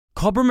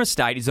Cobram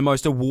Estate is the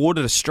most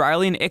awarded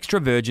Australian extra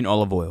virgin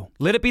olive oil.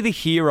 Let it be the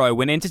hero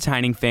when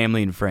entertaining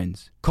family and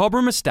friends.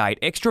 Cobram Estate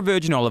extra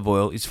virgin olive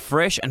oil is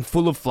fresh and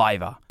full of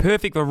flavour.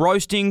 Perfect for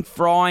roasting,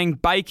 frying,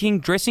 baking,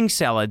 dressing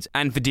salads,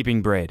 and for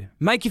dipping bread.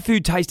 Make your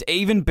food taste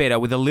even better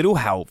with a little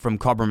help from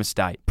Cobram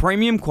Estate.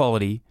 Premium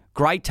quality,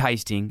 great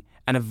tasting,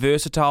 and a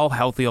versatile,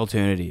 healthy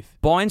alternative.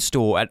 Buy and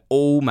store at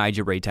all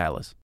major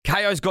retailers.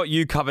 KO's got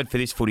you covered for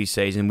this footy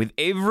season with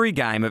every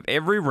game of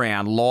every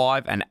round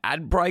live and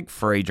ad break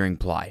free during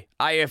play.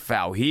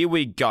 AFL, here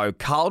we go.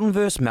 Carlton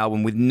versus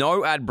Melbourne with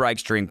no ad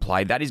breaks during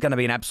play. That is going to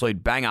be an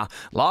absolute banger.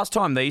 Last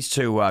time these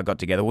two got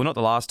together, well, not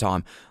the last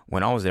time.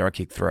 When I was there, I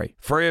kicked 3.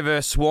 Freo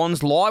versus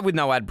Swans, live with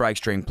no ad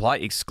breaks during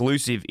play,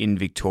 exclusive in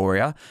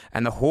Victoria.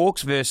 And the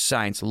Hawks versus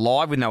Saints,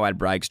 live with no ad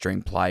breaks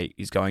during play,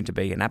 is going to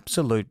be an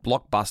absolute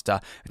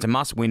blockbuster. It's a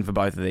must-win for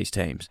both of these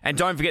teams. And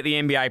don't forget the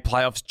NBA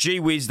playoffs. Gee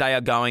whiz, they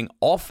are going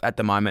off at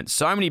the moment.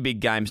 So many big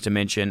games to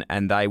mention,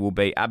 and they will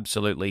be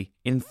absolutely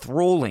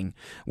enthralling.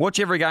 Watch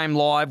every game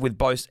live with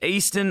both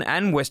Eastern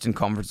and Western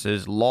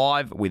conferences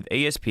live with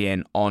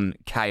ESPN on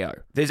KO.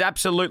 There's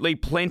absolutely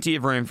plenty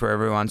of room for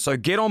everyone, so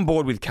get on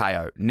board with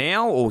KO.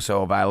 Now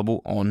also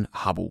available on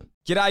Hubble.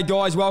 G'day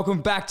guys,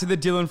 welcome back to the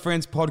Dylan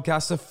Friends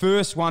podcast, the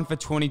first one for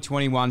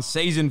 2021,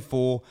 season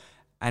 4,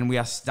 and we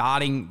are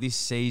starting this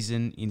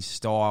season in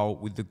style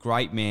with the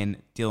great man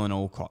Dylan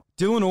Alcott.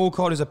 Dylan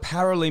Alcott is a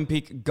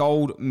Paralympic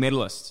gold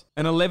medalist,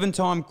 an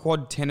 11-time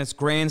quad tennis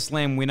Grand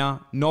Slam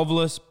winner,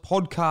 novelist,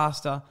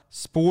 podcaster,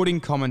 sporting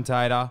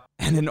commentator,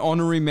 and an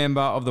honorary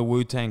member of the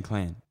Wu-Tang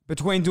Clan.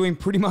 Between doing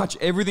pretty much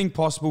everything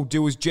possible,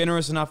 Dill was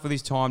generous enough with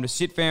his time to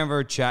sit down for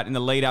a chat in the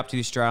lead up to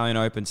the Australian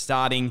Open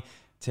starting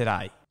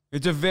today.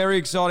 It's a very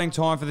exciting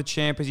time for the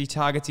champ as he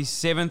targets his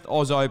 7th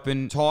Oz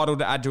Open title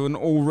to add to an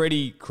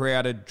already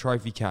crowded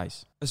trophy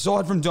case.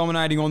 Aside from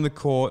dominating on the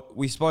court,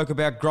 we spoke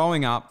about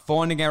growing up,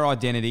 finding our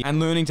identity,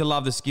 and learning to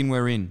love the skin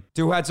we're in.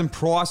 Dill had some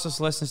priceless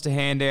lessons to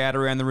hand out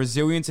around the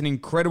resilience and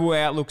incredible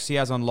outlooks he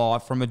has on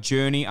life from a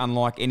journey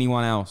unlike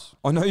anyone else.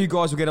 I know you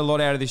guys will get a lot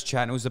out of this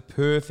chat, and it was the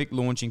perfect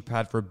launching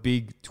pad for a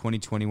big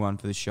 2021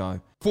 for the show.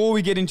 Before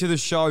we get into the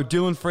show,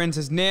 Dylan Friends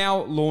has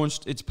now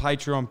launched its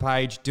Patreon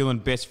page,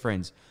 Dylan Best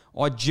Friends.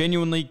 I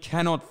genuinely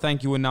cannot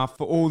thank you enough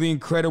for all the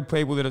incredible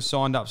people that have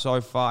signed up so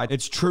far.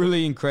 It's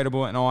truly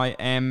incredible and I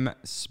am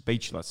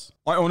speechless.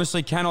 I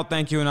honestly cannot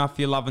thank you enough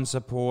for your love and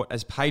support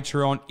as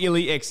Patreon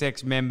Illy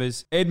XX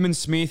members Edmund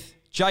Smith,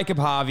 Jacob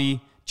Harvey,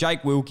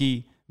 Jake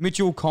Wilkie,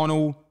 Mitchell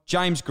Connell,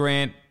 James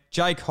Grant,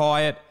 Jake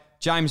Hyatt,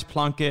 James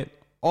Plunkett,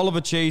 Oliver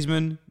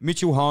Cheeseman,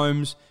 Mitchell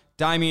Holmes,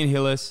 Damian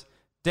Hillis,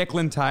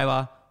 Declan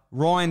Taylor,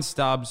 Ryan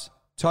Stubbs,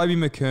 Toby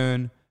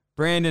McKern,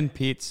 Brandon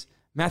Pitts,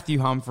 Matthew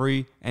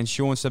Humphrey, and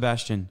Sean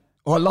Sebastian.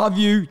 I love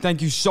you. Thank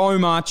you so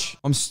much.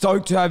 I'm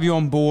stoked to have you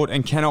on board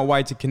and cannot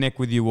wait to connect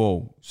with you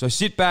all. So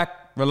sit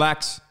back,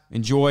 relax,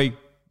 enjoy.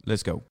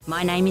 Let's go.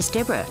 My name is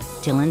Deborah,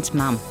 Dylan's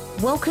mum.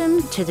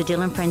 Welcome to the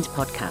Dylan Friends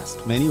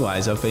podcast. In many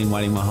ways, I've been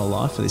waiting my whole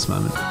life for this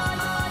moment.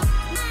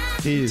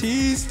 Tease.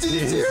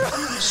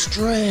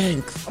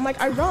 Strength. I'm like,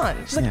 I run.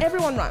 She's like,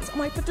 everyone runs. I'm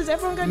like, but does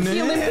everyone go to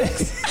the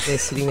Olympics? They're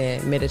sitting there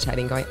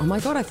meditating, going, oh my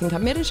God, I think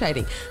I'm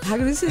meditating. How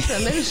good is this?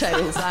 I'm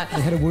meditating. It's like, I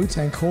had a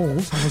Wu-Tang call.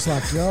 I was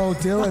like, yo,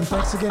 Dylan,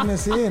 thanks for getting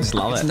us in. Just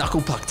love it. It's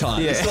knuckle puck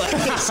time. Yeah.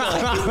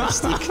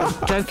 It's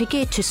like Don't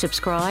forget to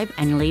subscribe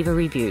and leave a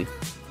review.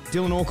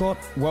 Dylan Alcott,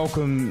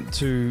 welcome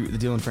to the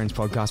Dylan Friends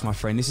podcast, my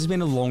friend. This has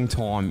been a long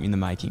time in the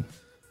making.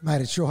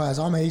 Mate, it sure has.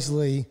 I'm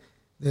easily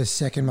the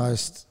second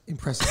most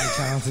impressively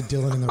talented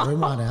Dylan in the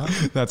room right now.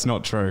 That's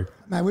not true.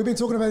 Mate, we've been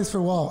talking about this for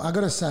a while. I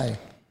got to say,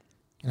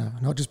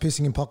 not just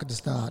pissing in pocket to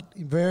start.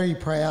 Very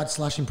proud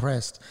 /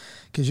 impressed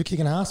because you're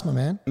kicking ass, my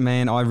man.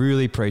 Man, I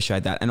really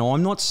appreciate that. And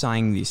I'm not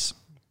saying this.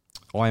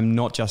 I am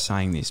not just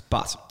saying this,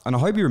 but, and I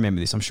hope you remember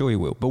this, I'm sure you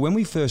will, but when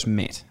we first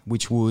met,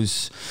 which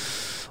was,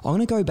 I'm going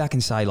to go back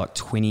and say like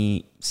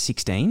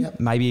 2016,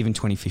 maybe even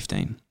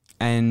 2015,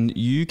 and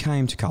you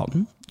came to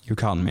Carlton. You're a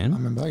Carlton man. I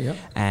remember, yeah.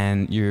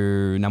 And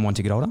you're number 1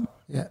 ticket holder.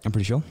 Yeah. I'm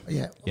pretty sure.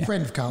 Yeah.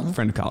 Friend of Carlton.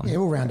 Friend of Carlton. Yeah,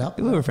 we'll round up.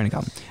 We're a friend of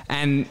Carlton.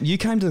 And you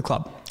came to the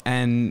club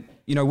and,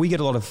 we get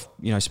a lot of,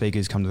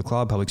 speakers come to the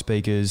club, public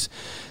speakers,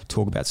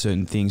 talk about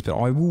certain things, but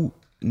I will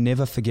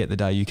never forget the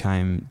day you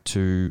came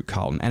to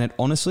Carlton. And it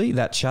honestly,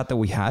 that chat that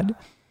we had,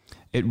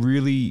 it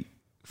really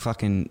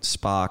fucking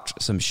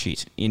sparked some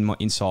shit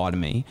inside of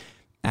me.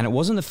 And it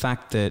wasn't the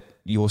fact that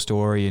your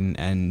story and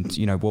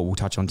what we'll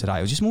touch on today.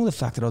 It was just more the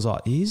fact that I was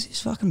like, here's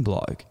this fucking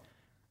bloke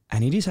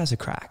and he just has a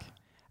crack.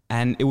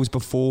 And it was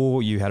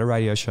before you had a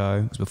radio show.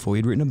 It was before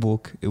you'd written a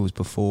book. It was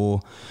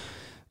before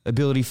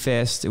Ability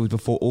Fest. It was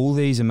before all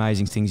these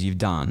amazing things you've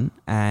done.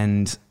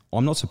 And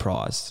I'm not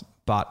surprised.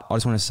 But I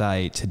just want to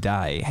say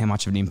today how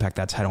much of an impact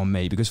that's had on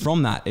me. Because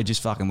from that, it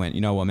just fucking went,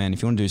 you know what, man,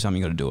 if you want to do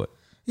something, you got to do it.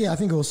 Yeah, I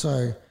think also,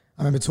 I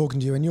remember talking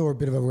to you and you're a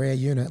bit of a rare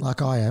unit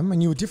like I am.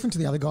 And you were different to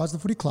the other guys at the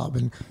footy club.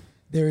 And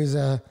there is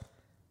an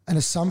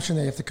assumption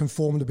that you have to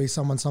conform to be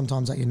someone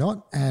sometimes that you're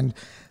not. And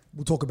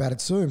we'll talk about it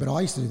soon. But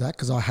I used to do that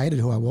because I hated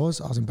who I was.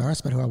 I was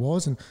embarrassed about who I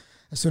was. And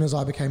as soon as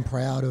I became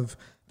proud of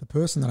the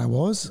person that I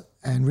was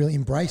and really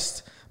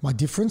embraced my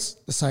difference,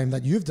 the same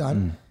that you've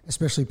done,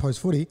 especially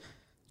post-footy,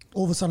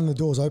 all of a sudden the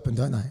doors open,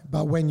 don't they?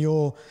 But when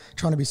you're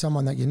trying to be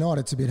someone that you're not,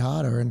 it's a bit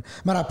harder. And,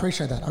 mate, I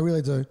appreciate that. I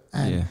really do.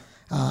 And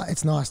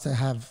it's nice to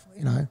have,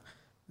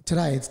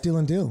 today it's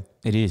Dylan Dill.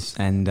 It is,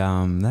 and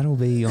that'll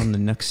be on the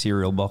next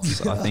cereal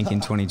box, I think,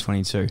 in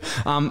 2022.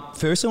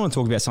 First, I want to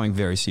talk about something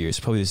very serious,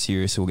 probably the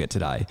serious we'll get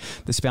today,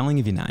 the spelling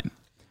of your name.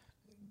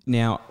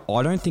 Now,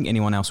 I don't think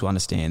anyone else will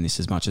understand this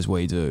as much as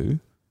we do,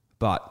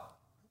 but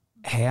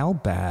how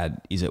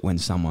bad is it when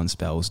someone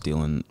spells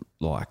Dylan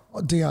like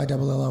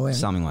Dillon?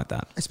 something like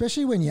that?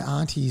 Especially when your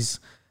aunties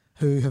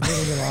who have been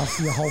in your life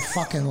your whole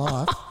fucking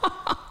life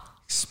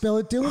spell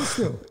it Dylan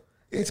still.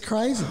 It's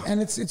crazy,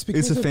 and it's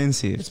because it's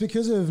offensive. It's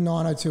because of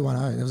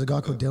 90210. There was a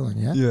guy called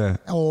Dylan, Yeah.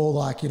 Or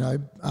like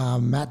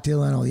Matt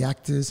Dillon, or the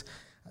actors.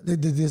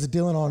 There's a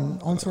Dylan on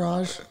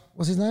Entourage.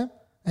 What's his name?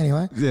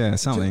 Anyway, yeah,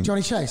 something.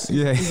 Johnny Chase.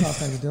 Yeah, his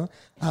last name is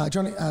Dylan.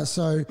 Johnny.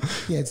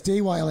 It's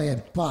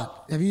Dyln.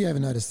 But have you ever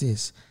noticed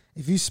this?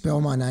 If you spell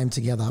my name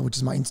together, which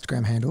is my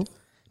Instagram handle,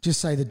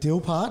 just say the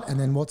Dill part, and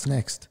then what's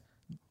next?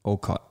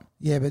 Alcott.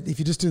 Yeah, but if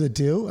you just do the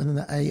Dill and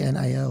then the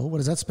ANAL, what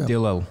does that spell?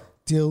 Dillel.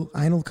 Dill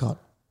Alcott.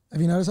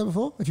 Have you noticed that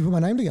before? If you put my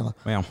name together.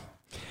 Wow.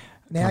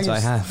 Now I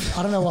have.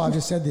 I don't know why I've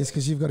just said this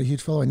because you've got a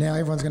huge following. Now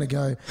everyone's going to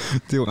go.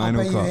 Dill I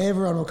bet you Alcott.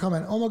 everyone will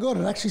comment, oh my God,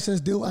 it actually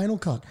says Dill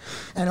Alcott.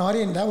 And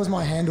that was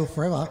my handle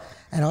forever.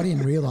 And I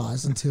didn't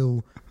realise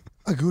until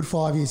a good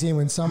 5 years in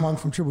when someone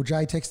from Triple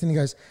J texted and he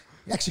goes,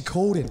 he actually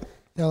called it.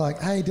 They're like,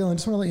 hey Dylan,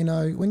 just want to let you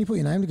know, when you put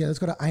your name together, it's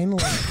got an anal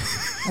in it.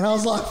 And I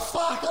was like,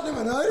 fuck, I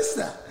never noticed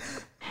that.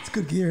 It's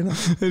good gear,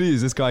 isn't it? It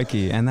is. It's great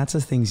gear. And that's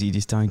the things you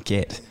just don't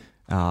get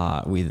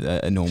with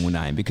a normal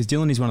name, because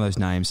Dylan is one of those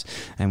names,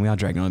 and we are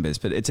dragging on a bit,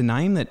 but it's a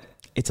name that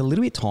it's a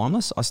little bit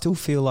timeless. I still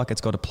feel like it's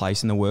got a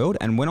place in the world.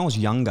 And when I was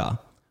younger,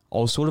 I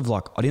was sort of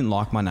like, I didn't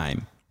like my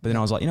name. But then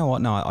I was like, you know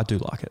what? No, I do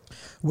like it.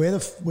 We're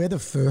the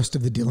first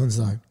of the Dylans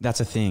though. That's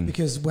a thing.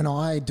 Because when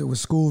I do a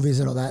school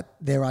visit or that,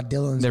 there are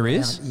Dylans. There around.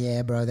 is?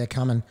 Yeah, bro, they're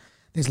coming.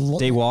 There's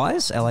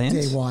DYs,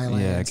 LANs?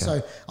 DY, Yeah, okay.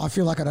 So I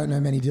feel like I don't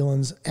know many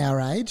Dylans our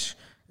age,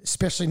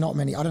 especially not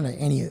many. I don't know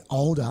any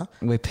older.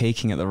 We're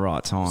peaking at the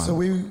right time. So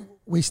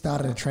we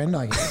started a trend,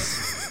 I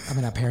guess. I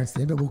mean, our parents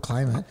did, but we'll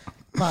claim it.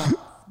 But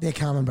they're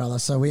coming, brother.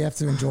 So we have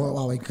to enjoy it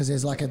while because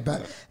there's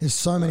there's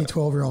so many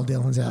 12-year-old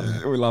Dylans out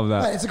there. We love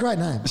that. But it's a great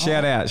name.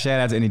 Shout out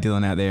to any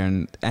Dylan out there.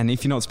 And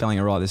if you're not spelling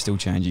it right, there's still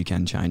change. You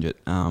can change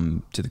it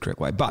to the correct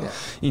way. But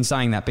in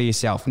saying that, be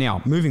yourself.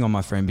 Now, moving on,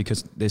 my friend,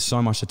 because there's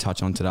so much to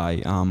touch on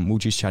today. We were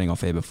just chatting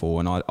off air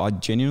before, and I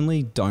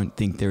genuinely don't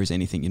think there is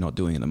anything you're not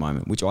doing at the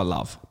moment, which I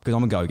love, because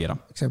I'm a go-getter.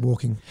 Except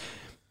walking.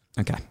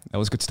 Okay, that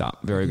was a good start.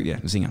 Very good. Yeah,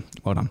 zinger.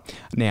 Well done.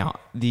 Now,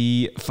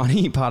 the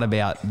funny part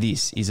about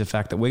this is the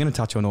fact that we're going to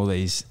touch on all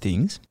these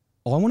things.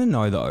 I want to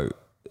know, though,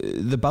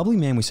 the bubbly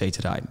man we see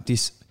today,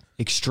 this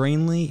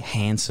extremely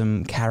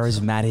handsome,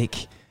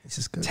 charismatic, This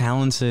is good.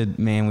 talented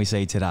man we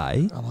see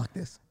today. I like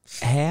this.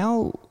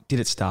 How did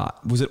it start?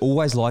 Was it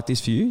always like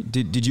this for you?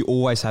 Did you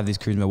always have this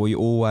charisma? Were you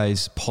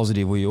always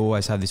positive? Were you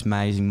always have this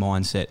amazing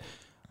mindset?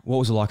 What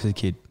was it like as a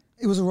kid?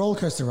 It was a roller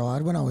coaster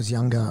ride. When I was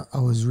younger, I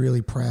was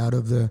really proud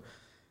of the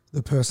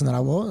person that I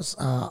was.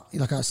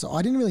 So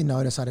I didn't really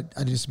notice I had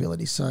a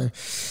disability. So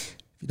if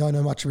you don't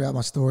know much about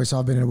my story, so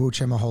I've been in a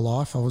wheelchair my whole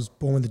life. I was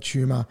born with a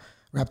tumour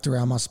wrapped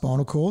around my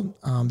spinal cord,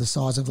 the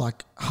size of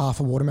like half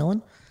a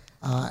watermelon.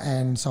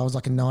 And so I was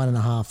like a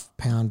 9.5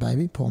 pound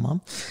baby, poor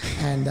mum.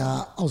 And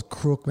I was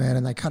crook, man,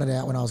 and they cut it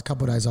out when I was a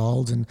couple of days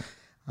old. And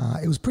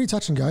it was pretty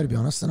touch and go, to be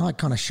honest. And I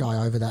kind of shy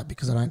over that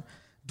because I don't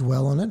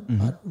dwell on it.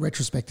 Mm-hmm. But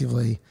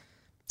retrospectively,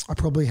 I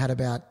probably had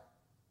about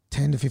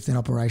 10 to 15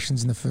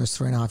 operations in the first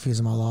 3.5 years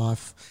of my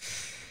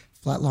life.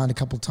 Flatlined a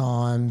couple of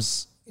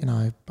times. You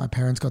know, my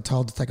parents got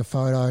told to take a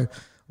photo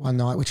one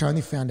night, which I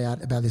only found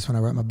out about this when I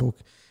wrote my book.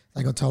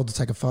 They got told to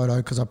take a photo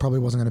because I probably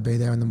wasn't going to be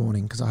there in the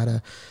morning because I had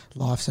a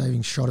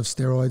life-saving shot of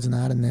steroids and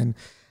that. And then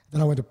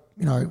I went to,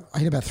 I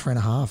hit about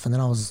 3.5 and then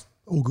I was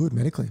all good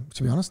medically,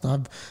 to be honest.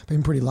 I've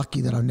been pretty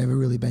lucky that I've never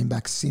really been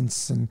back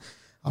since. And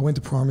I went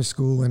to primary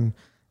school and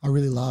I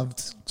really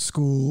loved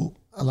school.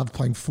 I loved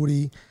playing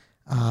footy.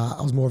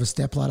 I was more of a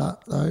stepladder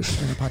though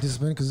than a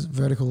participant because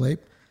vertical leap,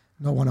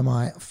 not one of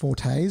my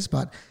fortes.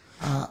 But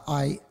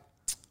I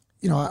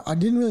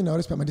didn't really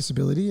notice about my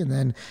disability. And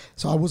then,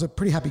 so I was a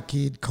pretty happy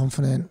kid,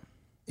 confident,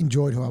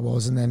 enjoyed who I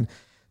was. And then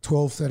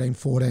 12, 13,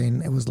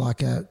 14, it was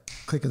like a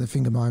click of the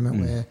finger moment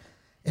where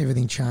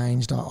everything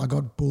changed. I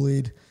got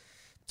bullied.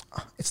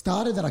 It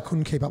started that I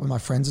couldn't keep up with my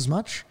friends as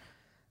much.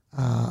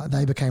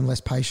 They became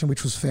less patient,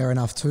 which was fair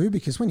enough too,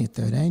 because when you're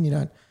 13, you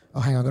don't,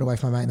 hang on, I got away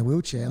from my mate in the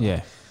wheelchair.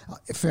 Yeah.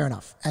 Fair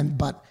enough.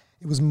 But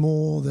it was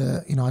more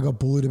I got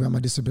bullied about my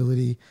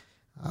disability.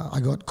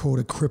 I got called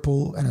a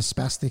cripple and a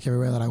spastic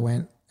everywhere that I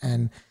went.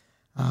 And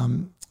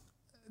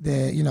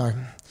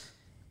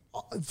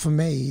for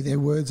me, they're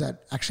words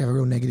that actually have a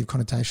real negative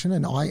connotation.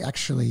 And I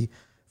actually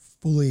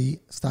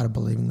fully started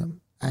believing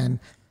them. And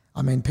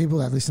I mean, people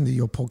that listen to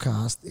your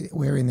podcast,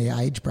 we're in the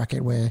age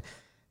bracket where,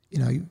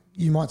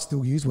 you might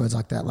still use words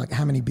like that. Like,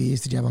 how many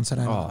beers did you have on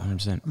Saturday night? Oh,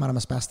 100%. Mate, I'm a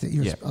spastic.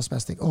 You're a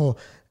spastic. Or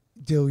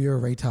Dill, you're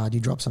a retard, you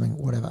dropped something,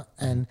 whatever.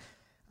 And,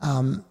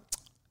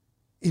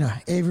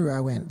 everywhere I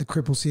went, the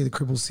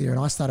cripples here, and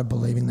I started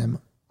believing them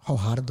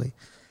wholeheartedly.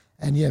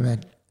 And yeah,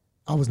 man,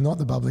 I was not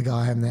the bubbly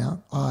guy I am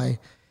now.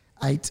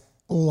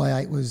 All I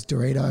ate was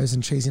Doritos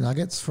and cheesy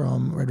nuggets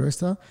from Red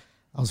Rooster.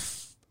 I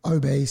was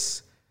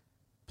obese,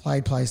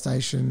 played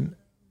PlayStation,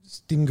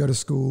 didn't go to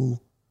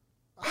school,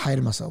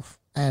 hated myself.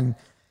 And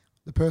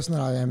the person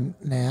that I am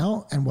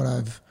now and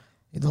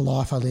the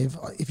life I live,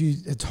 if you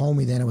had told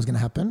me then it was going to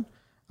happen,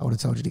 I would have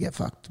told you to get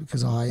fucked,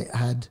 because I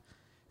had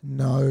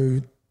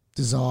no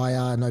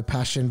desire, no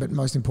passion, but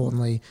most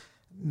importantly,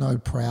 no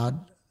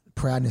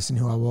proudness in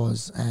who I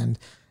was. And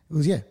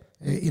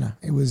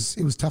it was,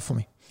 it was tough for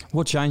me.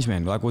 What changed,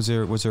 man? Like, was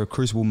there a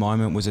crucible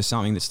moment? Was there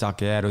something that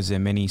stuck out? Was there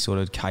many sort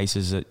of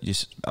cases that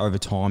just over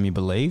time you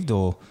believed,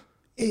 or?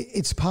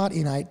 It's part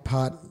innate,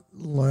 part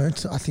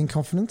learnt, I think,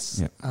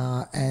 confidence. Yep.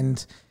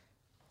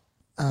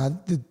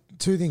 The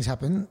two things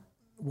happen.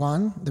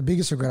 One, the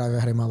biggest regret I've ever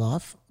had in my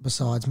life,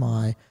 besides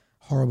my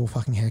horrible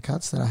fucking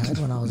haircuts that I had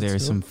when I was there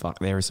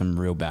are some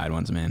real bad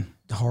ones, man.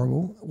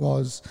 Horrible,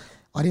 was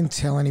I didn't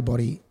tell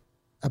anybody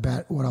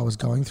about what I was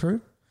going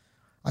through.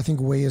 I think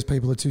we as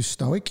people are too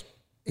stoic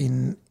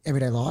in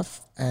everyday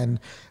life, and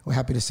we're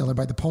happy to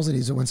celebrate the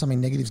positives, but when something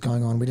negative's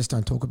going on, we just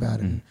don't talk about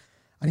it. And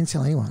I didn't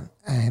tell anyone,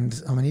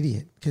 and I'm an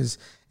idiot, because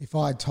if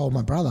I had told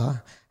my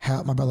brother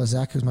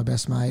Zach, who's my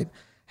best mate,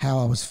 how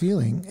I was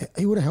feeling,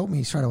 he would have helped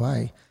me straight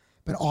away.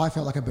 But I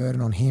felt like a burden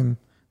on him,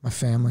 my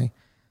family.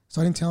 So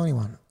I didn't tell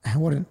anyone.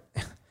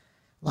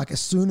 As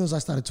soon as I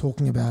started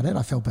talking about it,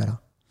 I felt better.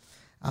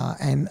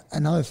 And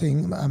another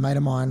thing, a mate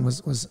of mine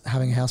was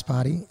having a house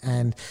party,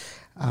 and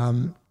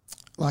I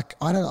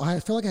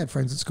felt like I had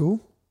friends at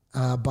school,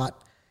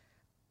 but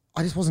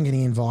I just wasn't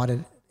getting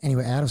invited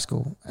anywhere out of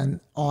school. And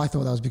I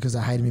thought that was because they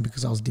hated me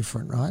because I was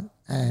different, right?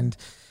 And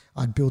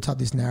I'd built up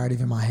this narrative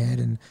in my head,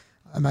 and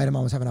a mate of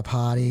mine was having a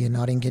party and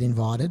I didn't get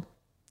invited.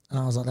 And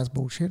I was like, that's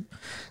bullshit.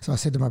 So I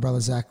said to my brother,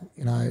 Zach,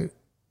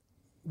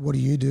 what do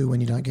you do when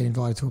you don't get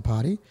invited to a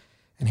party?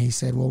 And he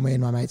said, well, me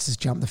and my mates just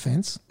jumped the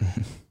fence.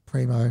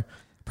 Primo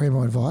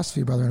advice for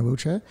your brother in a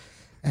wheelchair.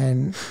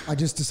 And I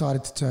just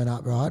decided to turn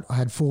up, right? I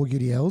had 4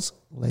 UDLs,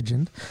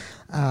 legend,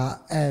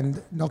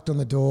 and knocked on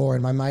the door,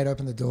 and my mate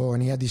opened the door,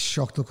 and he had this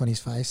shocked look on his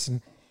face.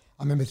 And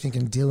I remember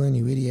thinking, Dylan,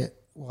 you idiot,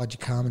 why'd you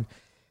come? And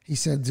he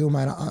said, Dylan,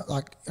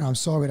 mate, I'm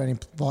sorry we don't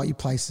invite you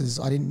places.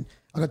 I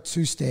got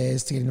 2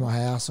 stairs to get into my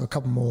house, or a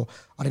couple more.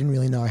 I didn't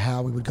really know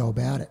how we would go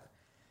about it.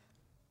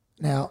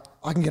 Now,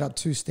 I can get up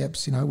 2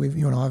 steps. You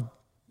and I have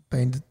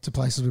been to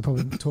places we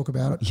probably talk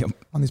about it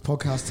on this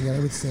podcast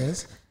together with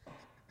stairs,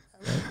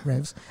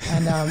 revs,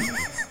 and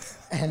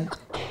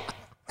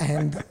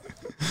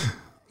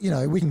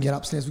we can get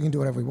upstairs. We can do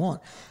whatever we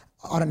want.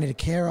 I don't need a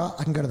carer.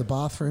 I can go to the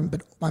bathroom.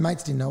 But my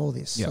mates didn't know all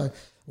this. Yep.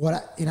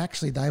 So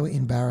actually they were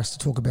embarrassed to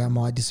talk about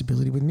my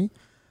disability with me.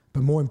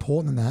 But more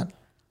important than that,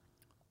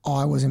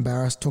 I was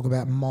embarrassed to talk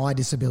about my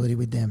disability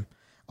with them.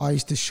 I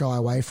used to shy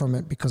away from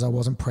it because I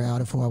wasn't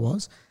proud of who I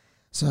was.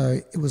 So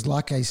it was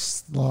like a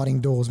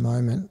sliding doors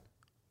moment.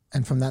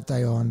 And from that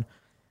day on,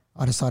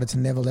 I decided to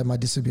never let my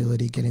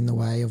disability get in the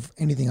way of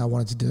anything I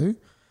wanted to do,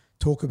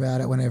 talk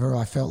about it whenever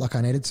I felt like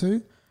I needed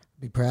to,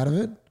 be proud of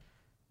it.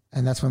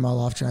 And that's when my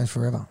life changed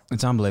forever.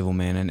 It's unbelievable,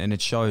 man. And it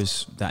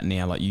shows that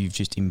now, like, you've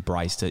just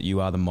embraced it.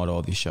 You are the motto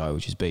of your show,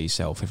 which is be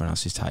yourself. Everyone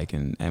else is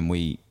taken. And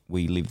we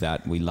live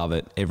that. We love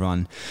it.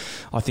 Everyone,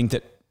 I think,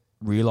 that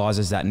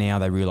realises that now.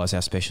 They realise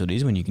how special it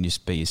is when you can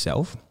just be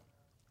yourself.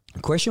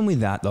 Question with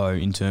that, though,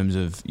 in terms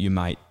of your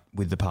mate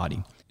with the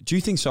party. Do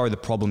you think, the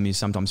problem is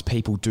sometimes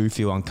people do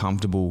feel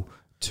uncomfortable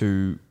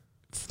to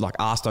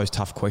ask those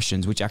tough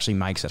questions, which actually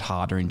makes it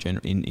harder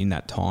in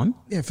that time?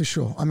 Yeah, for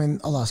sure. I mean,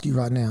 I'll ask you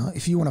right now,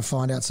 if you want to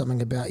find out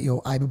something about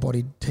your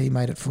able-bodied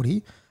teammate at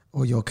footy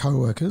or your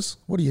co-workers,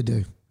 what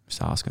do?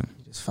 Just ask them.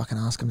 You just fucking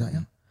ask them, don't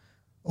you?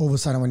 All of a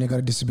sudden, when you've got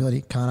a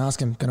disability, can't ask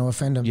them, going to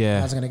offend them. Yeah.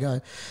 How's it going to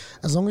go?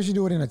 As long as you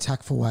do it in a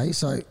tactful way.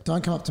 So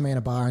don't come up to me in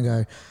a bar and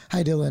go,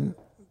 hey, Dylan,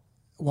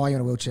 why are you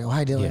in a wheelchair? Or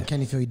hey, Dylan, can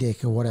you feel your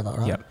dick or whatever,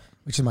 right? Yep.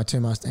 Which is my 2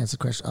 most asked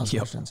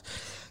questions.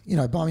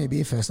 Buy me a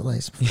beer first at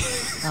least.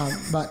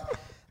 But,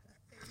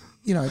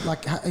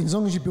 as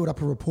long as you build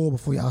up a rapport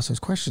before you ask those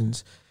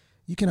questions,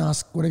 you can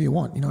ask whatever you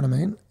want, you know what I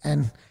mean?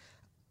 And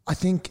I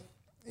think,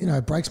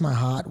 it breaks my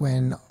heart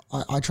when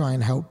I try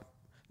and help,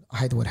 I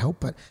hate the word help,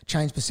 but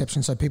change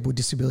perception so people with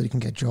disability can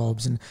get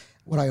jobs. And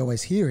what I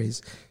always hear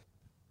is,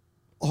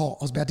 I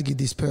was about to give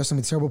this person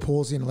with cerebral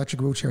palsy and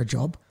electric wheelchair a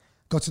job,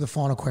 got to the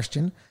final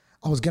question.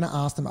 I was going to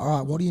ask them, all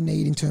right, what do you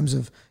need in terms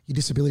of your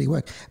disability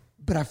work?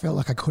 But I felt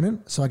like I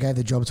couldn't, so I gave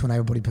the job to an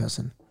able-bodied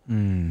person.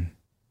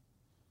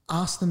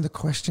 Ask them the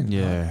question.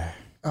 Yeah.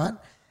 Right?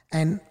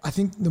 And I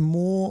think the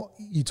more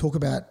you talk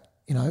about,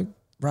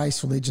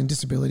 race, religion,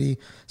 disability,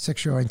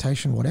 sexual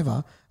orientation,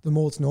 whatever, the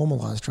more it's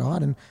normalised,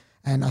 right?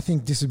 And I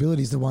think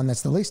disability is the one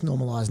that's the least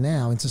normalised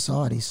now in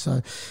society.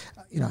 So,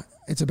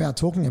 it's about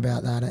talking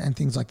about that and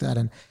things like that.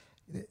 And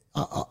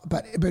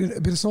but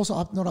it's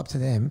also not up to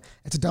them.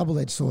 It's a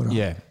double-edged sword.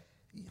 Yeah.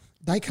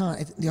 They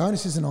can't. The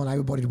onus isn't on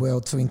able-bodied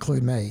world to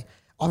include me.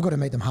 I've got to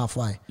meet them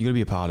halfway. You got to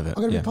be a part of it. I've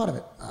got to be a part of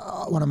it.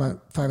 One of my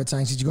favourite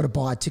sayings is you got to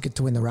buy a ticket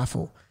to win the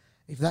raffle.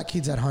 If that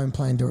kid's at home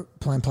playing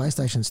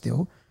PlayStation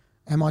still,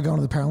 am I going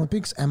to the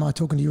Paralympics? Am I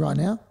talking to you right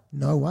now?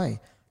 No way,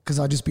 because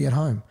I'd just be at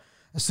home.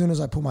 As soon as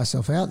I put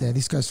myself out there,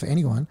 this goes for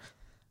anyone,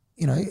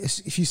 you know,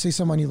 if you see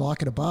someone you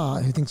like at a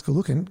bar who thinks good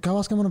looking, go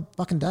ask them on a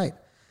fucking date.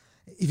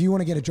 If you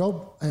want to get a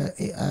job,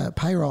 a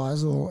pay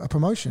rise or a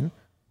promotion,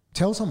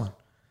 tell someone.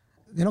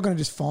 They're not going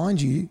to just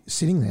find you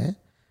sitting there,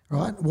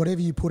 right? Whatever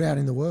you put out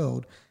in the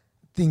world,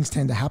 things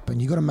tend to happen.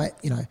 You got to make,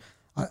 you know,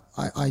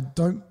 I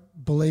don't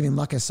believe in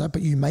luck as such,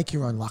 but you make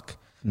your own luck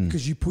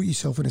because you put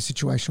yourself in a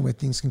situation where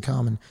things can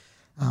come.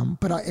 And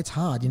but it's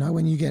hard, you know,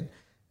 when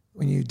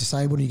you're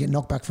disabled and you get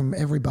knocked back from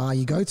every bar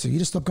you go to, you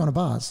just stop going to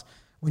bars.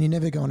 When you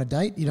never go on a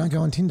date, you don't go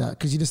on Tinder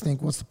because you just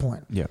think, what's the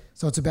point? Yeah.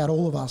 So it's about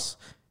all of us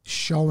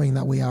showing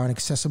that we are an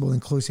accessible,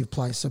 inclusive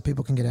place so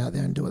people can get out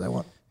there and do what they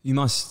want. You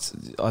must,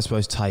 I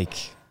suppose,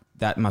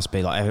 that must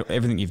be like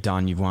everything you've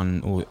done. You've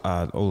won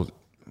all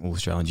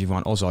Australians, you've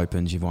won Oz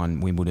Opens, you've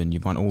won Wimbledon,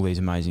 you've won all these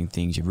amazing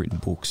things, you've written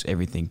books,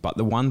 everything. But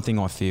the one thing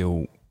I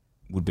feel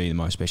would be the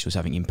most special is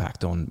having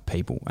impact on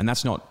people. And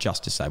that's not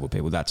just disabled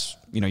people. That's,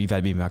 you know, you've had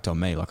a big impact on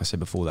me. Like I said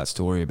before, that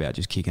story about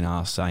just kicking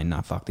ass, saying,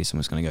 nah, fuck this, I'm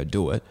just going to go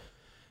do it.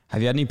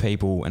 Have you had any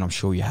people, and I'm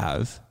sure you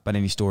have, but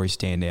any stories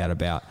stand out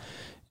about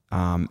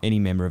any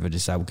member of a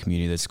disabled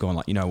community that's gone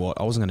like, you know what,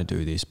 I wasn't going to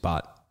do this,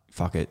 but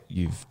fuck it,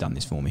 you've done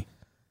this for me?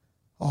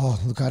 Oh,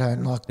 look, I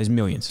don't like... There's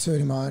millions.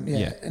 Tooting my own,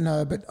 yeah.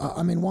 No, but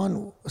I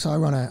mean, so I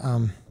run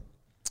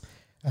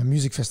a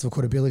music festival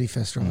called Ability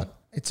Fest, right?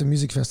 It's a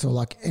music festival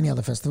like any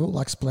other festival,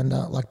 like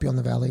Splendour, like Beyond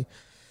the Valley.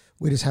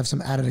 We just have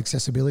some added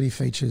accessibility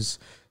features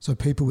so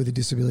people with a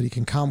disability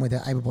can come with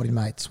their able-bodied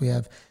mates. We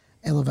have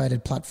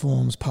elevated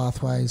platforms,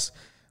 pathways.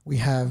 We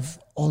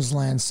have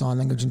Auslan sign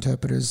language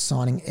interpreters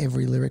signing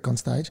every lyric on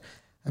stage.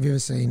 Have you ever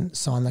seen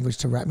sign language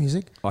to rap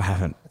music? I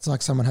haven't. It's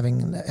like someone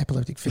having an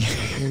epileptic fit.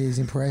 It is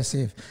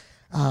impressive.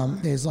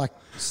 There's like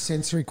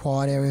sensory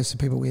quiet areas for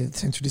people with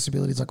sensory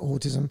disabilities like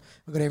autism.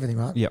 We've got everything,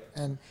 right? Yep.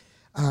 And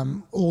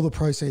all the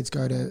proceeds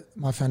go to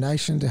my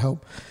foundation to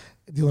help,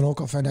 Dylan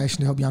Alcott Foundation,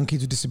 to help young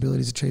kids with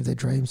disabilities achieve their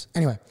dreams.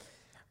 Anyway,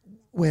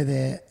 we're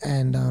there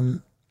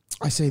and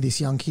I see this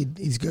young kid,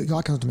 a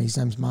guy comes to me, his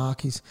name's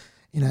Mark, he's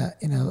in a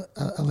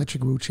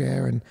electric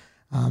wheelchair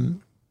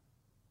and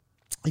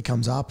he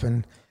comes up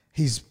and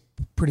he's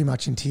pretty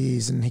much in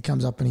tears and he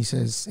comes up and he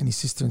says, and his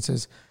sister and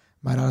says,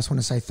 mate, I just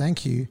want to say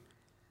thank you.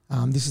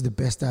 This is the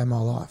best day of my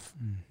life.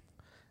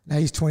 Now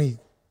he's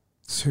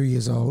 22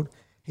 years old.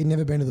 He'd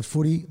never been to the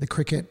footy, the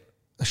cricket,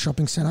 a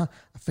shopping centre,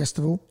 a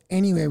festival,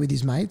 anywhere with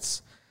his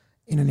mates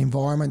in an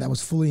environment that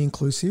was fully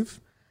inclusive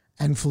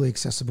and fully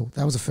accessible.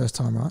 That was the first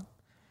time, right?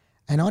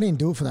 And I didn't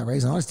do it for that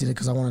reason. I just did it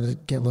because I wanted to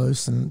get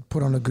loose and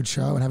put on a good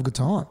show and have a good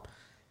time.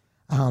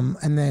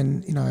 And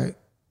then, you know,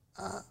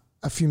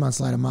 a few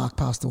months later, Mark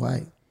passed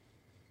away.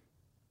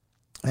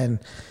 And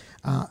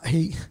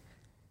he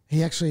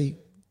actually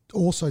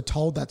also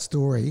told that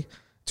story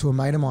to a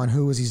mate of mine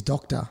who was his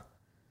doctor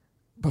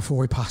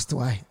before he passed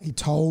away. He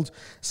told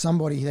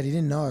somebody that he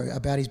didn't know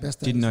about his best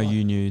day. Didn't know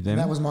you knew them?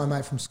 That was my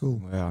mate from school.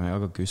 Wow, man, I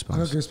got goosebumps. I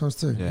got goosebumps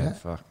too. Yeah,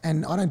 fuck.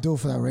 And I don't do it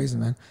for that reason,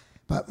 man.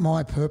 But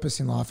my purpose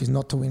in life is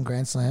not to win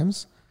Grand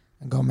Slams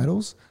and gold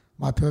medals.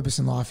 My purpose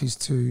in life is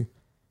to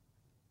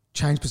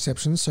change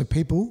perceptions so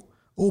people,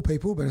 all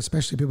people, but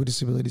especially people with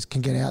disabilities,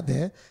 can get out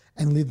there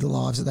and live the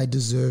lives that they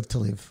deserve to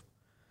live.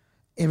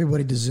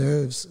 Everybody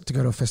deserves to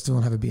go to a festival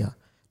and have a beer,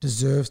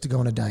 deserves to go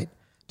on a date,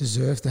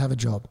 deserves to have a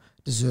job,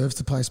 deserves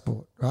to play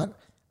sport, right?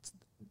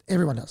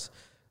 Everyone does.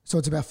 So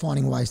it's about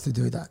finding ways to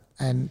do that.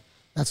 And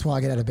that's why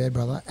I get out of bed,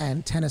 brother.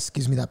 And tennis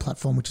gives me that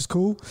platform, which is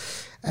cool.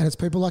 And it's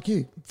people like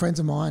you, friends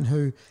of mine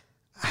who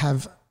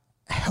have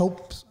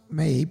helped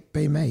me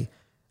be me.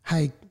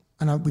 Hey,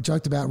 and we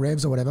joked about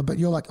revs or whatever, but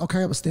you're like, I'll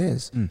carry up the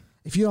stairs.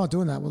 If you're not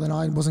doing that, well, then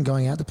I wasn't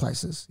going out to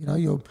places. You know,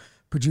 your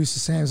producer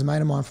Sam's a mate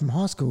of mine from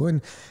high school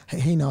and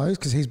he knows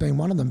because he's been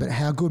one of them, but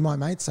how good my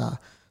mates are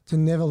to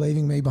never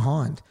leaving me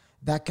behind.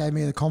 That gave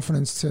me the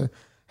confidence to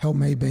help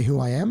me be who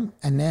I am.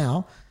 And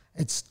now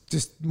it's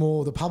just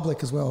more the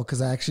public as well because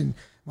they actually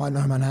might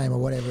know my name or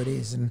whatever it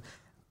is. And,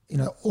 you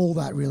know, all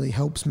that really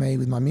helps me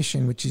with my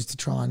mission, which is to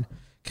try and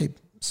keep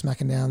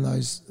smacking down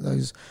those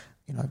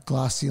you know,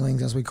 glass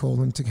ceilings, as we call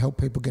them, to help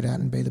people get out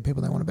and be the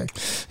people they want to be.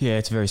 Yeah,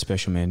 it's very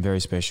special, man, very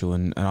special.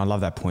 And I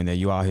love that point there.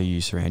 You are who you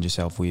surround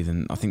yourself with.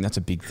 And I think that's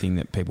a big thing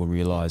that people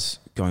realise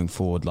going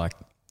forward, like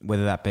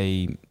whether that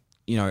be,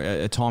 you know,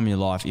 a time in your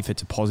life, if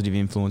it's a positive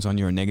influence on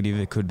you or a negative,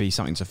 it could be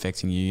something that's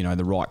affecting you, you know,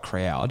 the right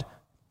crowd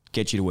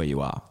gets you to where you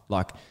are.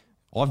 Like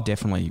I've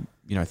definitely,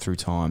 you know, through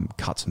time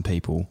cut some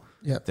people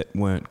that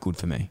weren't good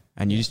for me.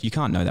 And you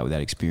can't know that without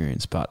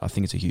experience, but I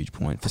think it's a huge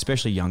point,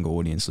 especially younger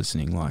audience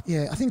listening. Like,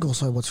 yeah, I think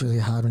also what's really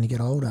hard when you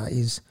get older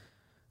is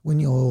when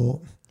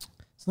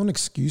it's not an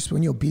excuse, but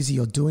when you're busy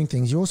or doing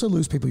things, you also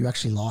lose people you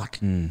actually like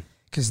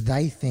because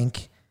they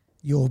think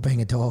you're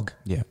being a dog.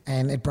 Yeah.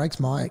 And it breaks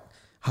my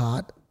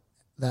heart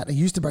that it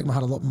used to break my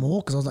heart a lot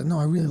more because I was like, no,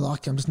 I really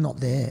like you. I'm just not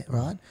there,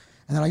 right?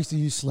 And then I used to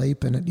use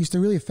sleep and it used to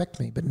really affect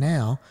me. But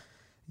now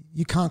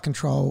you can't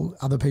control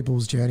other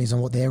people's journeys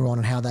and what they're on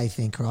and how they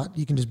think, right?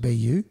 You can just be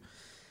you.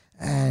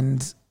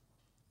 And,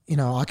 you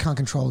know, I can't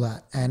control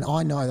that. And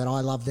I know that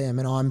I love them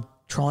and I'm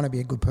trying to be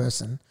a good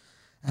person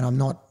and I'm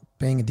not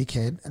being a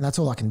dickhead, and that's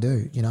all I can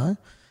do, you know?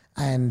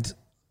 And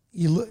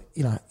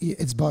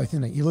it's both,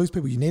 isn't it? You lose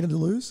people you needed to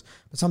lose,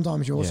 but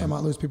sometimes you also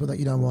might lose people that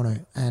you don't want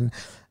to. And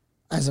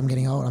as I'm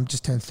getting old, I'm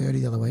just turned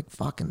 30 the other week,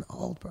 fucking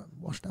old, bro,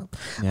 washed up.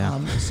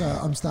 Yeah. So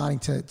I'm starting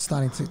to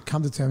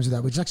come to terms with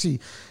that, which actually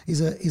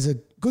is a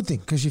good thing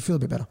because you feel a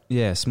bit better.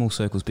 Yeah, small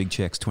circles, big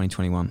checks,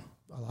 2021.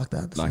 I like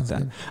that. Like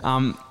that.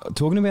 Good.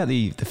 Talking about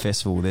the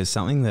festival, there's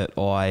something that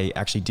I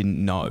actually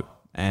didn't know,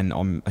 and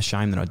I'm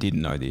ashamed that I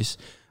didn't know this,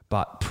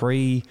 but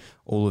pre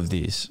all of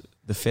this,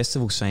 the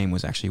festival scene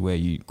was actually where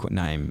you could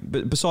name,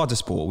 but besides the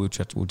sport,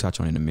 we'll touch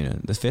on in a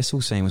minute, the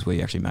festival scene was where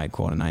you actually made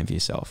quite a name for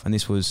yourself, and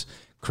this was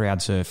crowd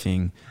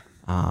surfing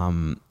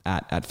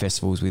at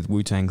festivals with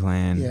Wu-Tang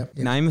Clan. Yep.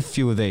 Name a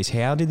few of these.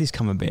 How did this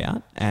come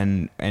about?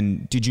 And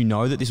did you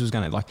know that this was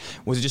going to, like,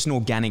 was it just an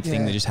organic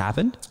thing that just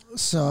happened?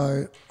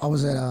 So I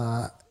was at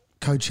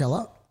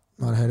Coachella,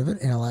 might have heard of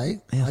it, in LA.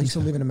 I used to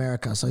live in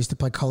America, so I used to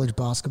play college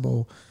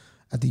basketball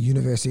at the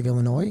University of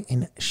Illinois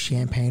in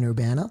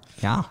Champaign-Urbana,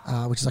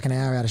 which is like an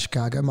hour out of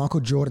Chicago. Michael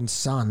Jordan's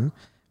son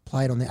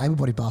played on the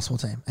able-bodied basketball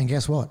team. And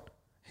guess what?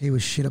 He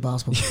was shit at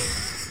basketball.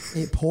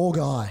 Poor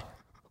guy.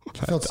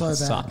 Felt so bad.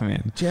 Suck,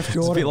 man. Jeff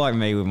Jordan. It's a bit like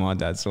me with my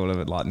dad, sort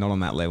of, like not on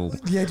that level.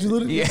 Yeah,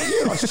 you're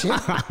not shit.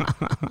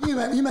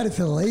 You made it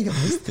to the league at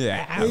least.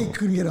 Yeah. He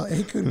couldn't get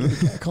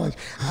to college.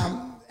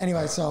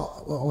 Anyway,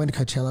 so I went to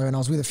Coachella and I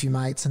was with a few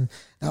mates and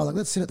they were like,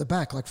 let's sit at the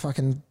back, like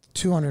fucking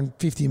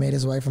 250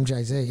 metres away from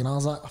Jay-Z. And I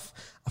was like,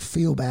 I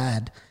feel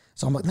bad.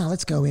 So I'm like, no,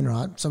 let's go in,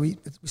 right? So we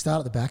start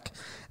at the back.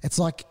 It's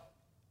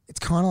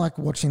kind of like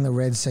watching the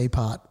Red Sea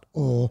part,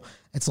 or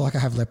it's like I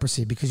have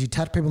leprosy because you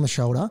tap people on the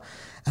shoulder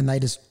and they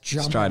just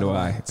jump straight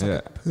away. It's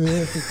like a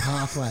perfect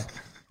pathway,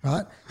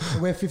 right? So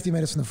we're 50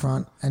 metres from the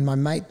front and my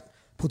mate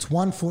puts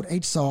 1 foot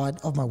each side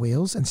of my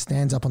wheels and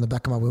stands up on the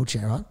back of my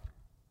wheelchair, right?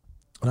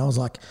 And I was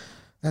like,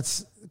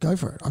 let's go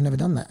for it. I've never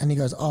done that. And he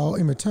goes, oh,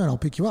 in return, I'll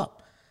pick you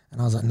up.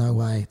 And I was like, no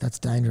way, that's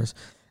dangerous.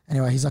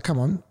 Anyway, he's like, come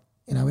on.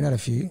 You know, we'd had a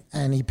few.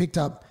 And he picked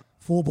up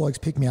 4 blokes,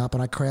 picked me up,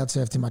 and I crowd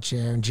surfed in my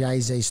chair. And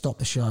Jay-Z stopped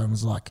the show and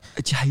was like,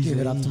 give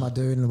it up to my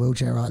dude in the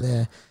wheelchair right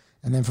there.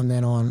 And then from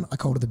then on, I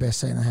called it the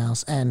best seat in the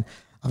house. And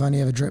I've only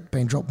ever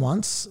been dropped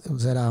once. It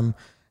was at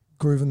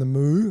Groove in the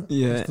Moo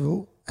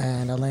Festival.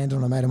 And I landed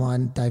on a mate of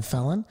mine, Dave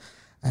Fallon.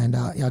 And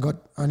I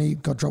only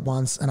got dropped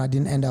once, and I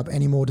didn't end up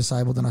any more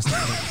disabled than I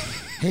started.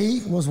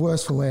 He was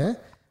worse for wear.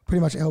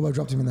 Pretty much elbow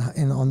dropped him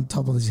on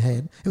top of his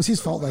head. It was his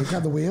fault though. He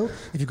grabbed the wheel.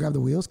 If you grab the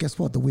wheels, guess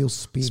what? The wheels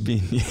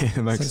spin. Yeah,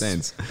 it makes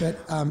sense. But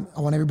I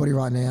want everybody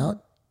right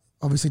now,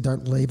 obviously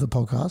don't leave the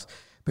podcast,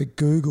 but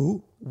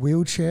Google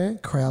wheelchair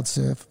crowd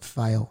surf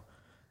fail.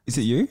 Is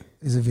it you?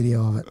 There's a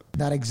video of it.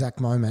 That exact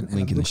moment.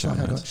 Link and it in the looks show like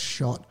I notes. got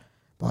shot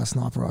by a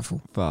sniper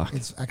rifle. Fuck.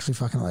 It's actually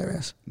fucking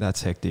hilarious.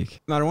 That's hectic.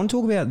 Mate, I want to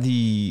talk about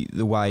the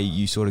way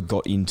you sort of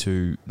got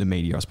into the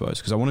media, I suppose,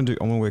 because I want to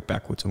work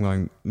backwards. I'm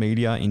going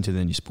media into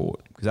then your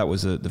sport, because that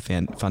was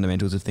the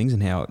fundamentals of things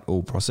and how it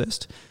all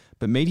processed.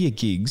 But media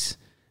gigs,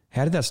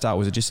 how did that start?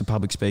 Was it just the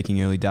public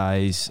speaking early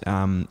days?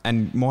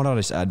 And might I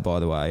just add, by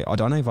the way, I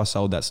don't know if I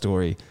sold that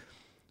story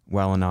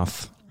well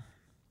enough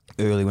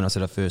early when I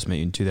said I first met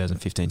you in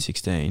 2015,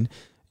 16.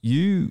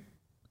 You,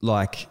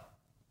 like,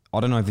 I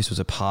don't know if this was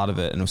a part of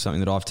it and it was something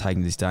that I've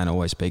taken to this day and I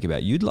always speak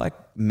about. You'd like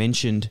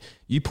mentioned,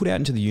 you put out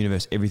into the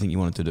universe everything you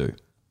wanted to do.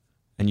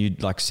 And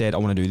you'd like said, I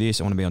want to do this,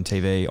 I want to be on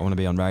TV, I want to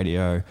be on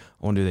radio,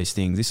 I want to do these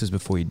things. This was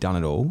before you'd done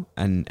it all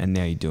and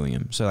now you're doing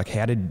them. So like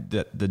how did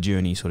the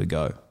journey sort of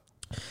go?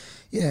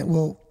 Yeah,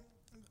 well,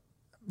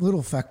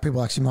 little fact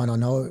people actually might not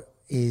know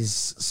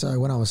is, so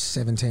when I was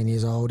 17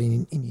 years old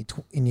in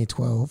year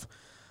 12,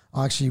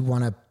 I actually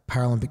won a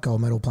Paralympic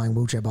gold medal playing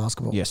wheelchair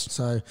basketball. Yes.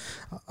 So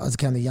I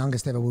became the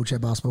youngest ever wheelchair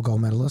basketball gold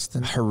medalist.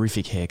 And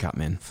Horrific haircut,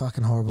 man.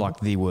 fucking horrible. Like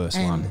the worst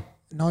and one.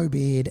 no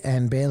beard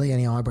and barely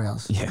any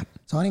eyebrows. Yeah.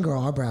 So I didn't grow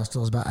eyebrows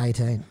till I was about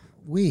 18.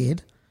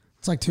 Weird.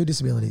 It's like 2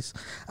 disabilities.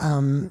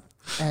 And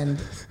when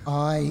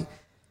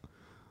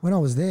I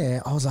was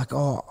there, I was like,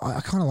 oh, I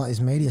kind of like this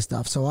media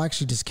stuff. So I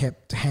actually just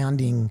kept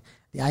hounding.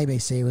 The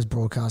ABC was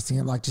broadcasting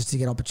it, like just to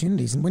get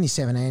opportunities. And when you're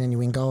 17 and you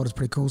win gold, it's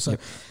pretty cool. So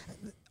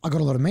I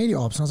got a lot of media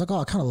ops and I was like, oh,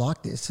 I kind of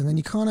like this. And then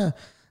you kind of,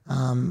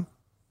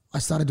 I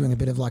started doing a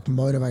bit of like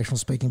motivational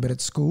speaking, but at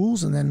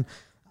schools. And then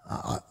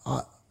I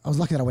was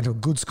lucky that I went to a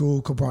good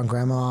school called Brighton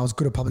Grammar. I was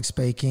good at public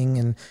speaking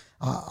and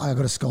I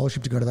got a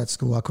scholarship to go to that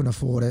school. I couldn't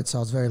afford it. So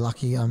I was very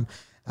lucky from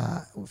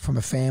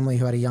a family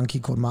who had a young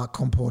kid called Mark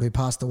Comport who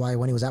passed away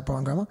when he was at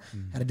Brighton Grammar,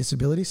 had a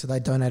disability. So they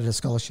donated a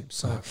scholarship.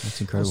 So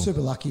that's incredible. I was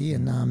super lucky.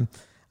 And,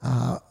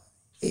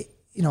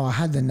 I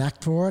had the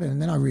knack for it.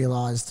 And then I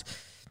realized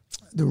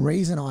the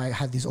reason I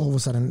had this all of a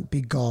sudden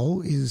big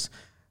goal is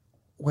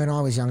when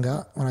I was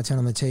younger, when I turned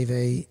on the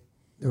TV,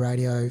 the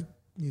radio,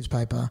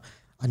 newspaper,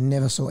 I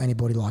never saw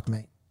anybody like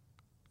me.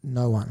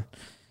 No one.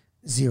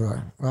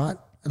 Zero, right?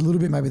 A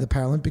little bit maybe the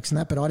Paralympics and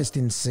that, but I just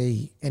didn't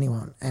see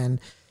anyone. And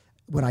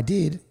when I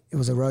did, it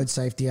was a road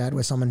safety ad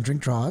where someone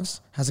drink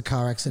drives, has a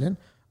car accident.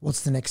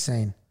 What's the next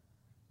scene?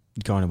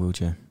 Guy in a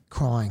wheelchair.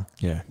 Crying.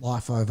 Yeah.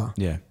 Life over.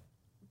 Yeah.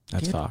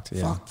 That's Get fucked.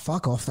 Yeah.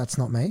 Fuck off. That's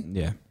not me.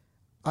 Yeah.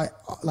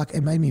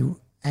 It made me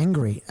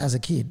angry as a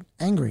kid.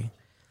 Angry.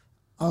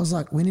 I was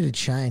like, we need to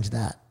change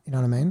that. You know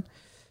what I mean?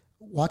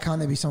 Why can't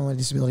there be someone with a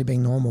disability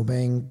being normal,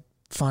 being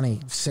funny,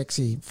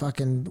 sexy,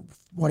 fucking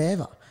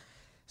whatever?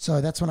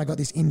 So that's when I got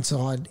this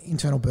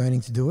internal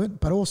burning to do it.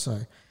 But also,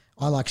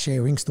 I like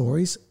sharing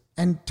stories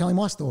and telling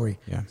my story.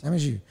 Yeah. Same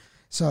as you.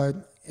 So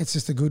it's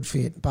just a good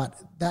fit. But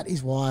that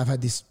is why I've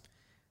had this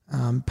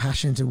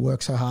passion to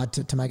work so hard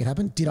to make it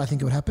happen. Did I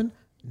think it would happen?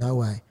 No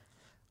way.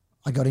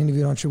 I got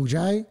interviewed on Triple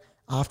J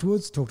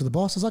afterwards, talked to the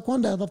boss. I was like,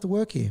 one day I'd love to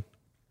work here.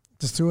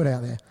 Just threw it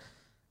out there.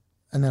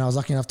 And then I was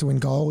lucky enough to win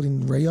gold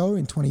in Rio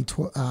in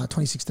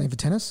 2016 for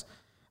tennis.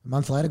 A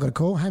month later, got a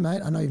call. Hey,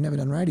 mate, I know you've never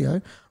done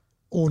radio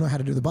or know how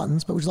to do the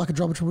buttons, but would you like a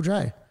job at Triple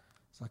J?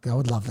 It's like, I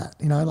would love that.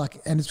 You know,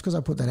 like, and it's because I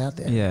put that out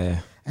there. Yeah, yeah.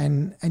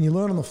 And you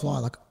learn on the fly.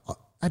 Like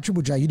at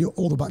Triple J, you do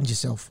all the buttons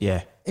yourself.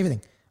 Yeah.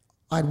 Everything.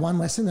 I had one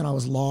lesson, then I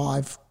was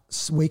live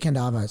weekend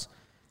arvos.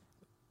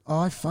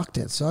 I fucked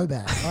it so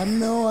bad. I had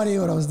no idea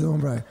what I was doing,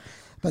 bro.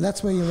 But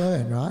that's where you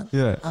learn, right?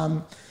 Yeah.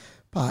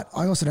 But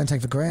I also don't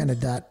take for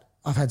granted that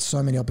I've had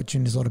so many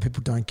opportunities a lot of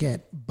people don't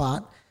get,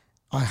 but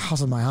I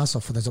hustled my ass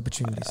off for those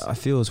opportunities. I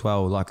feel as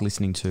well, like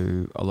listening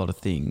to a lot of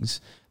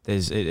things,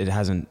 it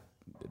hasn't,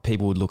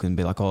 people would look and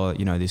be like, oh,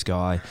 you know, this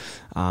guy,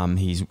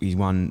 he's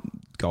won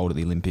gold at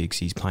the Olympics,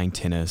 he's playing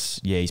tennis,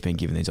 yeah, he's been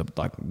given these,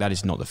 like, that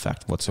is not the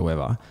fact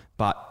whatsoever.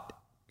 But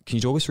can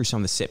you talk us through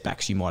some of the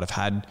setbacks you might have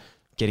had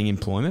getting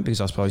employment?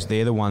 Because I suppose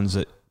they're the ones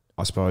that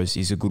I suppose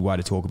is a good way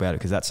to talk about it,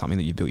 because that's something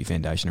that you've built your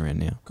foundation around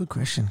now. Good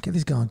question. Get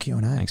this going,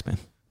 Q&A. Thanks, man.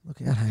 Look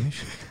out,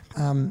 Hamish.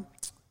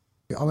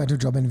 I went to a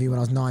job interview when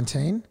I was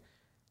 19.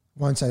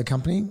 Won't say the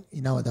company.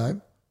 You know it, though.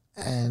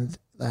 And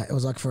it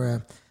was like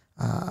for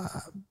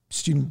a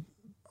student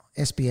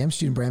SBM,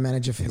 student brand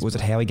manager. Was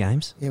it Howie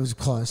Games? Yeah, it was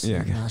close.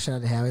 Yeah, okay. Shout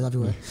out to Howie. Love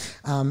your work.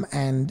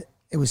 And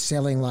it was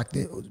selling, like,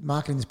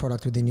 marketing this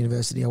product within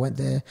university. I went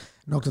there,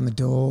 knocked on the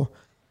door.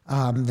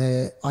 I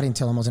didn't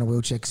tell them I was in a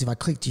wheelchair, because if I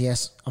clicked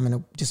yes, I'm in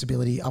a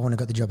disability, I wouldn't have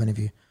got the job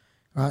interview.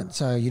 Right?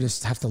 So you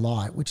just have to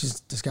lie, which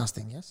is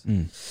disgusting, yes?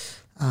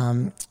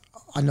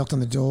 I knocked on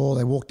the door.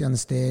 They walked down the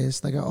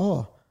stairs. They go,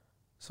 oh,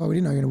 so we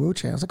didn't know you're in a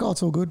wheelchair. I was like, oh,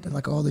 it's all good. They're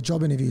like, oh, the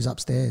job interview's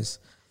upstairs.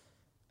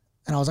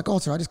 And I was like, oh,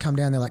 sorry, I just come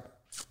down. They're like,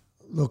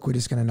 look, we're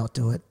just going to not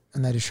do it.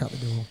 And they just shut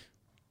the door.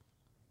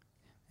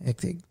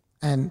 Hectic.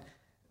 And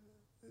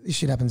this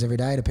shit happens every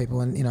day to people.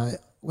 And, you know,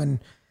 when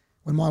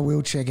my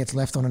wheelchair gets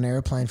left on an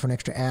airplane for an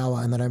extra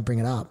hour and they don't bring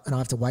it up and I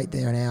have to wait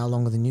there an hour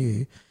longer than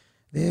you,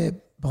 they're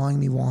buying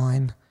me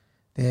wine.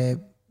 They're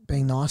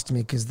being nice to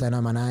me because they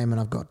know my name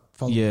and I've got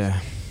followers. Yeah.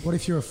 What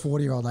if you're a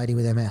 40-year-old lady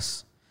with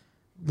MS,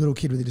 little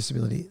kid with a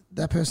disability?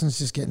 That person's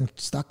just getting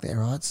stuck there,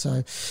 right?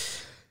 So,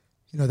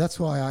 you know, that's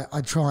why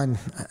I try and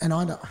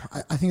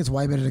I think it's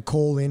way better to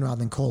call in rather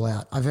than call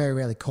out. I very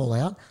rarely call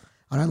out.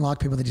 I don't like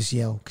people that just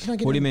yell. What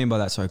do you mean by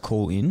that? So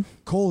call in?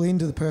 Call in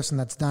to the person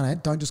that's done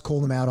it. Don't just call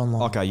them out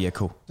online. Okay, yeah,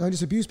 cool. Don't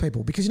just abuse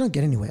people, because you don't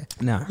get anywhere.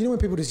 No. You know when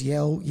people just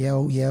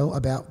yell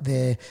about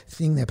their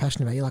thing they're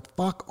passionate about? You're like,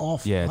 fuck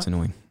off. Yeah, right? It's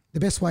annoying. The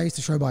best way is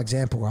to show by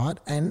example, right?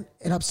 And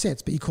it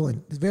upsets, but you call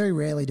in. Very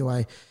rarely do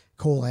I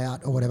call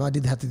out or whatever. I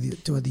did have to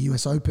do at the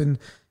US Open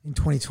in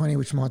 2020,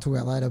 which we might talk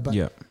about later. But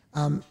yeah.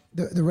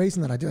 The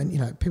reason that I do, and, you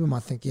know, people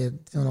might think, yeah,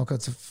 Dylan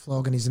Alcott's a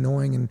flog and he's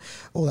annoying and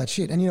all that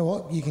shit. And you know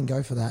what? You can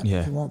go for that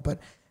if you want. But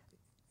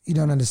you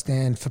don't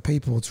understand, for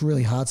people, it's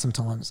really hard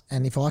sometimes.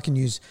 And if I can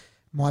use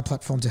my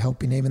platform to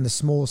help in even the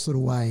smallest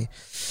little way,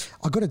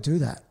 I've got to do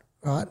that,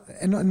 right?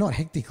 And not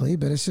hectically,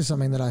 but it's just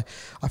something that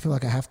I feel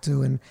like I have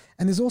to. And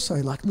there's also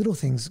like little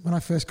things. When I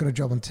first got a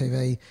job on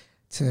TV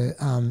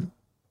to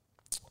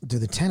do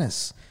the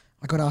tennis,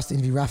 I got asked to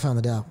interview Rafael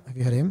Nadal. Have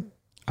you heard of him?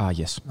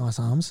 Yes. Nice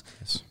arms.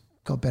 Yes.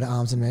 Got better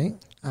arms than me,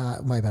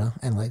 way better,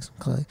 and legs,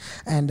 clearly.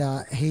 And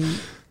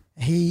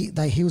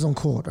he was on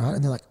court, right?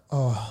 And they're like,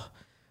 oh,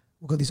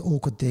 we've got this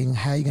awkward thing.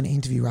 How are you going to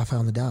interview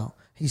Rafael Nadal?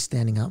 He's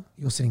standing up.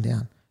 You're sitting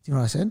down. Do you know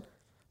what I said? I'm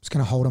just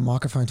going to hold a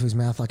microphone to his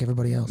mouth like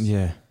everybody else.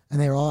 Yeah.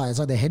 And their eyes,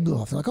 like their head blew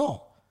off. They're like,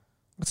 oh,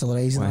 that's a lot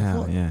easier than I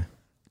thought. Yeah.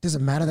 Does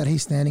it matter that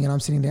he's standing and I'm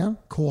sitting down?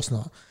 Of course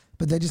not.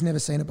 But they just never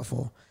seen it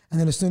before. And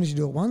then as soon as you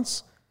do it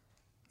once,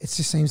 it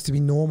just seems to be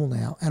normal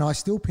now. And I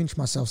still pinch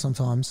myself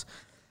sometimes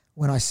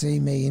when I see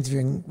me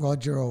interviewing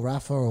Roger or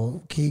Rafa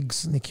or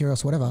Kiggs, Nick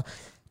Kyrgios, whatever,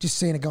 just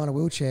seeing a guy in a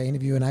wheelchair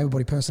interview an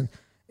able-bodied person.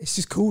 It's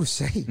just cool to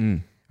see.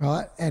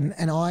 Right? And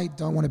I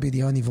don't want to be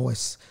the only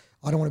voice.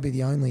 I don't want to be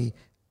the only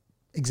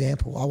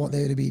example. I want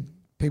there to be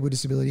people with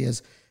disability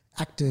as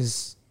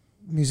actors,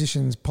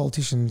 musicians,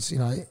 politicians. You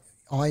know,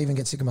 I even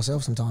get sick of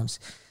myself sometimes,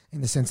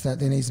 in the sense that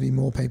there needs to be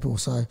more people.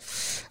 So,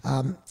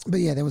 but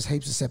yeah, there was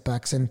heaps of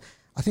setbacks. And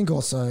I think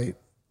also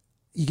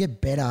you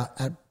get better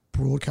at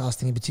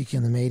broadcasting, in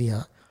particular in the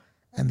media.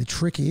 And the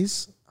trick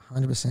is,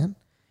 100%,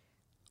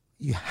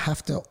 you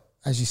have to,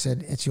 as you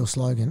said, it's your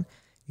slogan,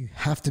 you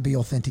have to be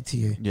authentic to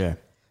you. Yeah.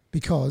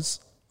 Because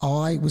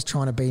I was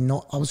trying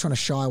to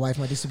shy away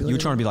from my disability. You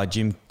were trying to be like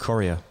Jim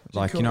Courier.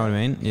 You know what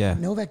I mean? Yeah.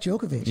 Novak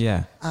Djokovic.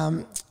 Yeah.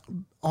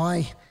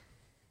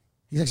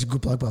 He's actually a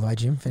good bloke, by the way,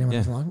 Jim, if anyone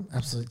doesn't like him.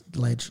 Absolute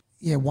ledge.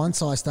 Yeah,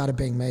 once I started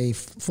being me,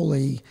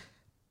 fully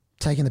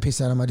taking the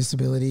piss out of my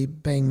disability,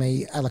 being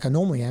me like I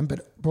normally am,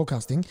 but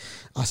broadcasting,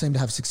 I seem to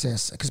have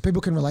success because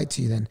people can relate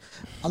to you then.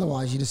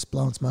 Otherwise, you're just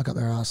blowing smoke up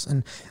their ass.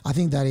 And I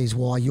think that is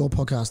why your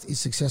podcast is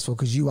successful,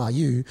 because you are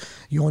you.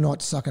 You're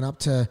not sucking up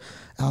to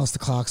Alistair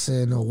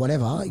Clarkson or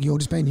whatever. You're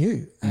just being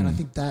you. And I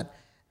think that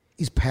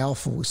is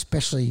powerful,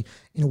 especially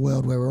in a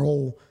world where we're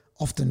all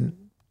often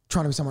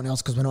trying to be someone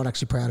else because we're not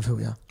actually proud of who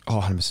we are. Oh,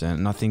 100%.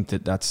 And I think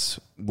that's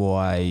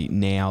why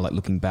now, like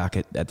looking back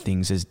at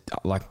things, there's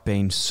like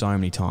been so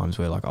many times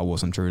where like I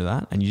wasn't true to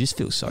that, and you just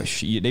feel so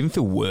you even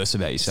feel worse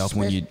about yourself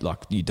when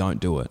you don't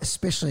do it.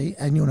 Especially,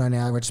 and you'll know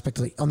now,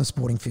 retrospectively, on the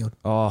sporting field.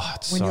 Oh,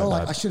 it's when so you're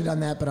like, bad. I should have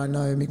done that, but I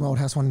know Mick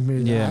Moldhouse wanted me to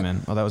do that. Yeah,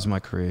 man. Oh, that was my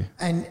career.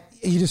 And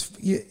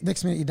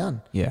next minute you're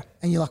done. Yeah.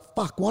 And you're like,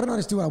 fuck, why didn't I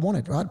just do what I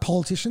wanted, right?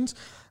 Politicians.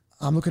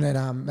 I'm looking at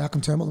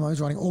Malcolm Turnbull at the moment,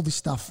 he's writing all this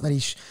stuff that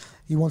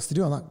he wants to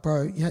do. I'm like,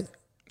 bro, You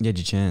had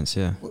your chance,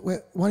 yeah. why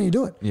don't you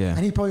do it? Yeah.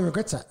 And he probably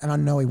regrets that. And I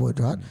know he would,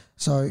 right?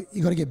 So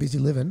you got to get busy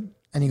living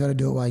and you got to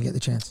do it while you get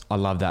the chance. I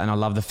love that. And I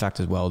love the fact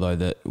as well, though,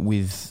 that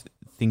with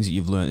things that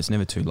you've learned, it's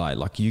never too late.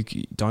 Like, you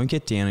don't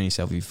get down on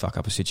yourself if you fuck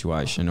up a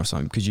situation or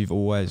something, because you've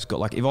always got,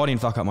 like, if I didn't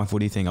fuck up my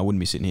footy thing, I wouldn't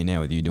be sitting here now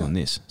with you doing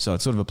this. So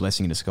it's sort of a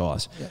blessing in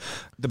disguise. Yeah.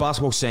 The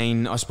basketball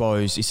scene, I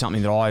suppose, is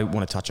something that I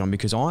want to touch on,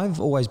 because I've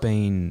always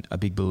been a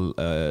big,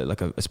 like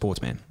a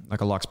sportsman.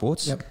 Like, I like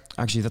sports. Yep.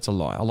 Actually, that's a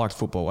lie. I liked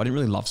football. I didn't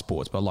really love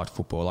sports, but I liked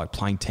football. I liked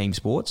playing team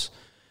sports.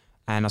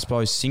 And I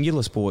suppose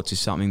singular sports is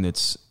something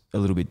that's a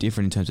little bit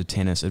different in terms of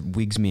tennis. It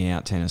wigs me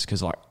out, tennis,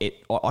 because like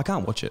I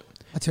can't watch it.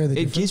 I tell you the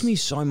difference. It gives me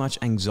so much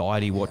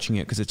anxiety watching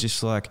it, because it's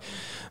just like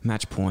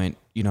match point,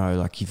 you know,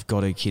 like you've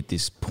got to hit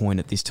this point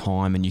at this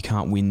time and you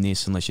can't win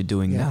this unless you're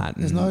doing that.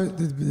 There's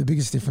the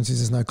biggest difference is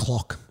there's no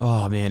clock.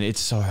 Oh man,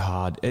 it's so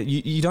hard.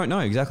 You don't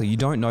know exactly. You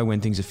don't know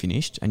when things are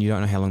finished, and you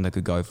don't know how long they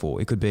could go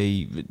for. It could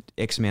be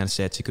X amount of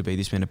sets. It could be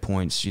this amount of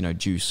points, you know,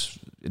 juice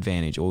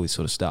advantage, all this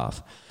sort of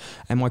stuff.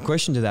 And my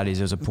question to that is,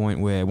 there's a point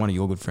where one of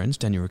your good friends,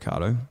 Daniel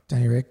Ricciardo,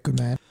 good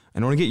man.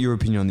 and I want to get your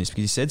opinion on this,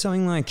 because he said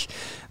something like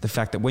the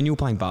fact that when you were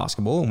playing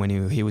basketball and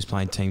when he was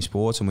playing team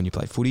sports and when you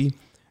play footy,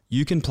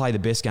 you can play the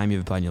best game you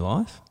ever played in your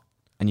life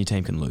and your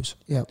team can lose.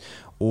 Yep.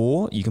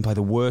 Or you can play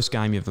the worst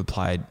game you've ever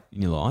played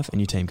in your life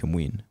and your team can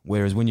win.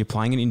 Whereas when you're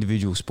playing an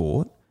individual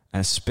sport, and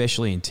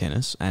especially in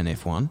tennis and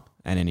F1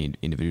 and any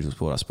individual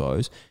sport, I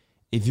suppose,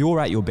 if you're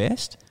at your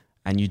best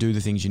and you do the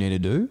things you need to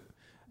do,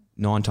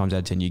 9 times out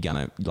of 10 you're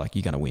gonna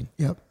win.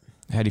 Yep.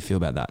 How do you feel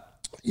about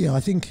that? Yeah, I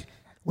think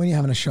when you're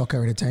having a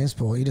shocker in a team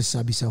sport, you just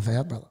sub yourself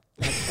out, brother.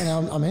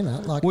 And I mean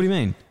that. Like, What do you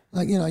mean?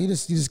 Like, you know, you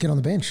just get on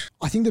the bench.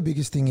 I think the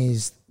biggest thing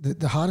is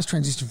the hardest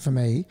transition for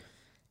me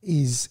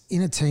is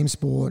in a team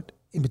sport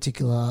in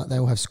particular, they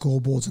all have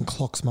scoreboards and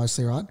clocks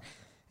mostly, right?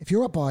 If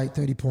you're up by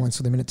 30 points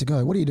with a minute to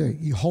go, what do?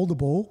 You hold the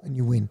ball and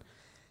you win.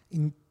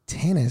 In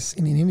tennis,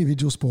 in an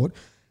individual sport,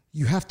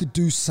 you have to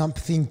do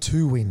something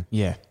to win.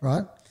 Yeah.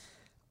 Right?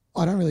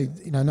 I don't really,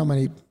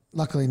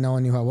 luckily no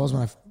one knew who I was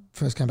when I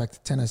first came back to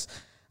tennis.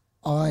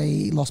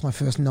 I lost my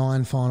first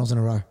 9 finals in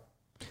a row.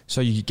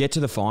 So you get to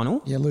the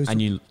final, lose,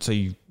 and you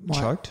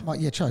choked?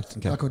 Choked.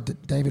 Okay. I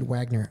called David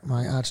Wagner,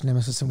 my arch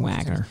nemesis.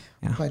 Wagner,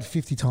 yeah. Played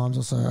 50 times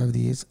or so over the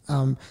years.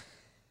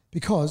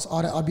 Because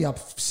I'd be up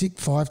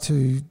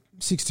 6-5-2, 6-2,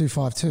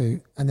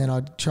 5-2, and then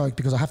I'd choke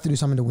because I have to do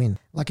something to win.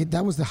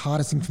 That was the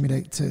hardest thing for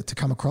me to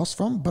come across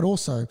from. But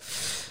also,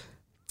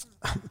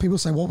 people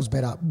say, what was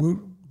better,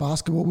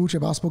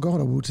 wheelchair basketball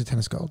gold or wheelchair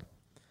tennis gold?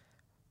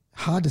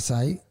 Hard to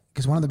say,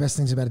 because one of the best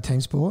things about a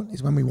team sport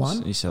is when we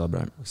won, you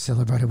celebrate. We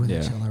celebrated with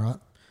each other, right?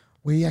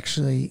 We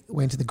actually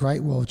went to the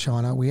Great Wall of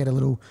China. We had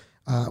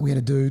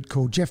a dude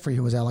called Jeffrey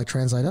who was our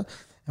translator,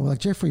 and we're like,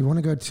 Jeffrey, you want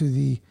to go to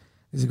this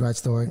is a great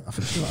story. I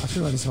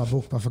feel like this is my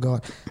book, but I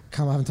forgot. I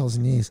haven't told us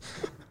in years.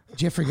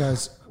 Jeffrey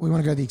goes, we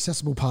want to go to the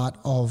accessible part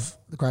of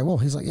the Great Wall.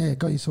 He's like, yeah,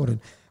 got you sorted.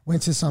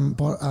 Went to some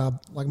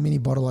mini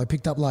bottle.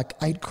 Picked up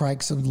 8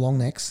 crakes of long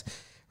necks,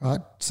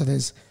 right? So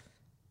there's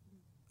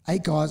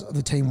 8 guys of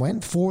the team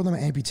went. 4 of them are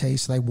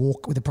amputees, so they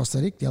walk with a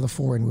prosthetic. The other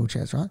 4 are in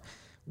wheelchairs, right?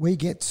 We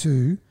get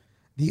to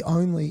the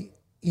only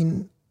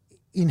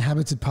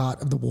inhabited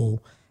part of the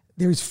wall.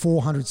 There is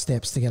 400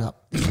 steps to get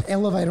up. There's an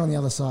elevator on the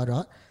other side,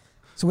 right?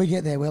 So we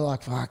get there. We're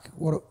like, fuck.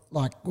 What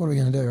are we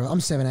going to do? Right?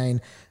 I'm 17.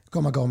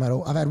 Got my gold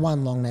medal. I've had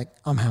 1 long neck.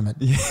 I'm hammered.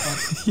 Yeah.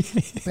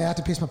 About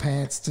to piss my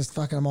pants. Just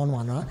fucking, I'm on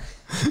one, right?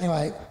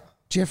 Anyway,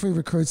 Jeffrey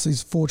recruits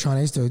these 4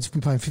 Chinese dudes.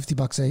 We pay them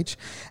 $50 each,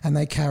 and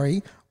they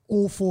carry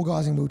all 4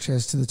 guys in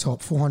wheelchairs to the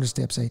top, 400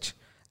 steps each,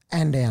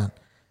 and down,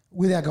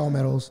 with our gold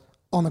medals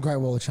on the Great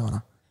Wall of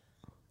China.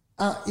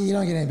 You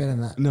don't get any better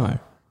than that. No.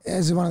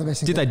 It's one of the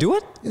best things. Did they do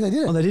it? Yeah, they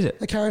did it. Oh, they did it.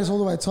 They carried us all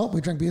the way to the top.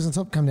 We drank beers on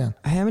top, come down.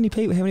 How many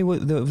people? How many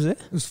was there?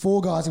 It was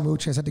 4 guys in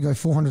wheelchairs, had to go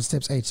 400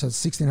 steps each, so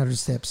it's 1,600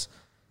 steps.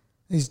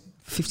 These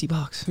 $50.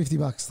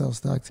 $50, they were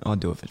stoked. I'd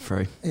do it for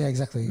free. Yeah,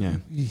 exactly. Yeah.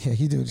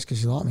 You do it just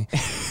because you like me.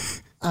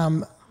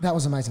 That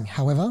was amazing.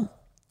 However,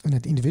 in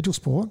an individual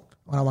sport,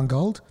 when I won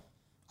gold,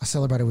 I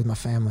celebrated with my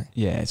family.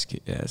 Yeah, it's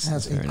good. Yeah,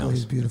 that's very equally nice.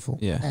 as beautiful.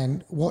 Yeah.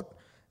 And what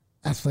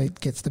athlete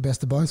gets the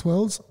best of both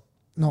worlds?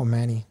 Not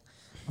many.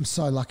 I'm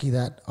so lucky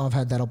that I've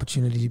had that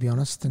opportunity, to be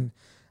honest. And,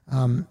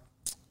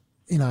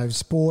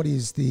 sport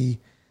is the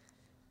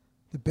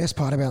best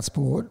part about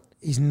sport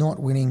is not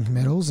winning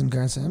medals and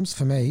Grand Slams.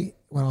 For me,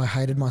 when I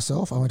hated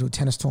myself, I went to a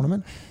tennis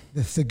tournament,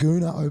 the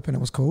Thaguna Open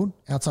it was called,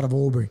 outside of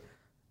Albury.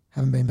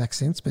 Haven't been back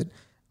since, but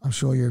I'm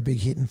sure you're a big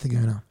hit in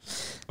Thaguna.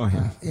 Oh,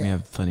 yeah. We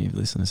have plenty of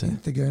listeners here.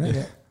 Thaguna,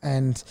 yeah.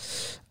 And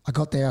I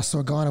got there, I saw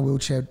a guy in a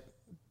wheelchair,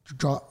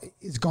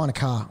 he's a guy in a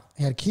car.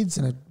 He had kids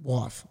and a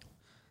wife.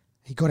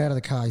 He got out of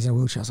the car, he's in a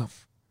wheelchair. I was like,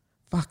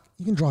 fuck,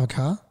 you can drive a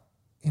car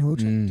in a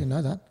wheelchair? Didn't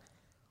know that.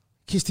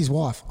 Kissed his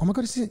wife. Oh my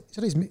God,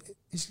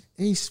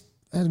 he's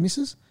had a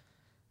missus?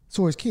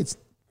 Saw his kids.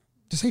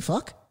 Does he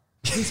fuck?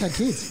 He's had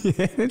kids.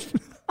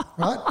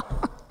 Right?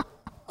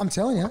 I'm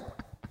telling you.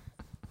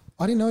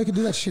 I didn't know he could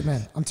do that shit,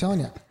 man. I'm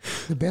telling you.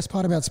 The best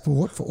part about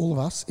sport for all of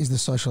us is the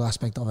social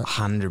aspect of it.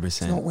 100%.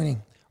 It's not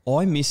winning.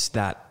 I miss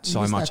that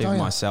so much even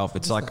myself.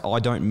 It's like I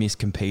don't miss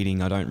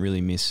competing. I don't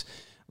really miss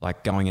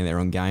like going in there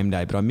on game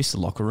day, but I miss the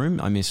locker room.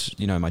 I miss,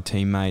 my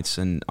teammates,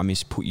 and I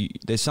miss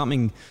there's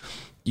something.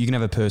 You can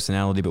have a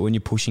personality, but when you're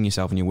pushing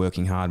yourself and you're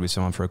working hard with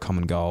someone for a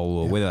common goal,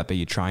 or whether that be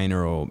your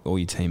trainer or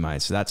your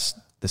teammates, that's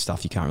the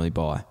stuff you can't really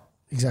buy.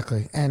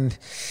 Exactly. And,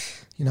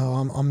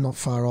 I'm not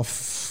far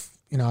off.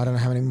 I don't know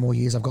how many more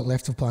years I've got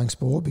left of playing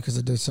sport because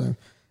I do so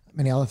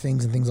many other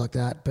things and things like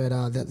that.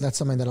 But that's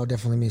something that I'll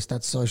definitely miss,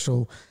 that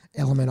social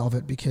element of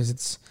it, because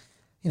it's,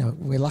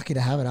 we're lucky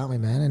to have it, aren't we,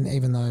 man? And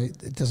even though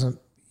it doesn't,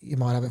 you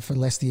might have it for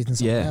less years than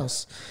someone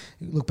else.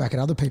 You look back at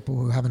other people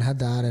who haven't had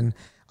that, and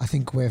I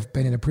think we've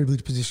been in a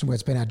privileged position where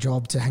it's been our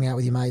job to hang out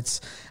with your mates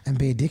and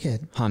be a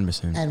dickhead.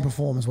 100%. And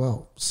perform as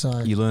well. So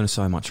you learn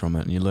so much from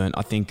it. And you learn,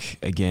 I think,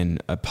 again,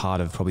 a part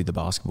of probably the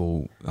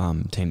basketball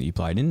team that you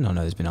played in, I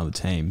know there's been other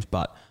teams,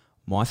 but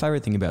my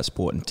favourite thing about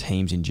sport and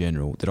teams in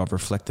general that I've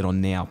reflected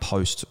on now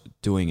post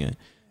doing it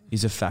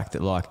is the fact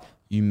that, like,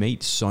 you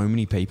meet so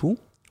many people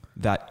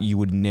that you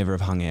would never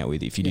have hung out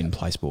with if you didn't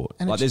play sport.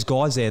 And like, there's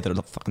guys there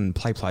that fucking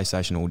play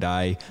PlayStation all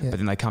day, but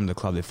then they come to the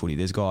club, they're footy.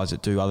 There's guys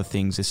that do other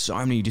things. There's so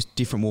many just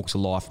different walks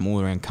of life from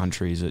all around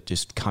countries that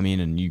just come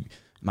in and you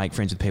make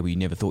friends with people you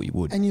never thought you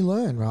would. And you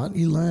learn, right?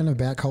 You learn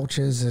about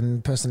cultures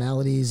and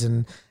personalities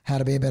and how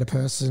to be a better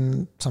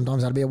person,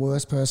 sometimes how to be a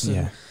worse person.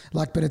 Yeah.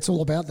 But it's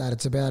all about that.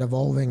 It's about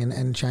evolving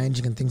and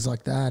changing and things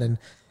like that. And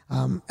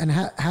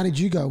how did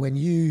you go when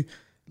you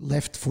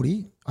left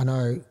footy? I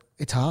know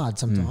it's hard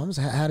sometimes.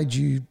 How did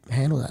you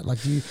handle that?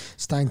 Like, do you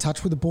stay in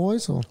touch with the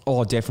boys? Or?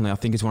 Oh, definitely. I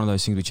think it's one of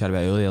those things we chatted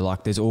about earlier.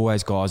 Like, there's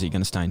always guys that you're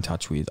going to stay in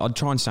touch with. I'd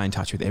try and stay in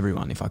touch with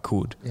everyone if I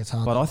could. Yeah, it's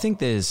hard. But I think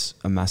there's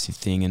a massive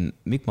thing, and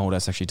Mick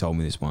Moldas actually told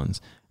me this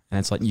once, and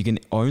it's like you can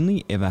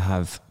only ever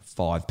have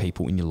 5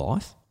 people in your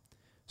life.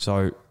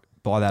 So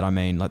by that I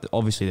mean, like,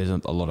 obviously there's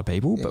a lot of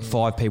people, but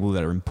 5 people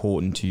that are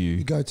important to you.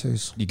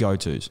 Your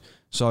go-tos.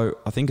 So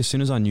I think as soon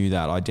as I knew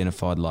that, I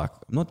identified, like,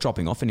 I'm not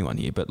dropping off anyone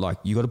here, but like,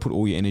 you got to put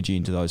all your energy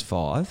into those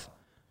 5,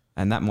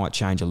 and that might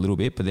change a little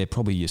bit, but they're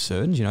probably your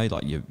certains,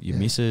 like your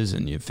missus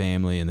and your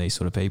family and these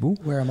sort of people.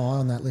 Where am I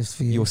on that list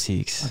for you? You're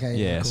 6. Okay.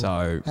 Yeah. Cool.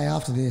 So hey,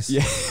 after this,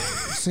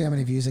 see how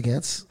many views it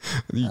gets.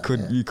 You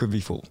could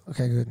be full.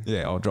 Okay, good.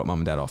 Yeah, I'll drop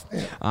mum and dad off.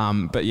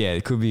 Yeah. But yeah,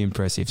 it could be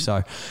impressive.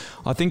 So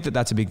I think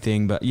that's a big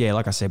thing. But yeah,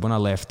 like I said, when I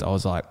left, I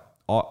was like,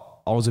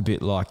 I was a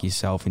bit like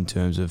yourself in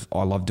terms of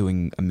I love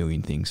doing a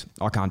million things.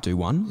 I can't do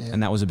one. Yeah.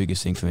 And that was the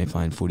biggest thing for me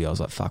playing footy. I was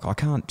like, fuck, I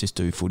can't just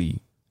do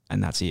footy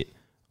and that's it.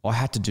 I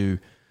had to do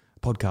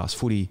podcast,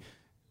 footy,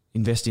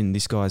 invest in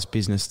this guy's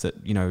business that,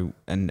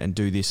 and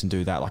do this and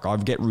do that. Like, I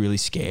get really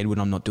scared when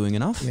I'm not doing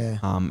enough. Yeah.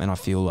 And I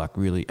feel like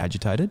really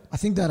agitated. I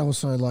think that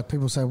also, like,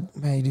 people say,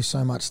 man, you do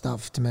so much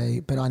stuff to me,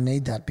 but I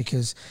need that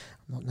because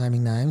I'm not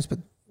naming names, but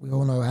we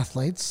all know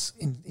athletes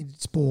in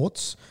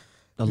sports.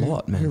 A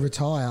lot, man. Who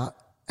retire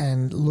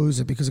and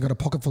lose it because they've got a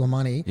pocket full of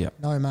money,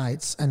 no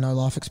mates, and no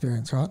life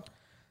experience, right?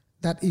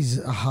 That is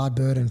a hard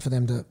burden for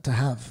them to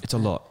have. It's a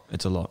lot.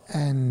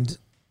 And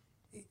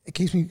it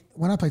keeps me,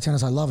 when I play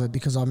tennis, I love it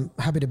because I'm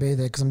happy to be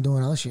there because I'm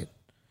doing other shit,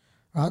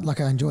 right?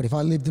 Like, I enjoy it. If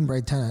I lived and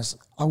breathed tennis,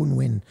 I wouldn't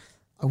win.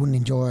 I wouldn't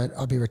enjoy it.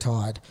 I'd be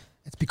retired.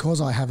 It's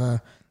because I have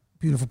a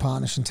beautiful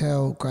partner,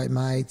 Chantel, great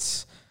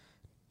mates,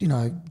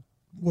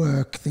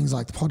 work, things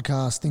like the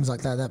podcast, things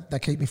like that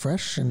keep me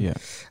fresh. And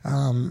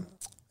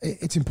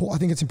it's important. I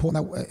think it's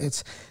important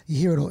that you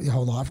hear it all your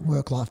whole life,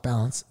 work-life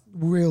balance,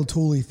 real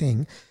tooly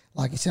thing.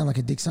 Like, you sound like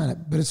a dick saying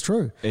it, but it's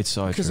true. It's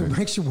so because true. Because it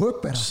makes you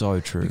work better. So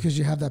true. Because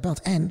you have that balance.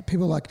 And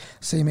people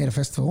see me at a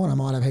festival and I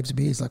might have heaps of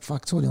beers, like,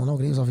 fuck, it's all you'll knock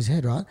it off his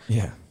head, right?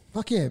 Yeah.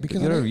 Fuck yeah.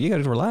 Because you got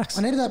to relax.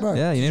 I needed that, bro.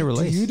 Yeah, you need to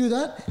release. Do you do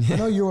that? Yeah. I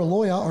know you're a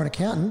lawyer or an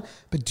accountant,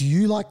 but do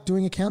you like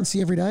doing accountancy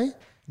every day?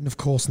 And of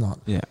course not.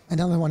 Yeah. And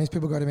another one is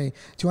people go to me, do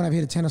you want to have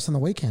here to tennis on the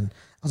weekend?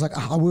 I was like,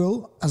 I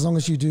will, as long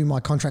as you do my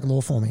contract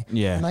law for me.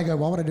 Yeah. And they go,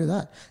 why would I do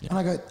that? Yeah. And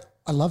I go,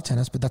 I love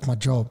tennis, but that's my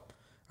job,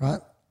 right?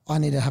 I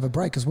need to have a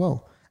break as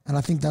well. And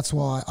I think that's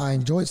why I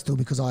enjoy it still,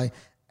 because I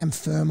am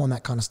firm on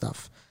that kind of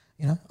stuff.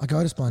 I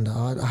go to Splendor,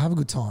 I have a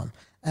good time,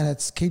 and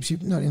it keeps you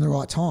not in the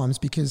right times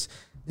because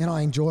then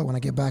I enjoy it when I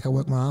get back. I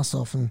work my ass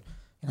off and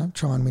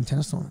try and win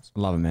tennis tournaments.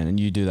 Love it, man. And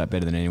you do that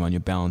better than anyone. Your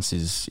balance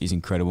is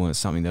incredible, and it's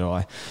something that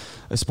I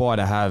aspire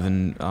to have.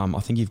 And I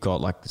think you've got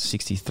like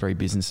 63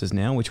 businesses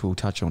now, which we'll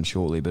touch on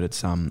shortly, but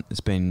it's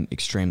been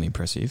extremely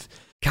impressive.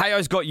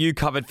 KO's got you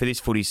covered for this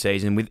footy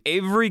season with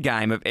every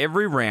game of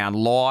every round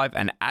live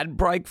and ad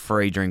break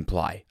free during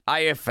play.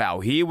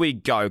 AFL, here we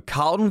go.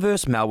 Carlton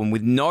versus Melbourne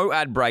with no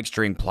ad breaks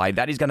during play.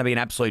 That is going to be an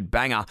absolute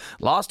banger.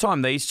 Last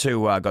time these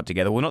two got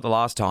together, well, not the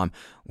last time.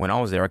 When I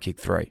was there, I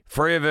kicked 3.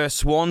 Freo versus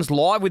Swans,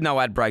 live with no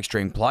ad breaks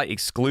during play,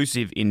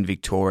 exclusive in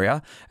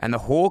Victoria. And the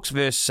Hawks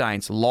versus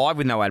Saints, live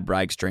with no ad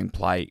breaks during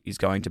play, is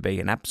going to be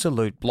an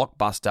absolute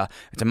blockbuster.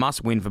 It's a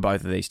must-win for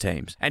both of these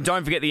teams. And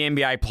don't forget the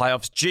NBA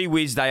playoffs. Gee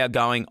whiz, they are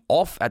going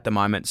off at the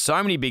moment.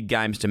 So many big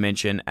games to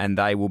mention, and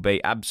they will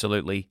be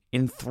absolutely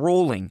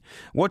enthralling.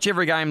 Watch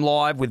every game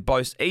live with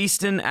both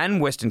Eastern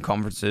and Western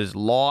conferences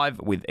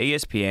live with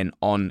ESPN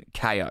on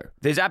KO.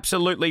 There's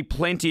absolutely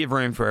plenty of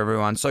room for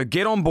everyone, so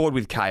get on board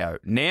with KO.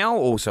 Now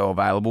also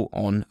available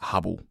on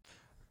Hubble.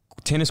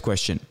 Tennis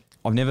question.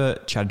 I've never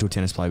chatted to a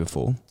tennis player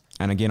before.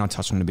 And again, I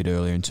touched on it a bit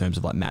earlier in terms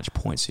of like match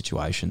point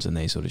situations and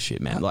these sort of shit,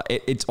 man. Like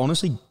it's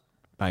honestly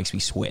makes me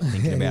sweat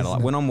thinking about it.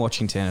 Like when I'm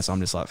watching tennis, I'm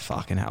just like,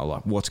 fucking hell,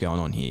 like what's going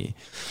on here?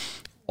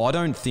 I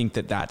don't think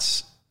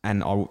that's,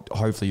 and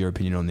hopefully your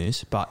opinion on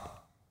this, but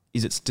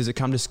does it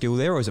come to skill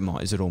there, or is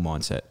it all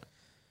mindset?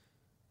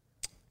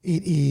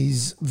 It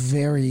is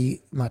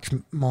very much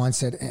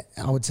mindset.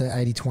 I would say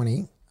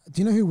 80-20.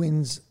 Do you know who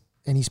wins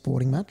any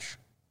sporting match?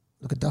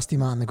 Look at Dusty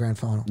Martin in the grand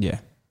final. Yeah.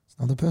 It's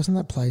not the person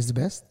that plays the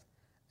best.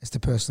 It's the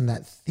person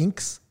that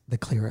thinks the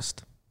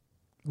clearest.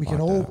 We can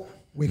all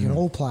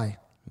play,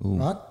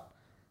 right?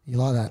 You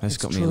like that? That's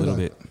got me a little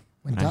bit.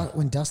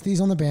 When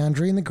Dusty's on the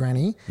boundary in the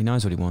granny, he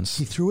knows what he wants.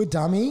 He threw a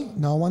dummy.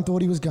 No one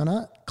thought he was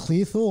gonna.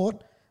 Clear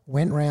thought.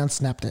 Went round,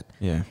 snapped it.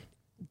 Yeah.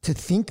 To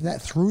think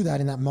that through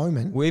that in that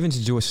moment. Well, even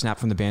to do a snap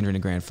from the boundary in the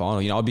grand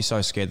final, I'd be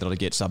so scared that I'd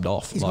get subbed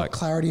off. He's got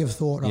clarity of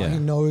thought, right? Yeah. He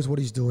knows what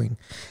he's doing.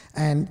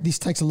 And this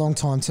takes a long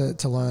time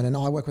to learn. And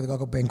I work with a guy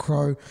called Ben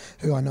Crow,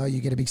 who I know you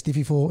get a big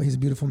stiffy for. He's a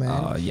beautiful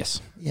man. Yes.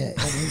 Yeah,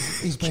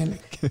 and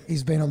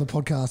he's been on the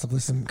podcast. I've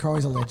listened.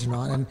 Crow's a legend,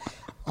 right? And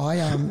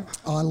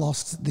I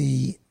lost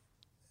the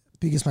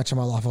biggest match of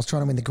my life. I was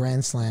trying to win the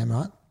Grand Slam,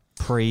 right?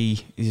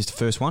 Is this the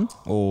first one?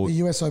 Or the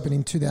US Open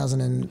in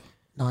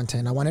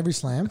 2019. I won every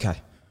slam.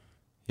 Okay.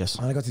 Yes.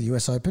 When I got to the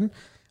US Open,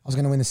 I was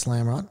going to win the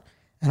slam, right?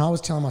 And I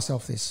was telling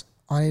myself this.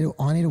 I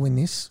need to win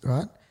this,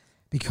 right?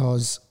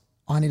 Because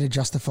I need to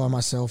justify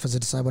myself as a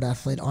disabled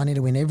athlete. I need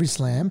to win every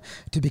slam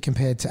to be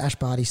compared to Ash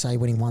Barty, say,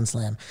 winning one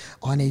slam.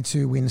 I need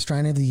to win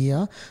Australian of the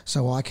Year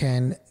so I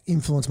can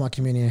influence my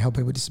community and help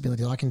people with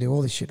disabilities. I can do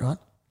all this shit, right?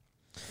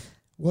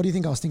 What do you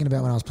think I was thinking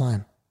about when I was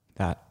playing?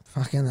 That.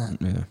 Fucking that.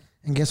 Yeah.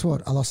 And guess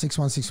what? I lost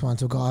 6-1, 6-1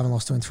 to a guy I haven't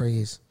lost to in 3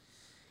 years.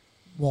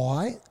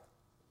 Why?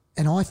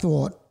 And I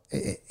thought,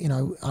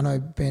 I know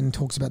Ben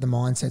talks about the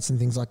mindsets and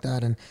things like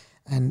that, and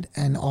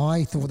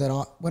I thought that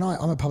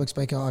I'm a public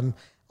speaker,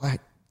 I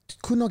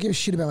could not give a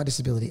shit about my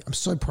disability. I'm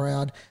so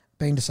proud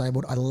being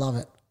disabled. I love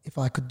it. If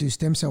I could do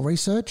stem cell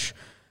research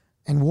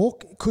and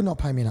walk, it could not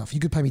pay me enough. You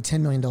could pay me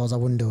 $10 million, I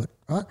wouldn't do it,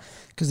 right?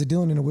 Because the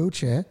Dylan in a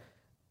wheelchair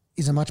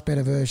is a much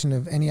better version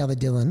of any other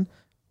Dylan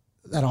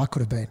that I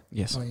could have been.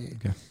 Yes.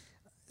 Okay.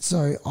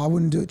 So I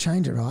wouldn't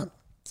change it, right?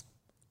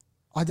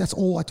 That's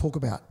all I talk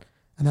about.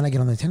 And then I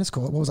get on the tennis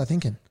court. What was I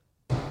thinking?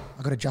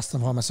 I got to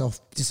justify myself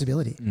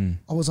disability.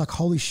 I was like,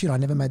 holy shit, I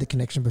never made the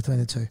connection between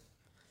the two,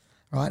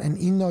 right? And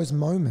in those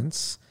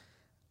moments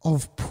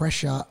of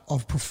pressure,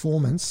 of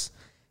performance,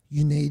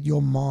 you need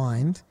your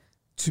mind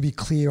to be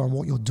clear on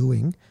what you're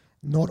doing,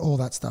 not all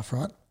that stuff,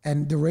 right?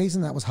 And the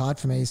reason that was hard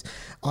for me is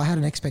I had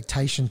an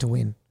expectation to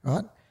win,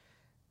 right?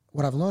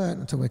 What I've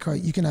learned until we're crow,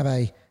 you can have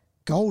a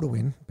goal to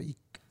win, but you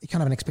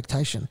can't have an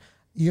expectation.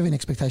 You have an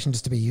expectation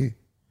just to be you.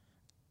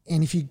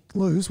 And if you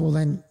lose, well,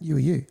 then you are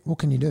you. What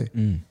can you do?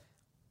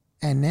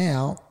 And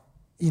now,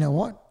 you know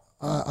what?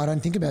 I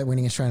don't think about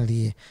winning Australian of the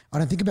Year. I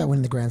don't think about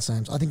winning the Grand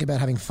Slams. I think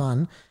about having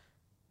fun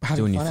out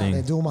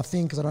there, doing my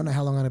thing, because I don't know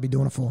how long I'm going to be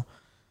doing it for.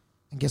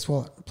 And guess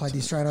what? I played the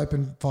Australian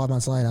Open 5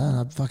 months later, and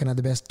I fucking had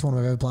the best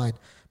tournament I've ever played.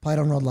 Played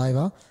on Rod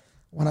Laver.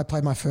 When I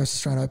played my first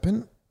Australian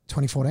Open,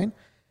 2014,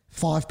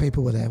 5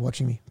 people were there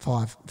watching me.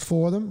 5.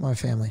 4 of them, my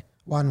family.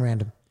 1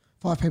 random.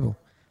 5 people.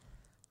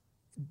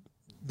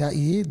 That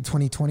year,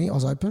 2020, I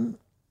was open.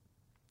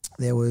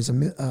 There was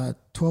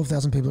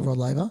 12,000 people at Rod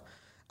Laver.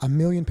 1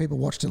 million people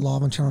watched it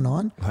live on Channel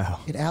 9. Wow.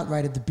 It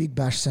outrated the Big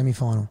Bash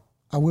semi-final.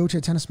 A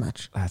wheelchair tennis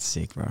match. That's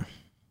sick, bro.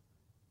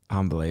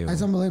 Unbelievable.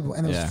 It's unbelievable.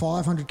 And there was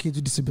 500 kids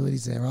with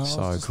disabilities there. Right?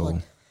 So cool.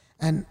 Like,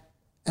 and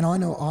I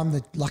know I'm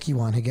the lucky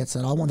one who gets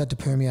that. I want that to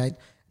permeate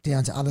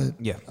down to other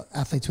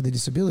athletes with a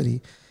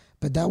disability.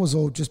 But that was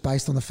all just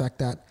based on the fact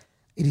that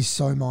it is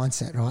so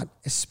mindset, right?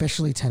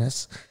 Especially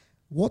tennis.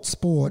 What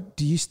sport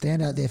do you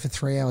stand out there for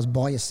 3 hours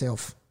by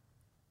yourself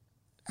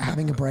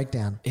having a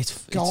breakdown?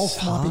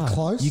 Golf might be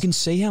close. You can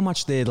see how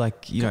much they're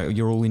like,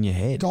 you're all in your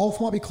head. Golf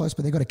might be close,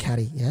 but they've got a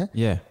caddy, yeah?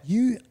 Yeah.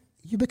 You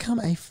you become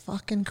a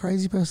fucking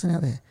crazy person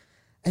out there.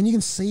 And you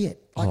can see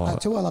it.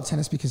 That's why I love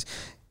tennis, because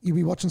you'll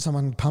be watching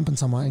someone pumping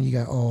someone and you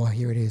go, oh,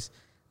 here it is.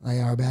 They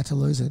are about to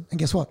lose it. And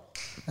guess what?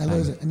 They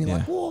lose it. And you're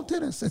like, whoa,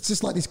 tennis. It's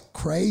just like this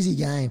crazy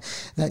game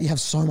that you have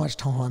so much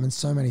time and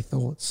so many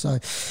thoughts. So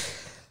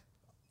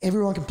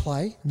everyone can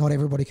play. Not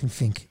everybody can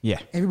think. Yeah.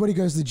 Everybody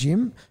goes to the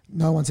gym.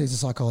 No one sees a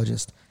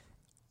psychologist.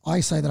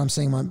 I say that I'm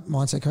seeing my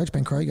mindset coach,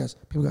 Ben Crow. Goes,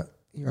 people go,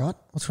 you all right?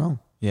 What's wrong?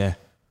 Yeah.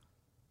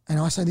 And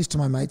I say this to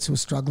my mates who are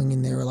struggling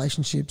in their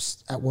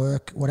relationships, at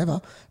work,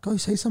 whatever. Go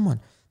see someone.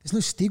 There's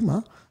no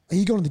stigma. Are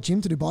you going to the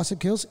gym to do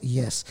bicep curls?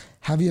 Yes.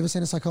 Have you ever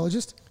seen a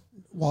psychologist?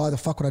 Why the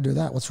fuck would I do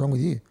that? What's wrong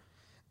with you?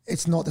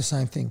 It's not the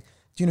same thing.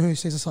 Do you know who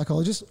sees a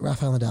psychologist?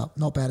 Rafael Nadal.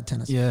 Not bad at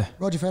tennis. Yeah.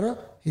 Roger Federer,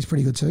 he's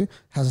pretty good too.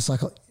 Has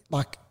a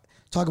like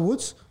Tiger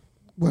Woods,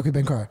 work with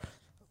Ben Crow.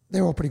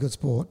 They're all pretty good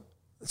sport.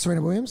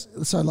 Serena Williams.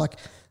 So like,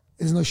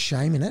 there's no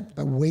shame in it,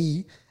 but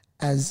we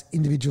as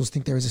individuals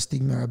think there is a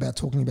stigma about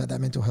talking about that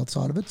mental health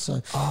side of it.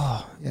 So,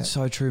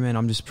 so true, man.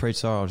 I'm just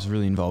sorry, I was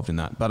really involved in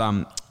that. But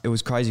it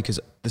was crazy because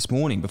this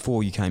morning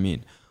before you came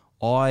in,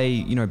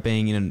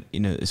 being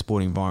in a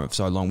sporting environment for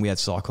so long, we had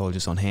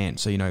psychologists on hand.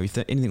 So, if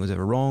anything was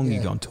ever wrong,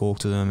 you go and talk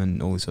to them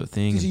and all this sort of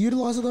thing. Did you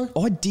utilise it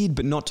though? I did,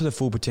 but not to the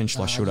full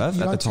potential I should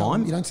have at the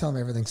time. You don't tell them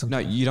everything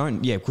sometimes. No, you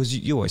don't. Yeah, because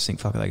you always think,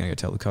 fuck, are they going to go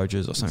tell the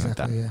coaches or something like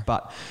that? Yeah.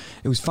 But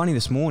it was funny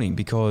this morning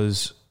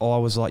because I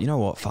was like, you know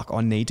what, fuck,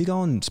 I need to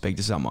go and speak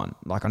to someone.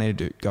 Like I need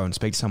to go and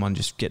speak to someone,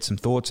 just get some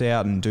thoughts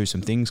out and do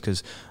some things,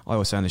 because I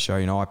always say on the show,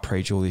 I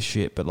preach all this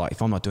shit, but like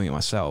if I'm not doing it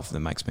myself, that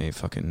makes me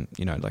fucking,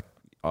 like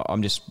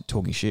I'm just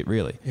talking shit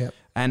really. Yep.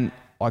 And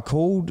I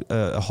called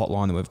a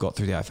hotline that we've got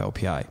through the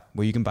AFLPA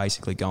where you can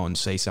basically go and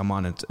see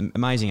someone. It's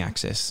amazing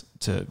access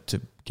to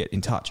get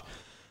in touch.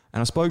 And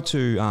I spoke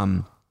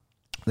to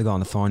the guy on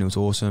the phone. He was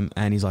awesome.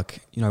 And he's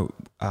like,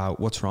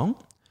 what's wrong?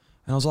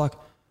 And I was like,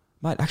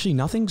 mate, actually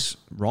nothing's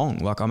wrong.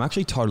 Like I'm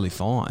actually totally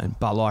fine.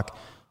 But like,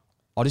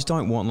 I just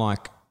don't want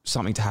like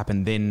something to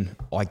happen. Then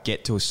I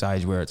get to a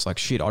stage where it's like,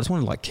 shit, I just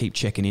want to like keep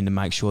checking in to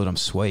make sure that I'm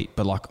sweet.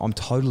 But like, I'm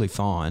totally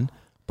fine.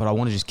 But I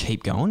want to just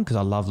keep going because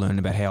I love learning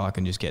about how I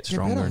can just get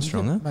stronger and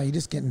stronger. Mate, you're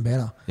just getting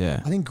better.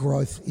 Yeah. I think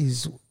growth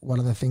is one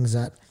of the things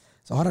that,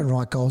 so I don't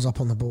write goals up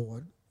on the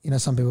board.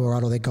 Some people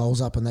write all their goals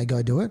up and they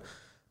go do it.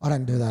 I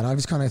don't do that. I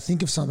just kind of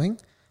think of something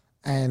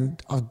and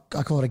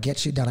I call it a get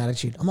shit done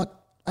attitude. I'm like,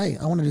 hey,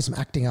 I want to do some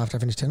acting after I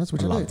finish tennis,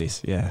 which I love do.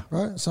 this, yeah.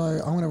 Right? So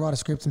I'm going to write a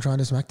script and try and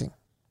do some acting.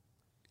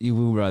 You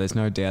will, bro. There's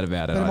no doubt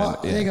about it.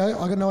 There you go.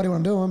 I got no idea what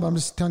I'm doing, but I'm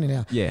just telling you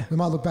now. Yeah. We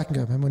might look back and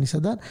go, remember when you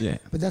said that? Yeah.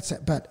 But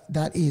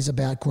that is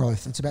about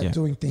growth. It's about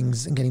doing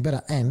things and getting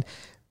better. And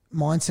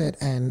mindset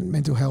and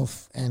mental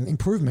health and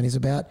improvement is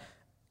about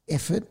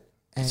effort.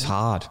 And it's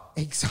hard.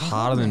 It's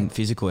harder than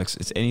physical.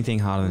 It's anything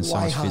harder than so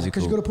much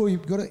physical. Because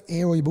you've got to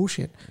air all your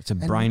bullshit. It's a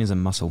brain as a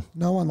muscle.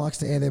 No one likes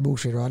to air their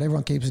bullshit, right?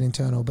 Everyone keeps it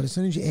internal. But as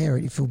soon as you air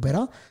it, you feel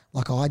better.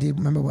 Like I did.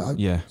 Remember,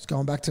 it's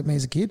going back to me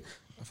as a kid.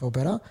 I felt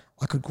better.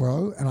 I could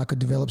grow and I could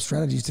develop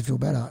strategies to feel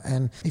better.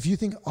 And if you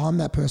think I'm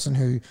that person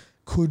who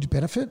could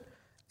benefit,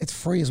 it's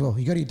free as well.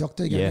 You go to your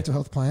doctor, you get a mental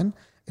health plan,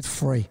 it's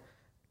free.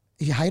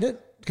 If you hate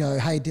it, go,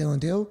 hey, Dylan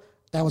Dill,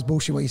 that was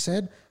bullshit what you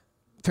said.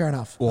 Fair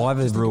enough. Well, I have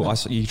a rule.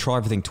 You try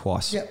everything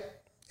twice.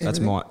 Yep. That's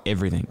my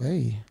everything.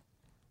 Hey.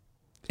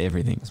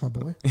 Everything. That's my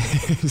boy.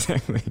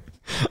 Exactly.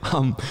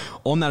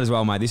 On that as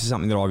well, mate, this is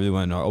something that I really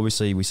want to know.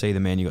 Obviously, we see the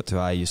man you got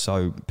today. You're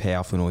so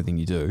powerful in everything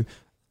you do.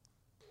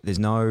 There's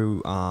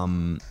no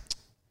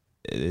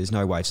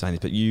way of saying this,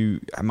 but you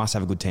must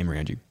have a good team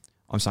around you.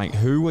 I'm saying,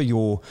 who are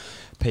your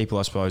people,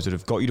 I suppose, that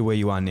have got you to where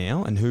you are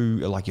now, and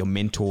who are like your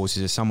mentors?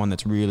 Is there someone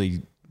that's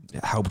really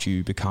helped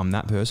you become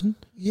that person?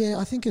 Yeah,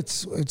 I think it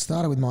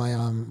started with my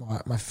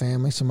my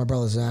family. So my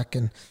brother Zach,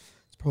 and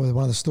it's probably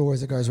one of the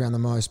stories that goes around the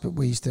most. But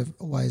we used to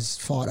always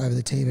fight over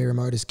the TV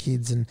remote as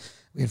kids, and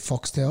we had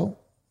Foxtel,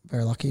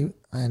 very lucky,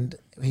 and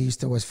he used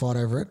to always fight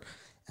over it,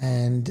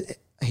 and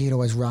he'd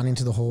always run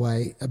into the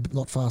hallway a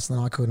lot faster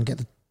than I could and get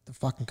the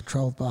fucking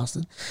control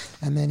bastard.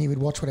 And then he would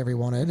watch whatever he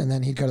wanted, and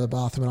then he'd go to the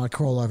bathroom and I'd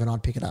crawl over and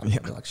I'd pick it up. Yep.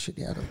 I'd be like, shit,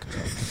 yeah, I got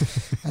control.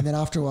 And then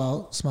after a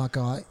while, smart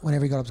guy,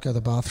 whenever he got up to go to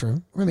the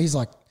bathroom, remember he's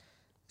like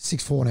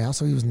 6'4" now,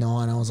 so he was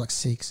 9, I was like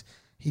 6.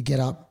 He'd get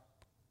up,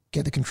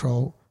 get the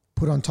control,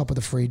 put it on top of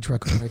the fridge where I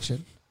couldn't reach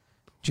it,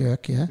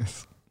 jerk, yeah.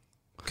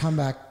 Come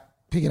back,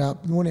 pick it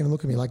up, wouldn't even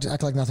look at me, like just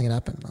act like nothing had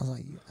happened. I was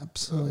like, you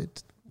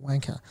absolute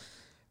wanker.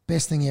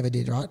 Best thing he ever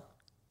did, right?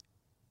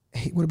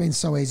 It would have been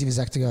so easy for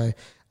Zach to go,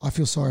 I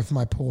feel sorry for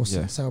my poor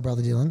sour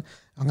brother Dylan.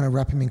 I'm going to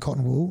wrap him in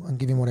cotton wool and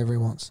give him whatever he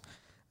wants.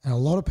 And a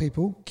lot of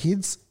people,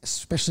 kids,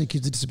 especially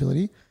kids with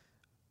disability,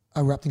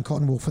 are wrapped in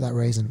cotton wool for that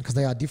reason, because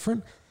they are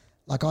different.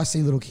 Like I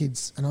see little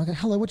kids and I go,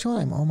 hello, what's your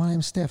name? Oh, my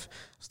name's Steph.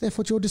 Steph,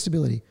 what's your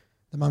disability?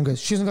 The mum goes,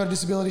 she hasn't got a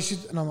disability.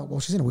 And I'm like, well,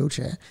 she's in a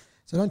wheelchair.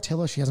 So don't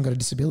tell her she hasn't got a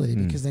disability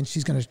because then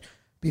she's going to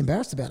be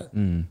embarrassed about it.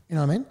 You know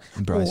what I mean?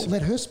 Embrace. Or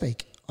let her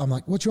speak. I'm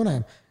like, what's your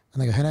name?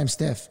 And they go, her name's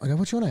Steph. I go,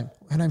 what's your name?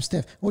 Her name's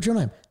Steph. What's your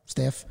name?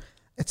 Steph.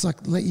 It's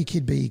like, let your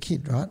kid be your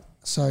kid, right?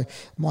 So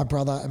my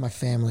brother and my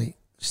family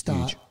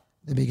start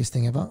the biggest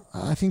thing ever.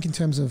 I think in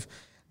terms of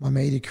my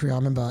media career, I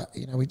remember,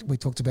 we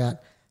talked about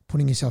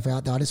putting yourself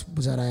out there. I just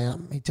was at a,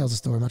 he tells the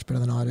story much better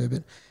than I do,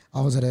 but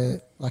I was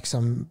at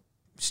some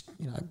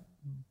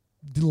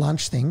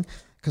lunch thing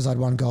because I'd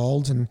won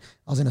gold and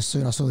I was in a suit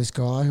and I saw this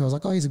guy who I was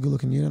like, oh, he's a good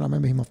looking unit. I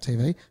remember him off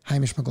TV,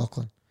 Hamish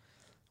McLaughlin.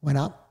 Went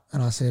up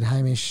and I said,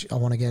 Hamish, I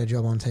want to get a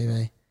job on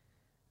TV.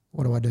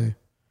 What do I do?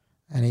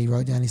 And he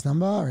wrote down his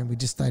number and we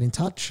just stayed in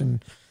touch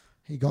and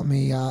he got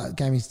me,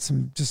 gave me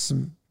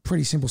some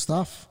pretty simple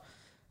stuff.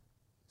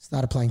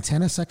 Started playing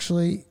tennis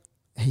actually.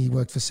 He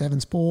worked for Seven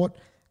Sport,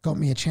 got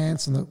me a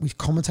chance and we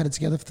commentated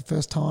together for the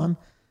first time.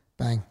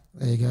 Bang,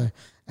 there you go.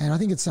 And I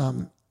think it's,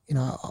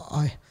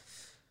 I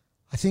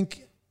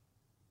think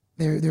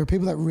there are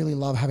people that really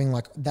love having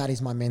like, that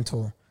is my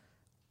mentor.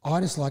 I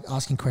just like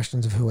asking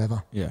questions of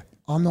whoever. Yeah.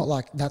 I'm not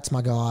like, that's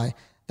my guy,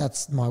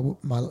 that's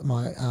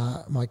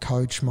my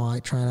coach, my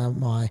trainer,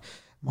 my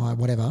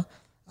whatever.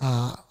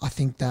 I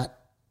think that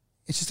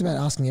it's just about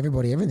asking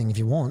everybody everything if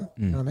you want.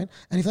 You know what I mean?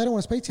 And if they don't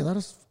want to speak to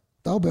you,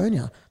 they'll burn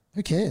you.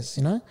 Who cares,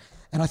 you know?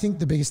 And I think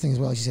the biggest thing as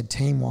well, as you said,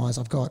 team-wise,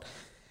 I've got,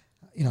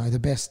 the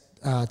best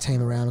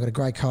team around. I've got a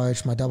great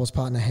coach, my doubles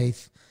partner,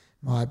 Heath,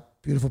 my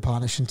beautiful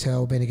partner,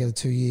 Chantel, been together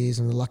 2 years.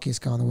 I'm the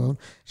luckiest guy in the world.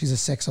 She's a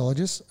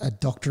sexologist, a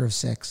doctor of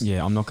sex.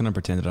 Yeah, I'm not going to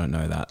pretend that I don't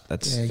know that.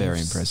 That's very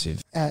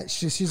impressive.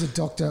 She's a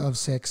doctor of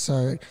sex.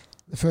 So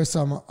the first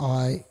time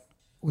I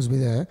was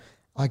with her,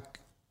 I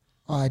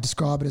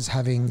describe it as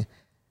having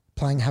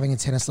a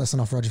tennis lesson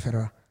off Roger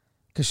Federer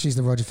because she's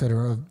the Roger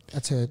Federer.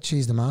 That's her.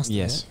 She's the master.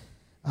 Yes.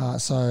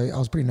 So I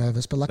was pretty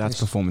nervous, but luckily that's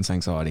performance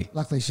anxiety.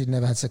 Luckily, she'd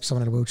never had sex with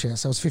someone in a wheelchair,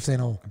 so it was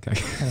 15 all. Okay.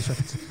 Tennis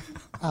reference.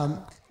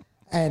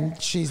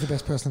 And she's the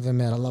best person I've ever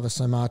met. I love her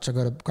so much. I've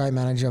got a great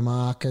manager,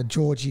 Mark,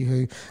 Georgie,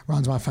 who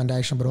runs my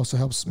foundation, but also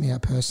helps me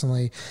out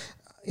personally.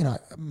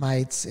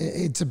 Mates.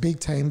 It's a big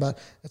team, but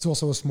it's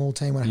also a small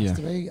team when it has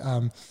to be.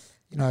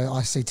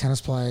 I see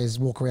tennis players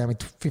walk around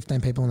with 15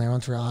 people in their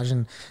entourage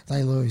and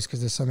they lose because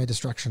there's so many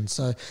distractions.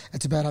 So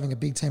it's about having a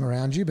big team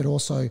around you, but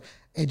also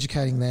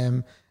educating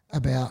them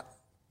about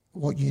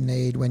what you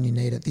need when you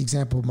need it. The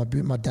example of my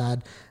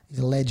dad, he's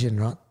a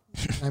legend, right?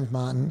 His name's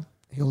Martin.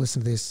 He'll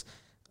listen to this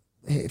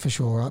for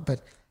sure, right?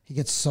 But he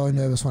gets so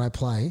nervous when I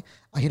play.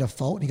 I hit a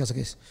fault and he goes like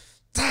this.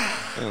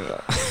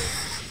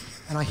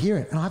 And I hear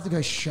it and I have to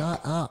go,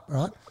 shut up,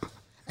 right?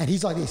 And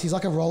he's like this. He was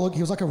like a roller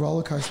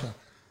coaster.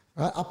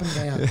 Right, up and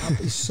down.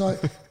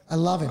 I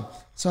love him.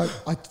 So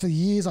for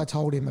years I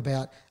told him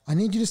about, I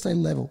need you to stay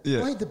level. Yeah.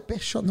 If I hit the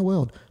best shot in the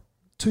world,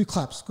 2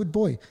 claps, good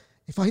boy.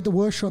 If I hit the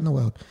worst shot in the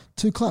world,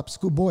 2 claps,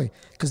 good boy.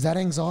 Because that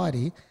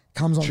anxiety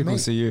comes on me.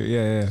 Trickles to you,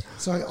 yeah.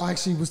 So I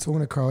actually was talking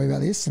to Crowe about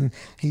this and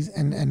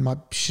my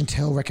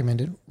Chantel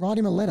recommended, write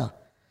him a letter.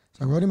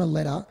 So I wrote him a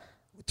letter.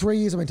 3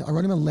 years I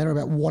wrote him a letter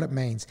about what it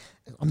means.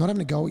 I'm not having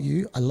to go at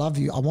you. I love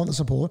you. I want the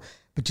support,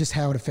 but just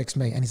how it affects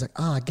me. And he's like,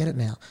 I get it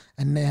now.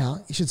 And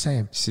now you should see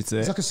him. Sits there.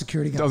 He's like a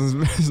security guard.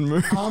 Doesn't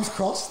move. Arms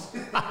crossed.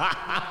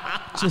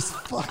 Just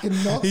fucking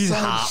not His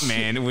saying heart, shit.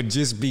 man, would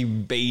just be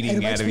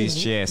beating out of his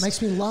chest. It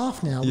makes me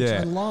laugh now, which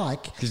I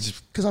like,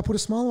 because I put a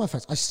smile on my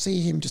face. I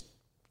see him just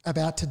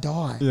about to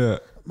die. Yeah.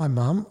 My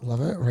mum, love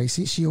her,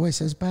 Reese, she always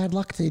says, bad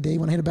luck, TD,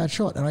 when I hit a bad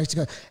shot. And I used to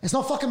go, it's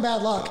not fucking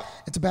bad luck,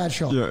 it's a bad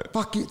shot. Yeah.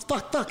 Fuck you,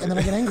 fuck. And then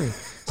I get angry.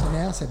 So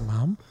now I said,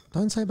 Mum,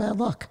 don't say bad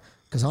luck,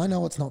 because I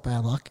know it's not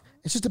bad luck.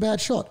 It's just a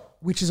bad shot,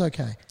 which is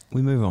okay.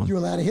 We move on. You're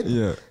allowed to hit them.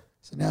 Yeah.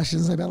 So now she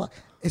doesn't say bad luck.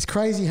 It's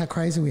crazy how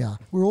crazy we are.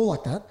 We're all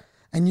like that.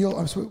 And you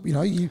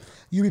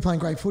be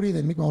playing great footy,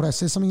 then Mick Moldhouse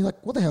says something, you're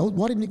like, what the hell?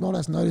 Why did Mick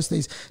Moldhouse notice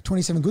these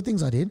 27 good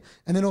things I did?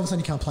 And then all of a sudden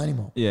you can't play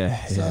anymore. Yeah.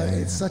 So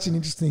it's such an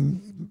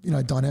interesting,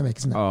 dynamic,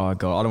 isn't it? Oh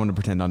God, I don't want to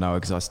pretend I know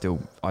it because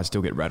I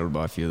still get rattled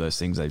by a few of those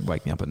things. They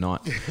wake me up at night.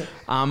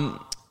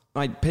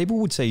 Mate, people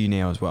would see you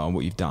now as well and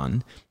what you've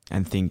done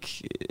and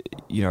think,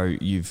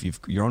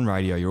 you're on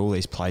radio, you're all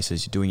these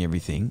places, you're doing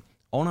everything.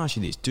 I want to ask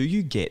you this: do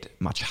you get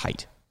much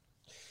hate?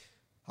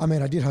 I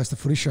mean, I did host a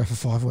footy show for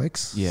 5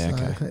 weeks. Yeah, so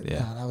okay.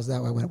 Yeah.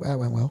 That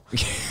went well.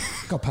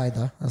 Got paid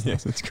though. That's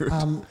yes, that's good.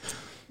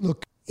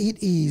 Look,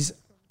 it is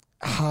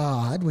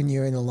hard when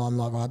you're in the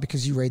limelight, right?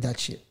 Because you read that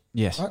shit.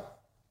 Yes.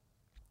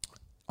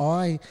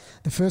 Right?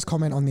 The first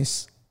comment on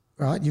this,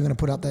 right? You're going to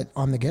put up that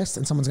I'm the guest,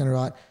 and someone's going to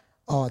write,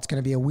 "Oh, it's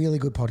going to be a really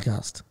good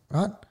podcast,"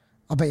 right?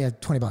 I'll bet you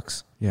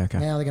 $20. Yeah, okay.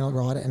 Now they're going to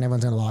write it, and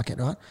everyone's going to like it,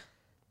 right?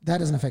 That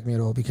doesn't affect me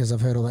at all because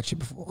I've heard all that shit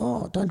before.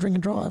 Oh, don't drink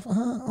and drive.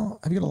 Oh,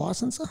 have you got a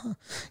license?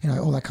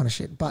 All that kind of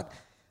shit. But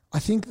I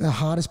think the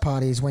hardest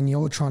part is when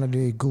you're trying to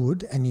do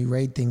good and you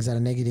read things that are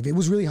negative. It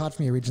was really hard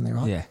for me originally,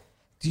 right? Yeah.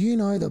 Do you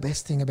know the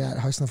best thing about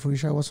hosting the footy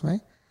show was for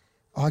me?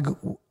 I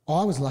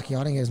was lucky. I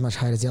didn't get as much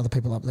hate as the other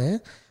people up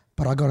there,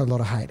 but I got a lot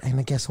of hate.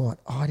 And guess what?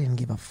 I didn't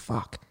give a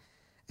fuck.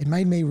 It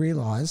made me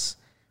realise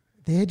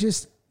they're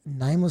just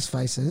nameless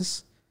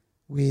faces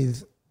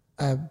with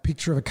a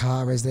picture of a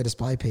car as their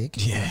display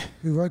pic. Yeah.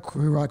 Who write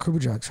cribble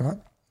jokes, right?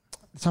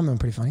 Some of them are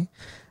pretty funny.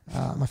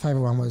 My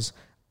favourite one was,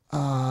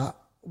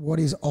 what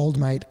is old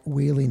mate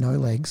Wheelie No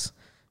Legs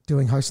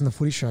doing hosting the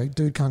footy show?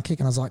 Dude can't kick.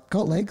 And I was like,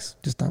 got legs,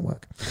 just don't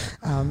work.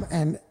 But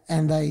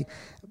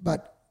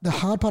the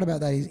hard part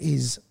about that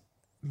is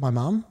my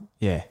mum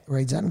Yeah.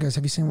 reads that and goes,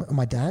 have you seen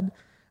my dad?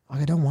 I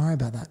go, don't worry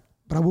about that.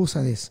 But I will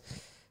say this,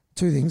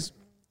 2 things.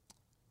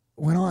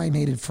 When I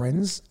needed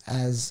friends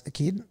as a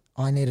kid,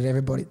 I needed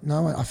everybody.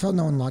 I felt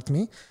no one liked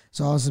me,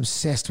 so I was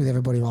obsessed with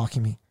everybody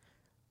liking me.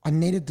 I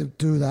needed to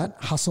do that,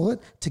 hustle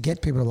it, to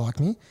get people to like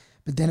me.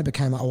 But then it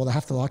became like, oh, well, they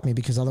have to like me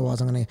because otherwise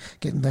I'm going to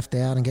get left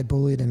out and get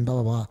bullied and blah,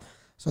 blah, blah.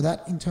 So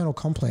that internal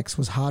complex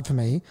was hard for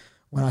me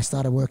when I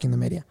started working in the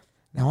media.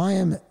 Now, I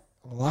am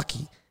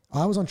lucky.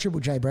 I was on Triple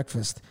J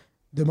Breakfast,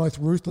 the most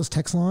ruthless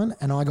text line,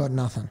 and I got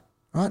nothing,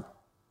 right?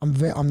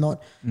 I'm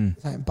not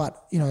saying,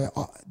 but, you know,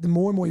 the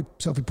more and more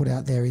yourself you put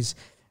out there is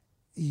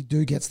you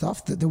do get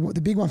stuff.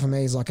 The big one for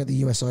me is like at the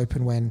US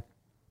Open when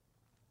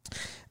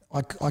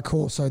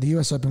so the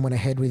US Open went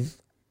ahead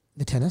with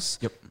the tennis.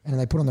 Yep. And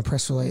they put on the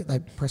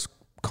press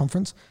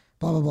conference,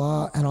 blah, blah,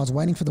 blah. And I was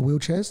waiting for the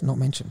wheelchairs, not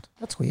mentioned.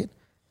 That's weird.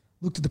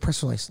 Looked at the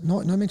press release,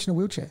 no mention of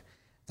wheelchair.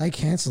 They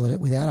cancelled it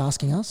without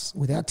asking us,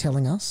 without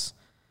telling us,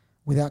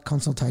 without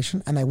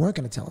consultation, and they weren't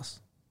going to tell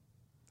us.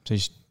 So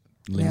just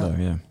limbo,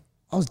 yeah.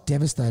 I was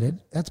devastated.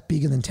 That's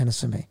bigger than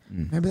tennis for me.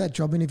 Remember that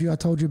job interview I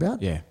told you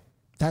about? Yeah.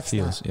 That's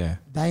Feels, that. yeah.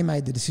 They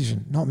made the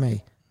decision, not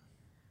me.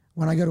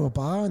 When I go to a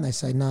bar and they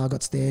say, no, I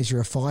got stairs,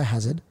 you're a fire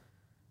hazard,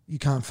 you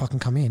can't fucking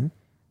come in.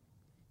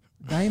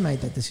 They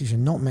made that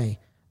decision, not me.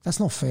 That's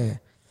not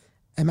fair.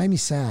 It made me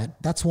sad.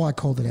 That's why I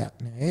called it out.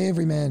 Now,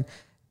 every man,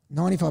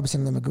 95%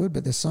 of them are good,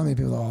 but there's so many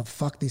people that, oh,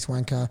 fuck this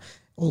wanker,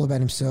 all about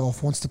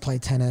himself, wants to play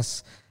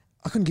tennis.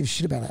 I couldn't give a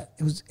shit about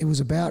that. It was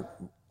about,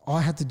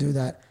 I had to do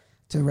that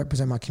to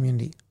represent my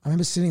community. I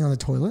remember sitting on the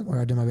toilet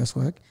where I do my best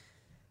work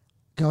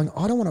going,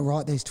 I don't want to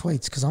write these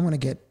tweets because I'm going to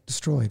get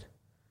destroyed.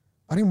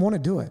 I didn't want to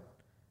do it,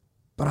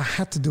 but I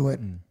had to do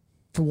it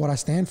for what I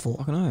stand for.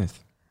 Fucking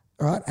oath.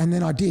 Right? And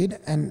then I did.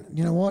 And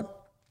you know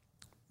what?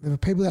 There are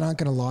people that aren't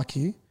going to like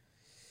you.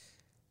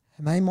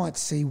 And they might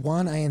see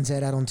one ANZ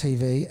ad on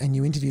TV and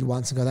you interviewed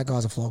once and go, that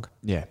guy's a flog.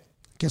 Yeah.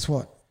 Guess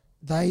what?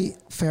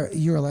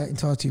 You're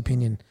entitled to your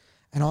opinion.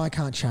 And I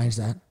can't change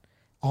that.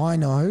 I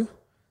know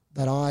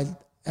that I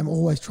am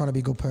always trying to be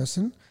a good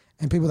person.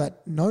 And people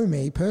that know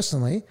me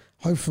personally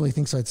hopefully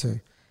think so too.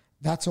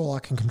 That's all I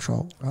can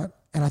control, right?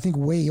 And I think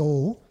we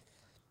all,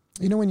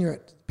 you know, when you're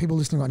at, people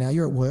listening right now,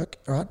 you're at work,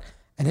 right?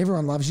 And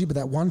everyone loves you, but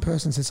that one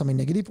person says something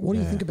negative. What do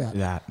you think about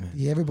that? Man.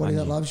 Everybody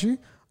that loves you,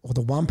 or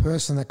the one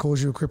person that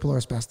calls you a cripple or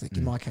a spastic,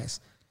 in my case.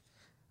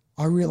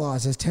 I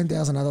realise there's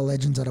 10,000 other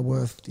legends that are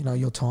worth, you know,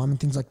 your time and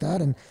things like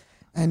that.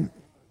 And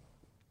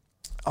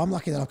I'm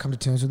lucky that I've come to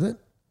terms with it.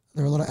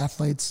 There are a lot of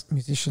athletes,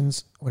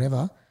 musicians,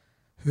 whatever,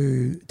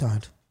 who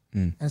don't.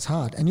 And it's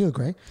hard. And you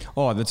agree.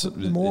 Oh, that's the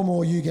more and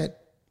more you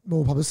get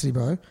more publicity,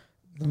 bro,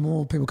 the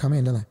more people come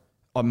in, don't they?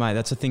 Oh, mate,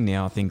 that's the thing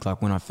now. I think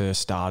like when I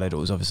first started, it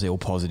was obviously all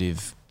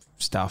positive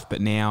stuff, but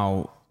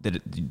now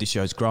that the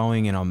show's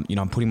growing and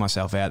I'm putting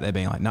myself out there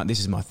being like, no, this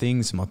is my thing,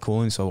 this is my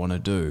calling, so I want to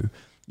do.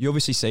 You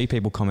obviously see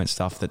people comment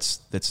stuff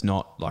that's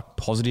not like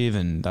positive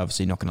and they're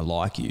obviously not going to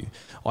like you.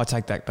 I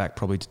take that back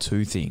probably to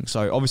 2 things.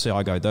 So obviously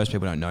I go, those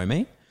people don't know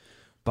me.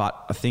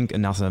 But I think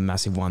another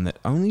massive one that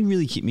only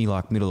really hit me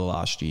like middle of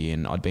last year,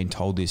 and I'd been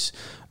told this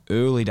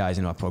early days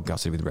in my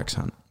podcast with Rex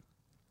Hunt,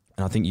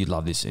 and I think you'd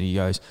love this. And he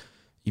goes,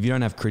 if you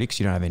don't have critics,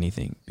 you don't have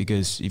anything.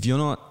 Because if you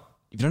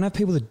don't have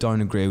people that don't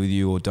agree with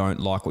you or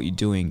don't like what you're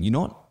doing, you're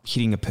not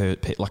hitting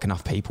like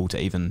enough people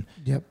to even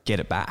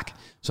get it back.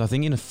 So I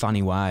think in a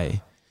funny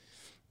way,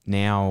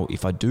 now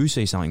if I do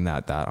see something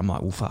that I'm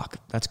like, well, fuck,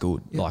 that's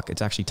good. Yep. Like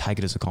it's actually take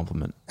it as a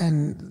compliment.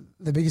 And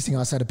the biggest thing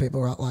I say to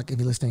people, right, like if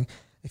you're listening,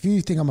 if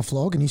you think I'm a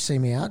flog and you see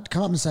me out,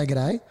 come up and say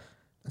g'day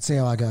and see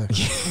how I go. And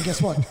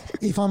guess what?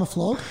 If I'm a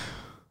flog,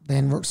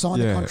 then sign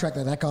the contract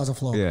that guy's a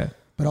flog. Yeah.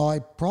 But I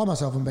pride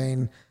myself on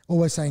being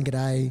always saying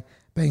g'day,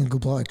 being a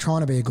good bloke,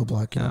 trying to be a good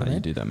bloke. You know what I mean?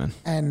 You do that, man.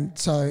 And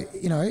so,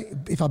 you know,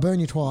 if I burn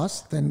you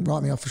twice, then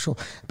write me off for sure.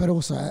 But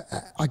also,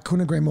 I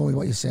couldn't agree more with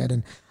what you said.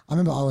 And I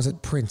remember I was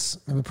at Prince.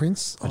 Remember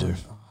Prince? I do.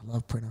 Oh, I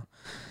love Printer.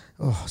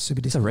 Oh, super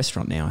It's distant. a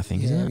restaurant now, I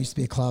think, Yeah, isn't it it? used to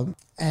be a club.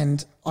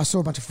 And I saw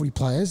a bunch of footy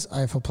players,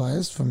 AFL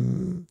players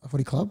from a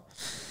footy club.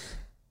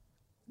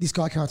 This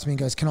guy came up to me and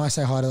goes, can I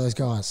say hi to those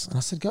guys? And I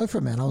said, go for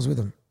it, man. I was with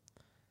them.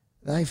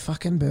 They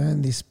fucking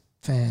burned this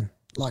fan.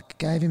 Like,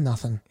 gave him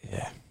nothing.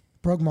 Yeah.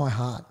 Broke my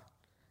heart.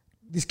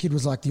 This kid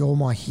was like, you're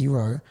my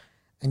hero.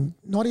 And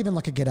not even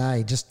like a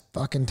g'day, just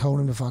fucking told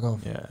him to fuck off.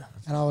 Yeah.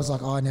 And I was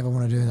like, I never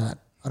want to do that.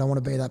 I don't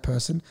want to be that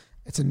person.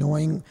 It's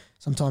annoying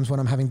sometimes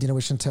when I'm having dinner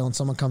with Chantel and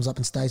someone comes up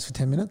and stays for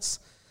 10 minutes.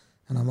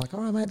 And I'm like,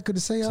 all right, mate, good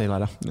to see you. See you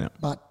later. Yeah.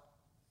 But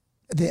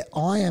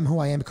I am who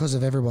I am because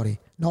of everybody,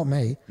 not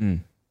me.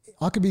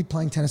 I could be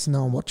playing tennis and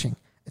no one watching.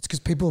 It's because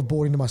people have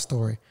bought into my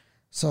story.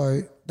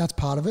 So that's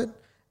part of it.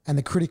 And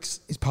the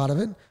critics is part of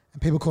it.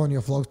 And people calling you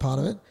a vlog's part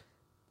of it.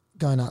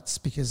 Go nuts,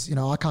 because, you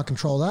know, I can't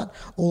control that.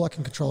 All I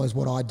can control is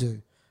what I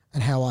do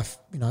and how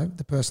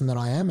the person that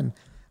I am. And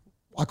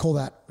I call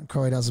that, and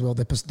Croy does as well,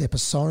 their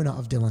persona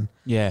of Dylan.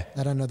 Yeah.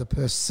 They don't know the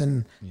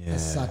person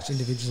as such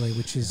individually,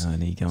 which is going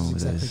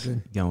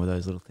with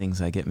those little things,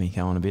 they get me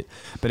going a bit.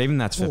 But even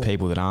that's for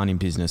people that aren't in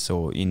business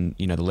or in,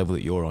 you know, the level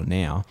that you're on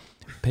now.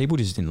 People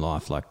just in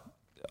life, like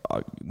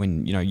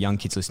when, you know, young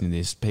kids listening to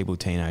this, people,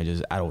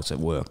 teenagers, adults at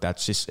work,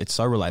 that's just, it's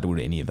so relatable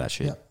to any of that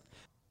shit. Yep.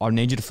 I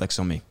need you to flex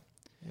on me.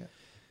 Yeah.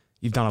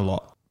 You've done a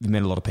lot. You've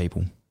met a lot of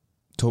people.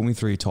 Talk me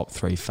through your top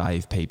 3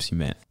 fave peeps you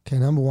met. Okay,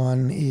 number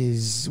one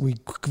is, we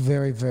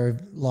very, very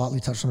lightly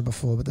touched on it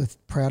before, but the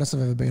proudest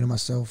I've ever been of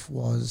myself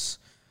was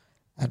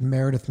at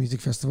Meredith Music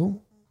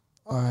Festival.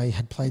 I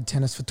had played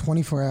tennis for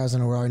 24 hours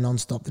in a row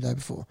non-stop the day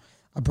before.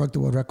 I broke the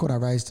world record. I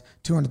raised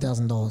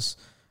 $200,000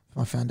 for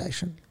my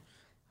foundation.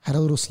 Had a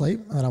little sleep,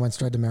 and then I went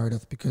straight to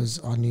Meredith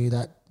because I knew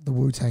that the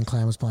Wu-Tang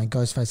Clan was playing,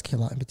 Ghostface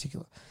Killer in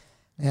particular.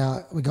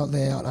 Now, we got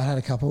there, I had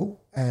a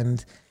couple,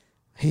 and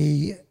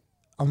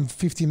I'm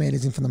 50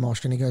 metres in from the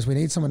mosh, and he goes, we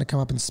need someone to come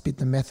up and spit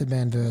the Method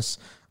Man verse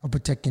of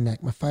Protect Your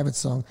Neck, my favourite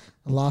song,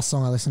 the last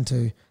song I listen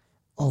to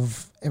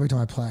of every time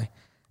I play.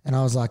 And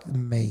I was like,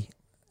 me.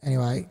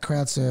 Anyway,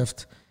 crowd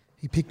surfed.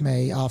 He picked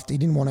me after, he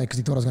didn't want to because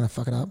he thought I was going to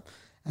fuck it up.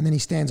 And then he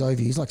stands over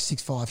you. He's like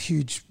 6'5",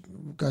 huge,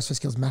 Ghostface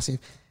Killer's massive.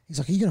 He's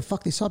like, are you going to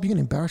fuck this up? Are you going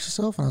to embarrass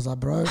yourself? And I was like,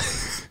 bro, do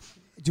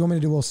you want me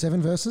to do all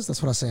 7 verses?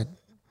 That's what I said.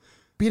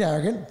 Bit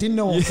arrogant, didn't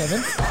know all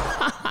 7.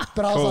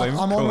 But I was like,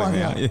 I'm on one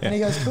now. Yeah. And he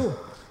goes, cool.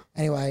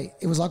 Anyway,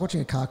 it was like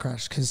watching a car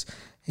crash because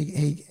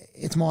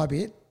it's my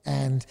bit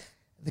and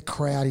the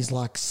crowd is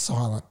like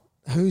silent.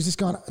 Who's this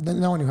guy?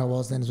 No one knew who I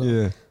was then as well.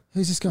 Yeah.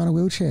 Who's this guy in a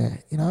wheelchair?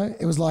 You know,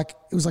 it was like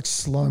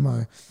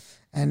slow-mo.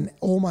 And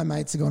all my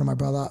mates are going to my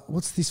brother,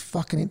 what's this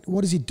fucking,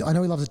 what is he do? I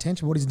know he loves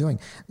attention, what is he doing?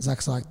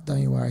 Zach's like,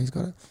 don't you worry, he's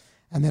got it.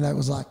 And then it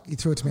was like, he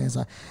threw it to me and it's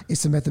like,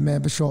 it's the Method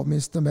Man for short,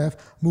 Mr.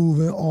 Meth,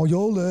 moving on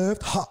your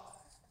left, ha.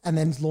 And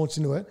then launched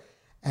into it.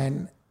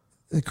 And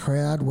the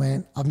crowd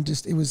went, I got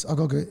good. It was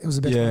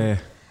the best one.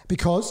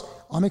 Because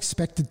I'm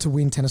expected to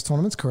win tennis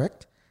tournaments,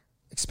 correct?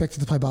 Expected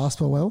to play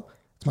basketball well.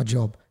 It's my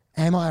job.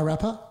 Am I a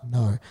rapper?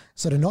 No.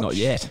 So not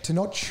yet. To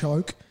not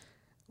choke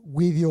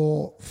with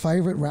your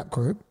favourite rap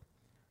group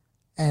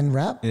and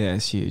rap. Yeah,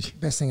 it's huge.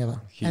 Best thing ever.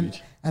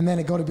 Huge. And then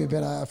it got a bit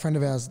better. A friend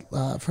of ours,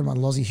 from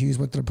Lozzie Hughes,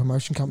 worked at a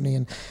promotion company,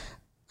 and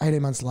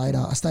 18 months later,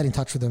 I stayed in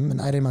touch with them,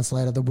 and 18 months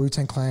later, the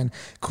Wu-Tang Clan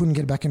couldn't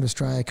get back into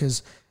Australia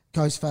because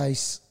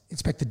Ghostface,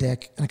 Inspector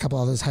Deck, and a couple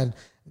others had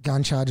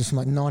gun charges from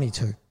like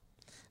 92.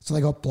 So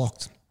they got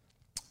blocked.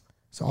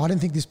 So I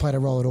didn't think this played a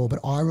role at all, but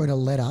I wrote a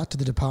letter to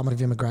the Department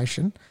of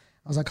Immigration.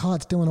 I was like, hi,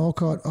 it's Dylan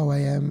Alcott,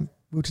 OAM,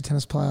 wheelchair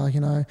tennis player. You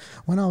know,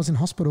 when I was in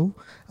hospital,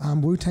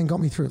 Wu-Tang got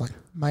me through, like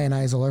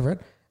mayonnaise all over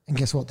it. And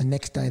guess what? The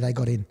next day they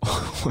got in.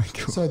 Oh my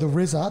God. So the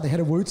RZA, the head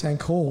of Wu-Tang,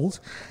 called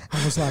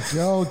and was like,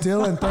 yo,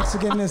 Dylan, thanks for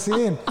getting us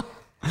in.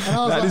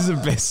 That is the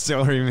best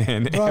story,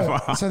 man, ever.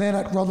 So then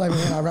at Rod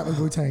Laver, I rap with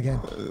Wu-Tang again.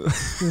 Do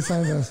the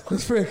same verse.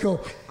 It's pretty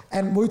cool.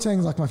 And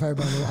Wu-Tang's like my favourite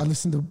band.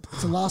 It's the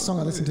last song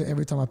I listen to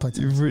every time I play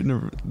tennis. You've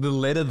written the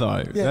letter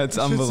though. Yeah, that's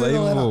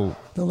unbelievable.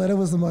 The letter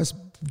was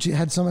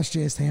had so much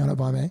GST on it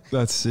by me.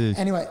 That's sick.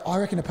 Anyway, I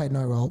reckon it played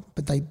no role,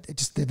 but the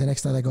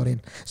next day they got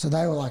in. So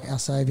they were like our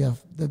saviour,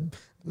 the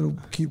little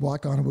cute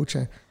white guy in a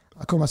wheelchair.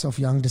 I call myself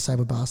young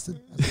disabled bastard.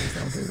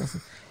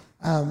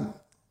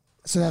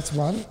 So that's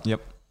one.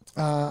 Yep.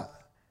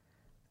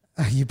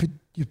 Your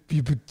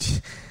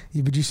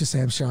producer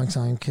Sam's showing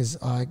something because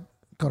I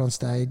got on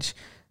stage.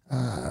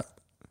 It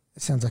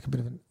sounds like a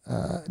bit of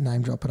a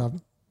name drop, but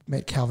I've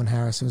met Calvin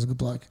Harris, who was a good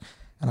bloke.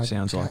 And I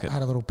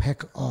had a little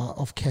peck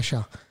off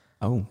Kesha.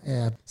 Oh.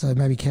 Yeah, so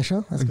maybe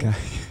Kesha. That's okay.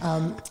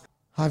 Good.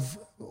 I've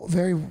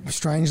very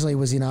strangely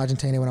was in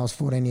Argentina when I was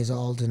 14 years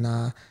old, and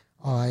I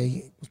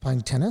was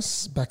playing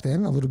tennis back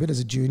then a little bit as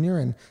a junior,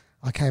 and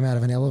I came out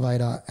of an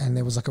elevator and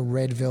there was like a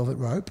red velvet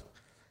rope.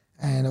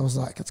 And I was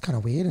like, it's kind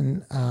of weird,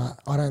 and I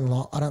don't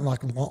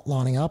like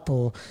lining up,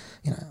 or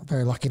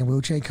very lucky in a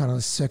wheelchair, kind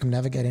of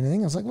circumnavigate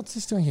anything. I was like, what's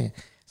this doing here?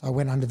 So I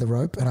went under the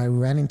rope and I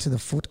ran into the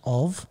foot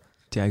of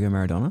Diego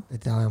Maradona, the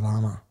Dalai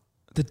Lama.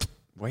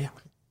 Wow,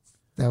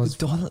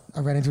 I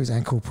ran into his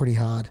ankle pretty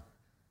hard.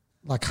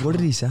 Like, what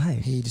did he say?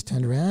 He just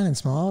turned around and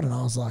smiled, and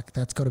I was like,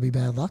 that's got to be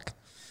bad luck.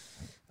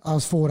 I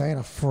was 14.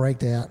 I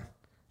freaked out.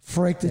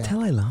 The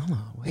Dalai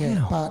Lama. Wow.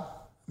 Yeah,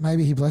 but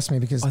maybe he blessed me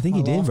because I think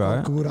he did,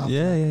 bro. Good after.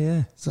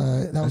 Yeah. So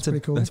that was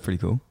pretty cool. That's pretty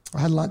cool. I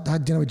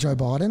had dinner with Joe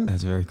Biden.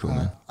 That's very cool,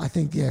 man. I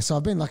think, so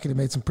I've been lucky to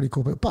meet some pretty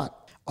cool people,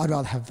 but I'd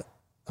rather have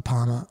a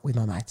Palmer with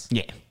my mates.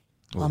 Yeah.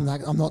 Well,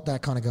 I'm not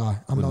that kind of guy.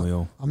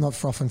 I'm not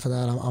frothing for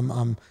that.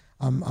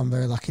 I'm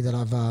very lucky that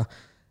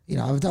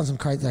I've done some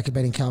crazy, like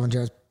beating Calvin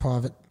Harris'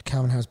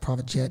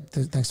 private jet,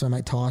 thanks to my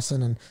mate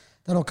Tyson, and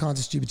done all kinds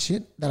of stupid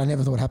shit that I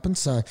never thought happened.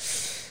 So,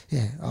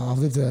 yeah, I've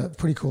lived a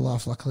pretty cool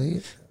life,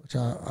 luckily, which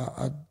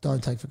I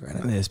don't take for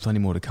granted. There's plenty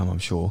more to come, I'm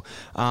sure.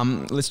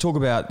 Let's talk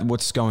about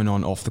what's going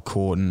on off the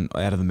court and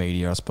out of the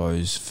media, I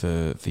suppose,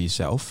 for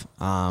yourself.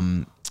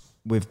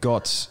 We've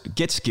got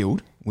Get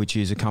Skilled, which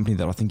is a company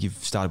that I think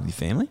you've started with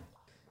your family.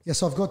 Yeah,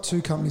 so I've got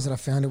 2 companies that I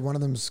founded. One of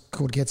them's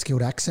called Get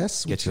Skilled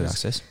Access.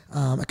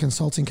 A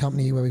consulting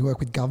company where we work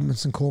with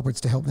governments and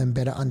corporates to help them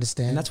better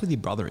understand. And that's with your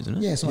brother, isn't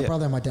it? Yeah, so my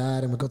brother and my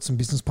dad, and we've got some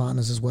business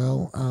partners as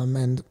well.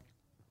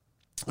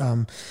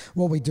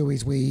 What we do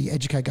is we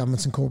educate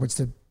governments and corporates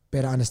to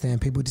better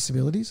understand people with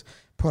disabilities,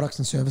 products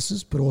and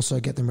services, but also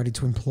get them ready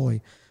to employ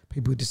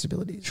people with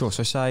disabilities. Sure.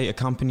 So say a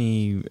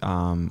company,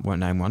 won't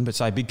name one, but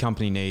say a big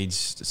company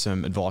needs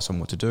some advice on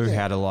what to do,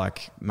 how to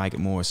like make it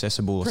more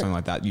accessible or something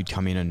like that. You'd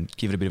come in and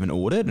give it a bit of an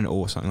audit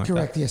or something like that.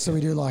 Correct. Yeah. So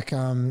we do like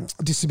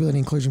disability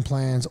inclusion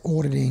plans,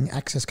 auditing,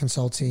 access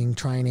consulting,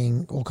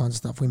 training, all kinds of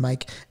stuff. We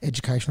make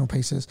educational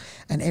pieces,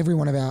 and every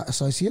one of our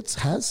associates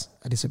has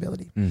a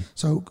disability.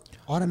 So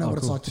I don't know what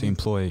it's like to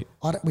employ.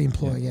 We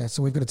employ, yeah.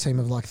 So we've got a team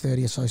of like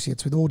 30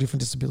 associates with all different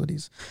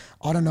disabilities.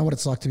 I don't know what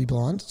it's like to be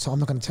blind, so I'm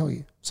not going to tell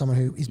you. Someone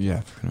who is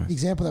blind. The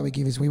example that we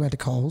give is we went to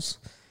Coles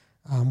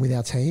with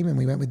our team, and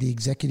we went with the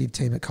executive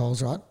team at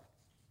Coles, right?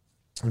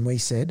 And we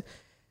said,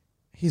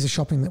 here's a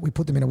shopping that we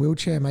put them in a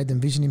wheelchair, made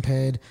them vision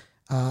impaired,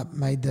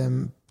 made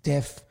them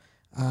deaf,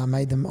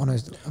 made them on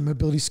a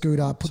mobility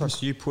scooter.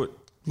 So you put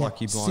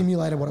like you blind.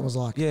 Simulated what it was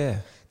like. Yeah.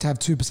 To have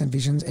 2%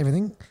 visions,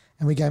 everything.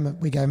 And we gave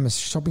them a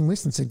shopping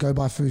list and said, go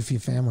buy food for your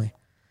family.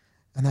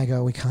 And they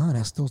go, we can't,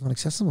 our store's not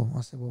accessible.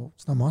 I said, well,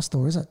 it's not my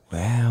store, is it?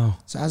 Wow.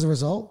 So as a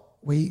result,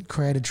 we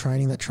created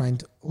training that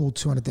trained all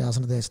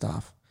 200,000 of their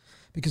staff.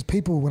 Because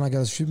people, when I go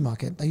to the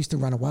supermarket, they used to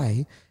run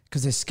away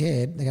because they're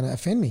scared they're going to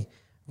offend me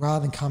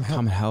rather than come help.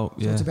 Come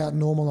help, So it's about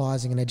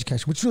normalising and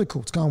education, which is really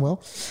cool. It's going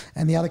well.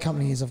 And the other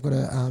company is I've got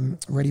a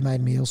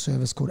ready-made meal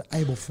service called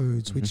Able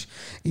Foods, which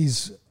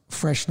is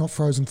fresh, not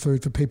frozen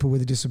food for people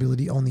with a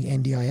disability on the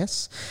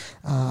NDIS.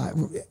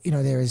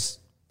 There is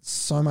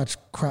so much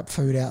crap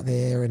food out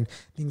there and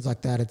things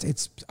like that.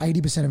 It's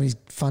 80% of it is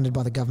funded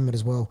by the government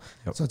as well.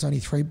 Yep. So it's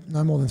only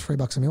no more than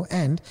 $3 a meal.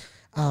 And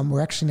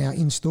we're actually now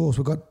in stores.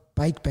 We've got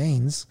baked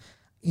beans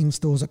in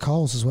stores at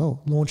Coles as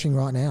well, launching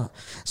right now.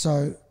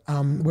 So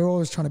we're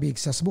always trying to be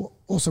accessible.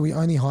 Also, we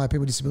only hire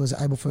people with disabilities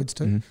at Able Foods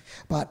too.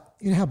 But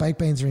you know how baked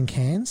beans are in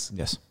cans?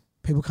 Yes.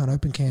 People can't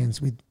open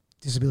cans with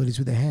disabilities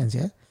with their hands,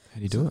 yeah? How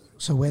do you do it?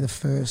 So we're the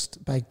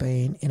first baked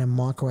bean in a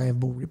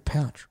microwavable rip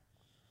pouch.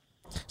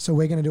 So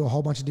we're going to do a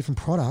whole bunch of different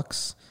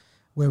products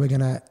where we're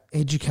going to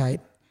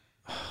educate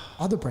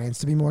other brands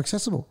to be more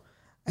accessible.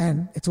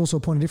 And it's also a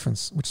point of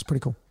difference, which is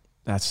pretty cool.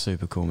 That's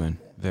super cool, man.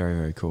 Very,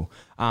 very cool.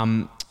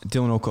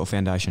 Dylan Alcott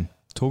Foundation.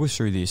 Talk us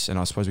through this, and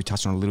I suppose we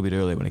touched on it a little bit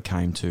earlier when it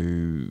came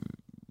to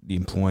the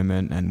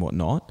employment and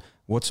whatnot.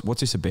 What's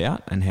this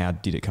about, and how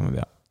did it come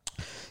about?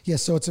 Yeah,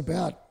 so it's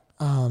about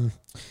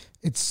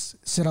it's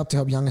set up to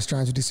help young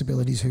Australians with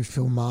disabilities who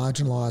feel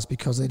marginalised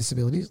because of their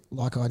disabilities,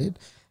 like I did,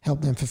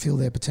 help them fulfil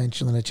their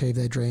potential and achieve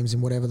their dreams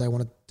in whatever they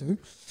want to do.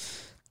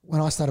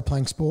 When I started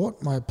playing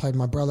sport, my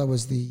brother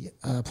was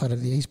played at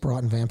the East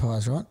Brighton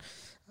Vampires, right?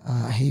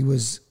 He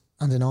was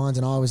under nines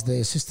and I was the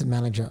assistant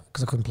manager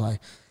because I couldn't play.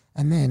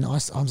 And then I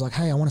was like,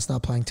 hey, I want to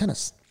start playing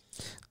tennis.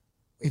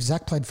 If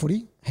Zach played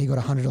footy, he got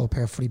a $100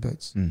 pair of footy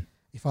boots.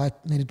 If I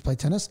needed to play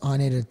tennis, I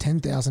needed a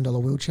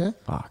 $10,000 wheelchair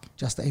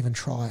just to even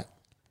try it.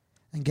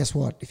 And guess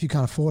what? If you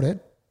can't afford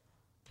it,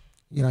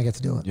 you don't get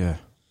to do it. Yeah.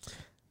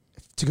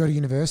 To go to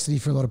university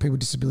for a lot of people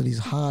with disabilities is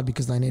hard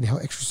because they need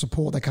extra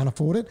support. They can't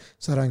afford it,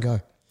 so they don't go.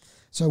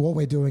 So what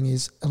we're doing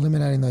is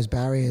eliminating those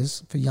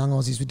barriers for young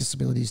Aussies with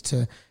disabilities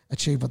to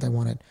achieve what they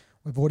wanted.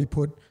 We've already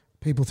put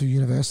people through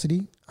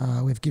university.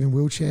 We've given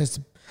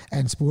wheelchairs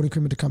and sporting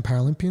equipment to become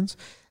Paralympians.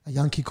 A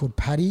young kid called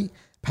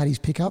Paddy's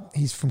Pickup.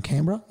 He's from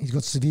Canberra. He's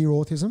got severe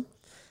autism,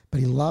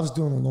 but he loves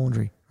doing the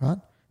laundry, right?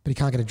 But he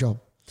can't get a job.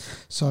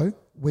 So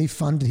we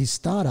funded his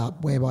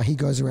startup whereby he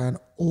goes around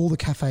all the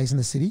cafes in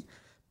the city,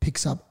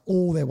 picks up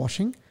all their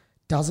washing,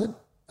 does it,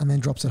 and then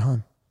drops it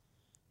home,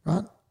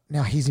 right?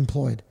 Now he's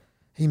employed.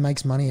 He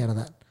makes money out of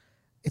that.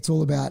 It's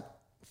all about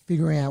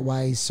figuring out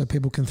ways so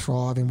people can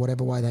thrive in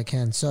whatever way they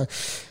can. So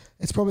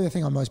it's probably the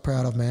thing I'm most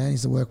proud of, man,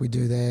 is the work we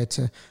do there.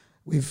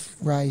 We've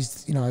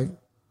raised,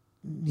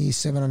 near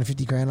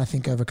 750 grand, I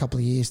think, over a couple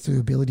of years through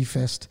Ability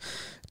Fest,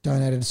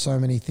 donated so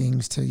many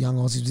things to young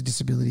Aussies with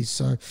disabilities.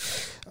 So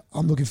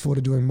I'm looking forward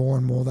to doing more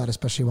and more of that,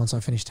 especially once I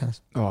finish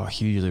tennis. Oh,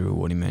 hugely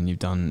rewarding, man. You've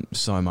done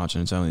so much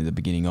and it's only the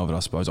beginning of it, I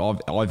suppose.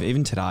 I've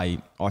even today,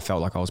 I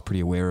felt like I was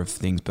pretty aware of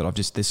things, but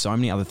there's so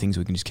many other things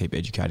we can just keep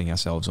educating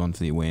ourselves on for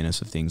the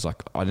awareness of things.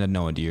 Like I had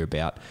no idea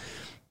about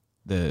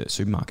the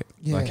supermarket,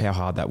 like how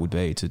hard that would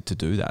be to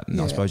do that. And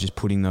I suppose just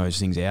putting those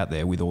things out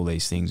there with all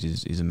these things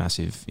is a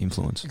massive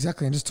influence.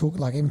 Exactly. And just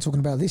even talking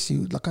about this,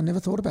 I never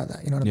thought about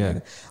that, you know what I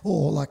mean?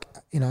 Or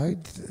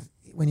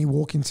when you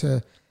walk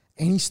into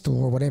any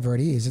store or whatever it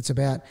is, it's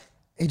about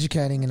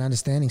educating and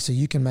understanding so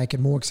you can make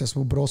it more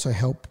accessible, but also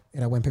help,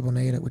 when people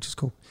need it, which is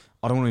cool.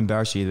 I don't want to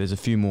embarrass you. There's a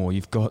few more.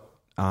 You've got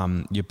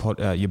your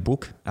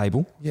book,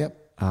 Able. Yep.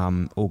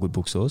 All good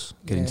bookstores.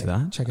 Get into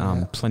that. Check it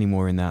out. Plenty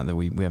more in that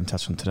we haven't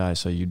touched on today,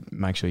 so you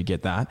make sure you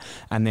get that.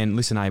 And then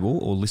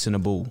Listenable or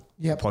Listenable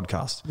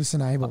podcast.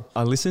 Listenable.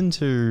 I listened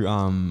to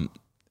an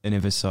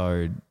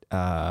episode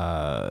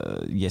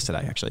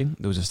yesterday, actually.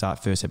 There was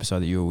first episode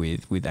that you were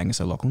with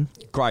Angus O'Loughlin.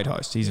 Great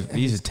host. He's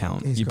a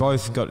talent. You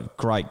both got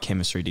great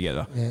chemistry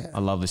together. Yeah. I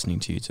love listening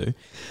to you two.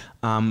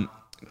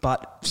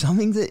 But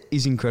something that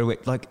is incredible,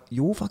 like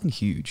you're fucking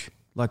huge.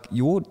 Like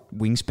your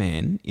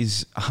wingspan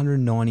is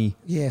 190.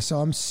 Yeah,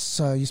 so you're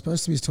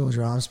supposed to be as tall as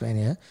your arm span,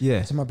 yeah?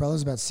 Yeah. So my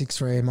brother's about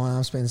 6'3", and my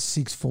arm span is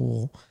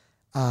 6'4",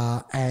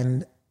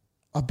 and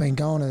I've been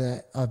going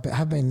to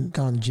have been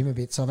going to the gym a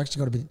bit, so I've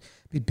actually got a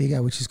bit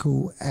bigger, which is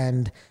cool.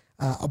 And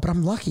but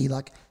I'm lucky.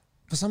 Like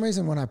for some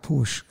reason, when I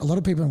push, a lot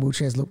of people in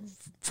wheelchairs look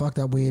fucked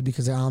up weird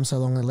because their arms so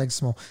long, their legs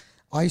small.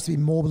 I used to be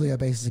morbidly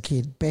obese as a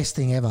kid. Best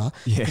thing ever.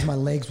 Yeah. Because my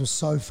legs were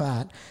so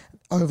fat.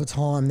 Over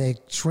time, they're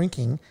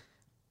shrinking,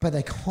 but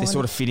they're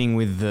sort of fitting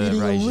with the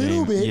fitting regime. a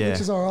little bit, yeah. which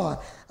is all right.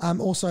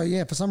 Also,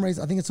 yeah, for some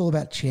reason, I think it's all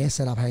about chair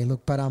setup. Hey,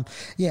 look, but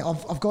yeah,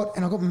 I've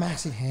got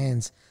massive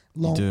hands,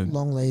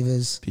 long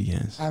levers, big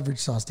hands, average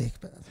size dick,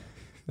 but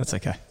that's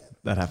okay.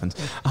 That happens.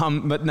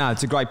 But no,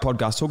 it's a great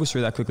podcast. Talk us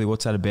through that quickly.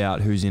 What's that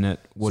about? Who's in it?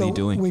 What are you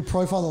doing? We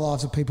profile the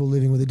lives of people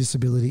living with a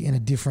disability in a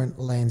different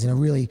lens, in a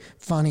really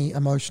funny,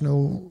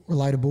 emotional,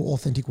 relatable,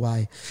 authentic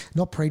way.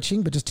 Not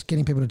preaching, but just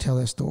getting people to tell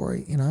their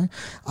story, you know.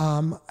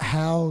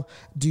 How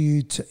do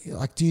you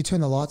do you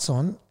turn the lights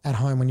on at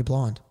home when you're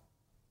blind?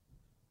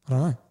 I don't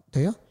know. Do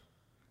you?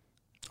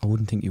 I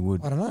wouldn't think you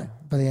would. I don't know.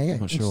 But yeah,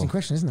 interesting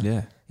question, isn't it?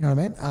 Yeah. You know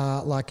what I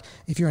mean? Like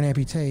if you're an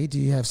amputee, do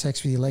you have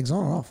sex with your legs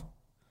on or off?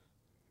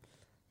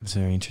 It's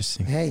very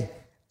interesting. Hey,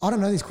 I don't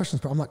know these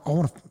questions, but I'm like,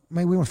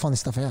 maybe we want to find this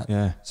stuff out.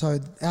 Yeah. So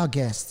our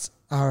guests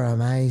are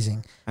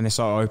amazing. And they're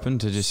so open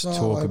to just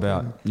talk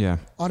about, yeah.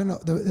 I don't know.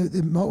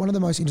 One of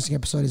the most interesting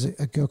episodes is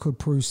a girl called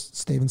Prue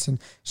Stevenson.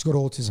 She's got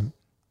autism.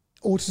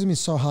 Autism is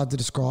so hard to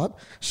describe.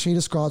 She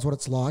describes what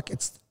it's like.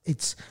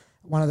 It's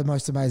one of the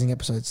most amazing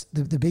episodes.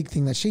 The big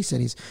thing that she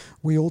said is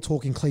we all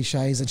talk in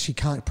cliches and she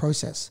can't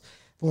process.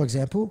 For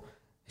example,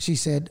 she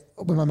said,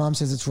 when my mum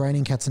says it's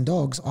raining cats and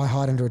dogs, I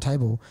hide under a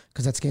table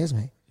because that scares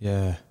me.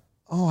 Yeah.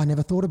 Oh, I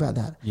never thought about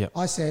that. Yep.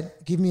 I said,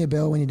 give me a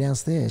bell when you're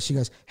downstairs. She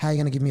goes, how are you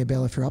going to give me a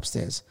bell if you're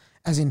upstairs?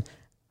 As in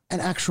an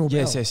actual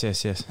bell.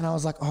 Yes. And I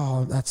was like,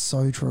 oh, that's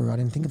so true. I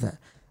didn't think of that.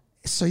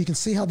 So you can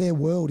see how their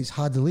world is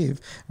hard to live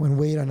when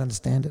we don't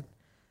understand it.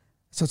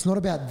 So it's not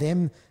about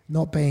them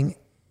not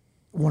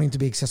wanting to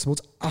be accessible.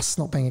 It's us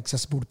not being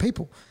accessible to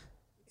people.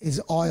 It's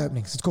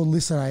eye-opening. So it's called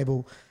Listen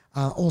Able.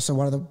 Also,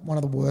 one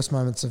of the worst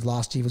moments of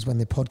last year was when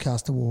the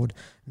podcast award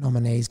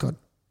nominees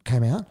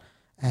came out.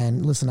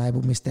 And Listen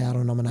Able missed out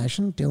on a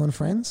nomination. Dylan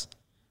Friends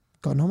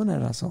got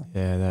nominated, I saw.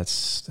 Yeah,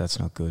 that's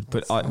not good.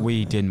 But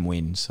we didn't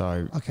win,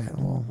 so okay.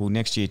 Well,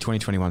 next year,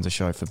 2021's a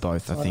show for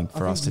both. I think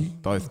us to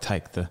both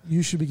take the.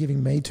 You should be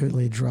giving me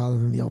tutelage rather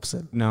than the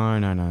opposite. No,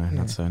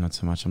 not so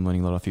much. I'm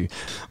learning a lot off you,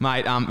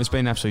 mate. It's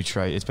been absolutely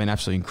treat. It's been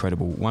absolutely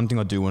incredible. One thing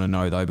I do want to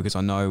know though, because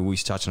I know we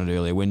touched on it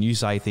earlier, when you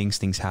say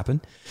things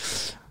happen.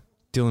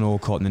 Dylan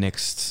Alcott in the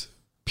next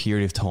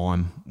period of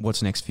time,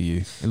 what's next for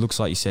you? It looks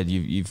like you said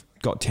you've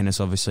got tennis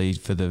obviously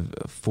for the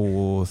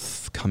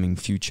forthcoming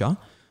future.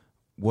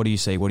 What do you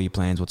see? What are your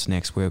plans? What's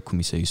next? Where can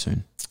we see you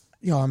soon?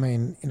 Yeah, I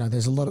mean,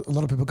 there's a lot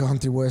of people going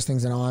through worse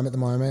things than I am at the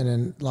moment,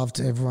 and love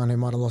to everyone who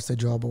might have lost their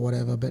job or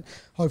whatever. But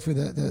hopefully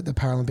the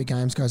Paralympic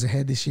Games goes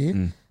ahead this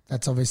year.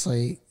 That's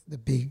obviously the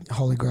big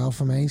holy grail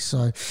for me.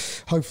 So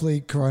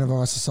hopefully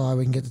coronavirus aside,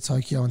 we can get to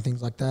Tokyo and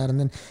things like that. And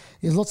then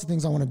there's lots of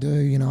things I want to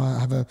do. I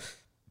have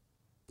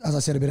as I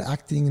said, a bit of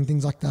acting and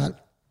things like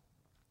that.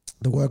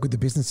 The work with the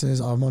businesses.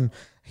 I'm on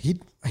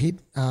hit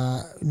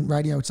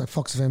radio, which is like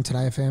Fox FM, Today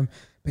FM,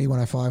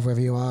 B105,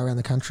 wherever you are around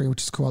the country,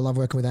 which is cool. I love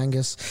working with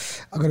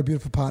Angus. I've got a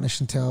beautiful partner,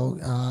 Chantel.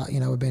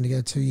 We've been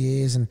together 2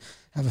 years and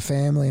have a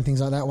family and things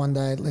like that one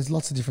day. There's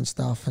lots of different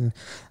stuff. And,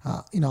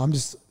 I'm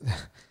just,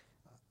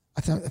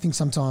 I think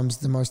sometimes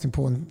the most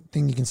important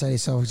thing you can say to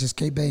yourself is just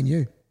keep being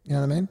you. You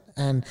know what I mean?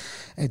 And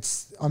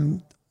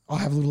I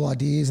have little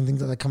ideas and things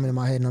that come into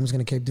my head and I'm just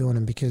going to keep doing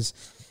them because,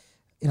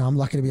 I'm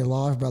lucky to be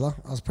alive, brother.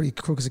 I was pretty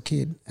crook as a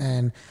kid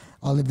and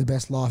I live the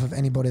best life of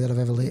anybody that I've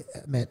ever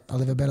met. I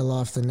live a better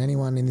life than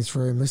anyone in this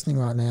room listening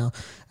right now,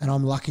 and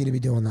I'm lucky to be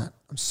doing that.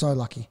 I'm so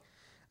lucky.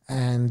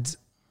 And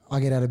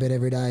I get out of bed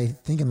every day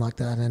thinking like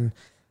that, and,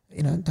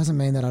 it doesn't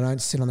mean that I don't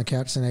sit on the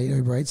couch and eat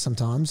Uber Eats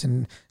sometimes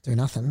and do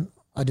nothing.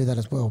 I do that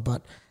as well,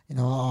 but,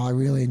 I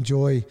really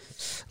enjoy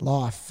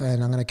life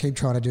and I'm going to keep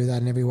trying to do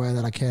that in every way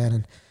that I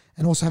can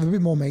and also have a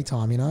bit more me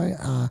time,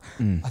 I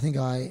think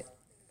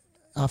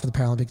after the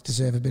Paralympics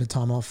deserve a bit of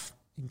time off.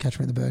 You can catch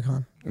me at the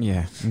Bergheim.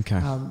 Yeah,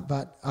 okay.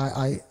 But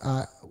I'm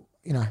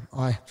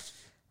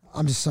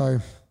just so,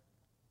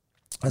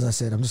 as I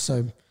said, I'm just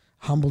so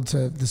humbled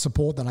to the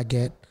support that I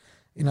get.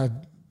 I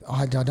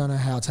don't know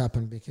how it's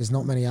happened because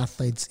not many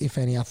athletes, if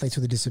any athletes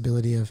with a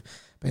disability, have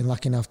been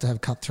lucky enough to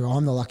have cut through.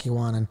 I'm the lucky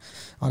one, and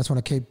I just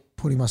want to keep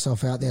putting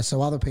myself out there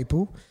so other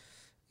people,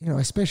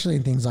 especially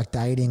in things like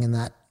dating and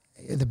that,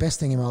 the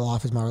best thing in my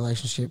life is my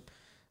relationship.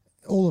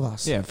 All of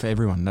us. Yeah, for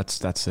everyone.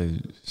 That's a...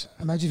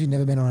 Imagine if you've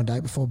never been on a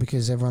date before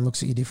because everyone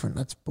looks at you different.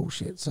 That's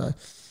bullshit. So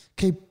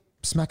keep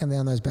smacking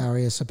down those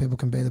barriers so people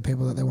can be the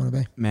people that they want to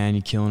be. Man,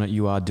 you're killing it.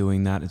 You are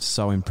doing that. It's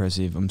so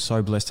impressive. I'm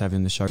so blessed to have you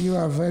on the show. You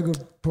are a very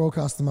good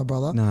broadcaster, my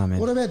brother. Nah, man.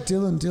 What about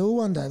Dylan Dill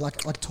one day? Like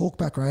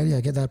talkback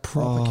radio, get that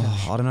proper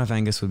cash. I don't know if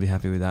Angus would be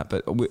happy with that,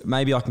 but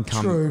maybe I can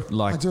come I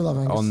do love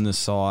Angus. On the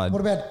side.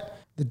 What about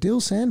the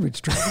Dill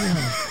sandwich?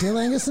 Dill,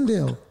 Angus and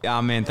Dill.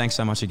 Man, thanks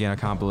so much again. I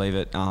can't believe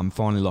it.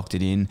 Finally locked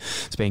it in.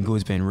 It's been good.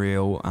 It's been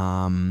real.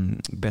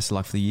 Best of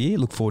luck for the year.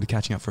 Look forward to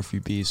catching up for a few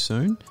beers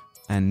soon.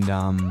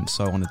 and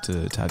so honoured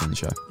to have you on the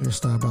show. You're a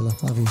star, brother.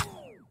 Love you.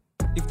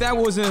 If that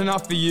wasn't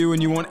enough for you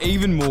and you want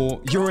even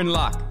more, you're in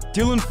luck.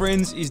 Dylan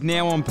Friends is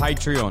now on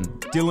Patreon.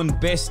 Dylan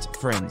Best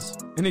Friends.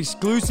 An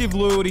exclusive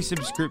loyalty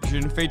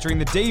subscription featuring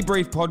the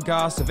debrief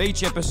podcast of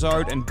each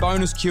episode and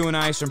bonus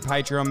Q&As from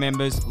Patreon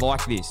members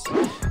like this.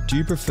 Do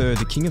you prefer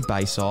the King of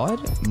Bayside,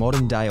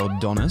 modern day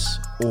Adonis,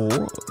 or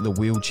the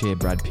wheelchair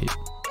Brad Pitt?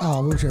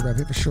 Oh, wheelchair Brad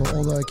Pitt for sure.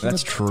 Although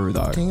That's true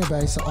though. King of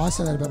Bayside, I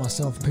say that about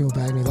myself and people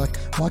bag me. Like,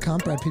 why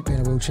can't Brad Pitt be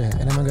in a wheelchair?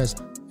 And everyone goes,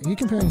 are you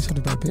comparing yourself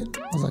to Brad Pitt?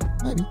 I was like,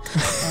 maybe.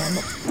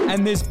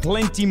 And there's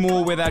plenty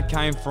more where that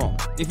came from.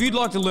 If you'd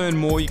like to learn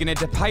more, you can head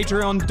to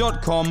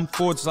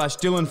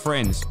patreon.com/Dylan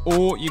Friends,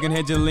 or you can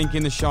head to the link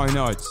in the show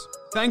notes.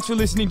 Thanks for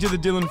listening to the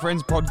Dylan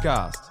Friends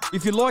podcast.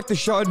 If you like the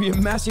show, it'd be a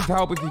massive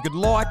help if you could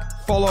like,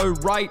 follow,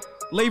 rate,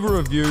 leave a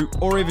review,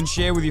 or even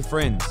share with your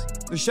friends.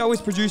 The show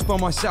is produced by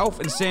myself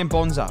and Sam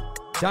Bonza.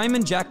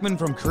 Damon Jackman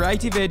from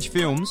Creative Edge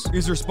Films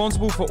is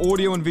responsible for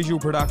audio and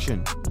visual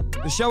production.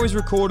 The show is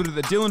recorded at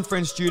the Dylan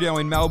Friends studio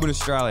in Melbourne,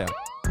 Australia.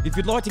 If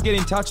you'd like to get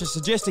in touch to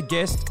suggest a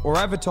guest or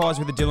advertise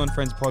with the Dylan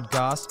Friends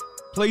podcast,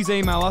 please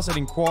email us at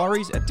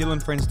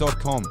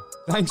inquiries@dylanfriends.com.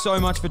 Thanks so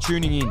much for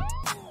tuning in.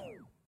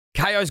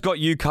 KO's got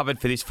you covered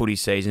for this footy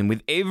season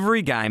with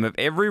every game of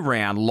every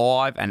round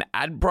live and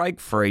ad break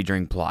free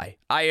during play.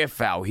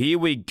 AFL, here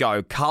we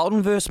go.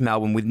 Carlton versus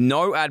Melbourne with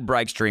no ad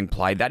breaks during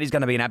play. That is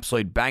going to be an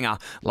absolute banger.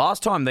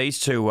 Last time these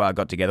two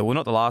got together, well,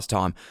 not the last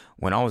time.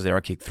 When I was there, I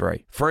kicked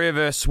 3. Freo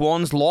versus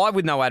Swans, live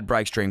with no ad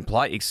breaks during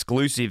play,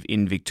 exclusive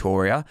in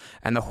Victoria.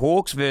 And the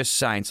Hawks versus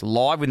Saints,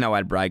 live with no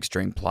ad breaks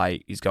during play,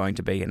 is going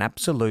to be an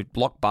absolute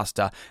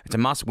blockbuster. It's a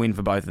must-win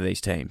for both of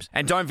these teams.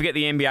 And don't forget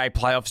the NBA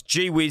playoffs.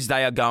 Gee whiz,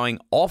 they are going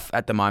off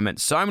at the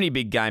moment. So many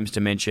big games to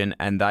mention,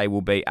 and they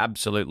will be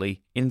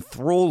absolutely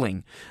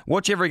enthralling.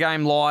 Watch every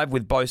game live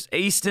with both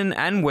Eastern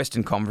and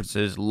Western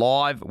conferences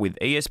live with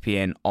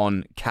ESPN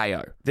on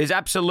KO. There's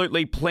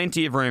absolutely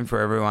plenty of room for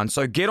everyone,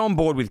 so get on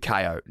board with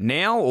KO.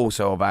 Now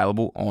also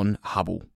available on Hubble.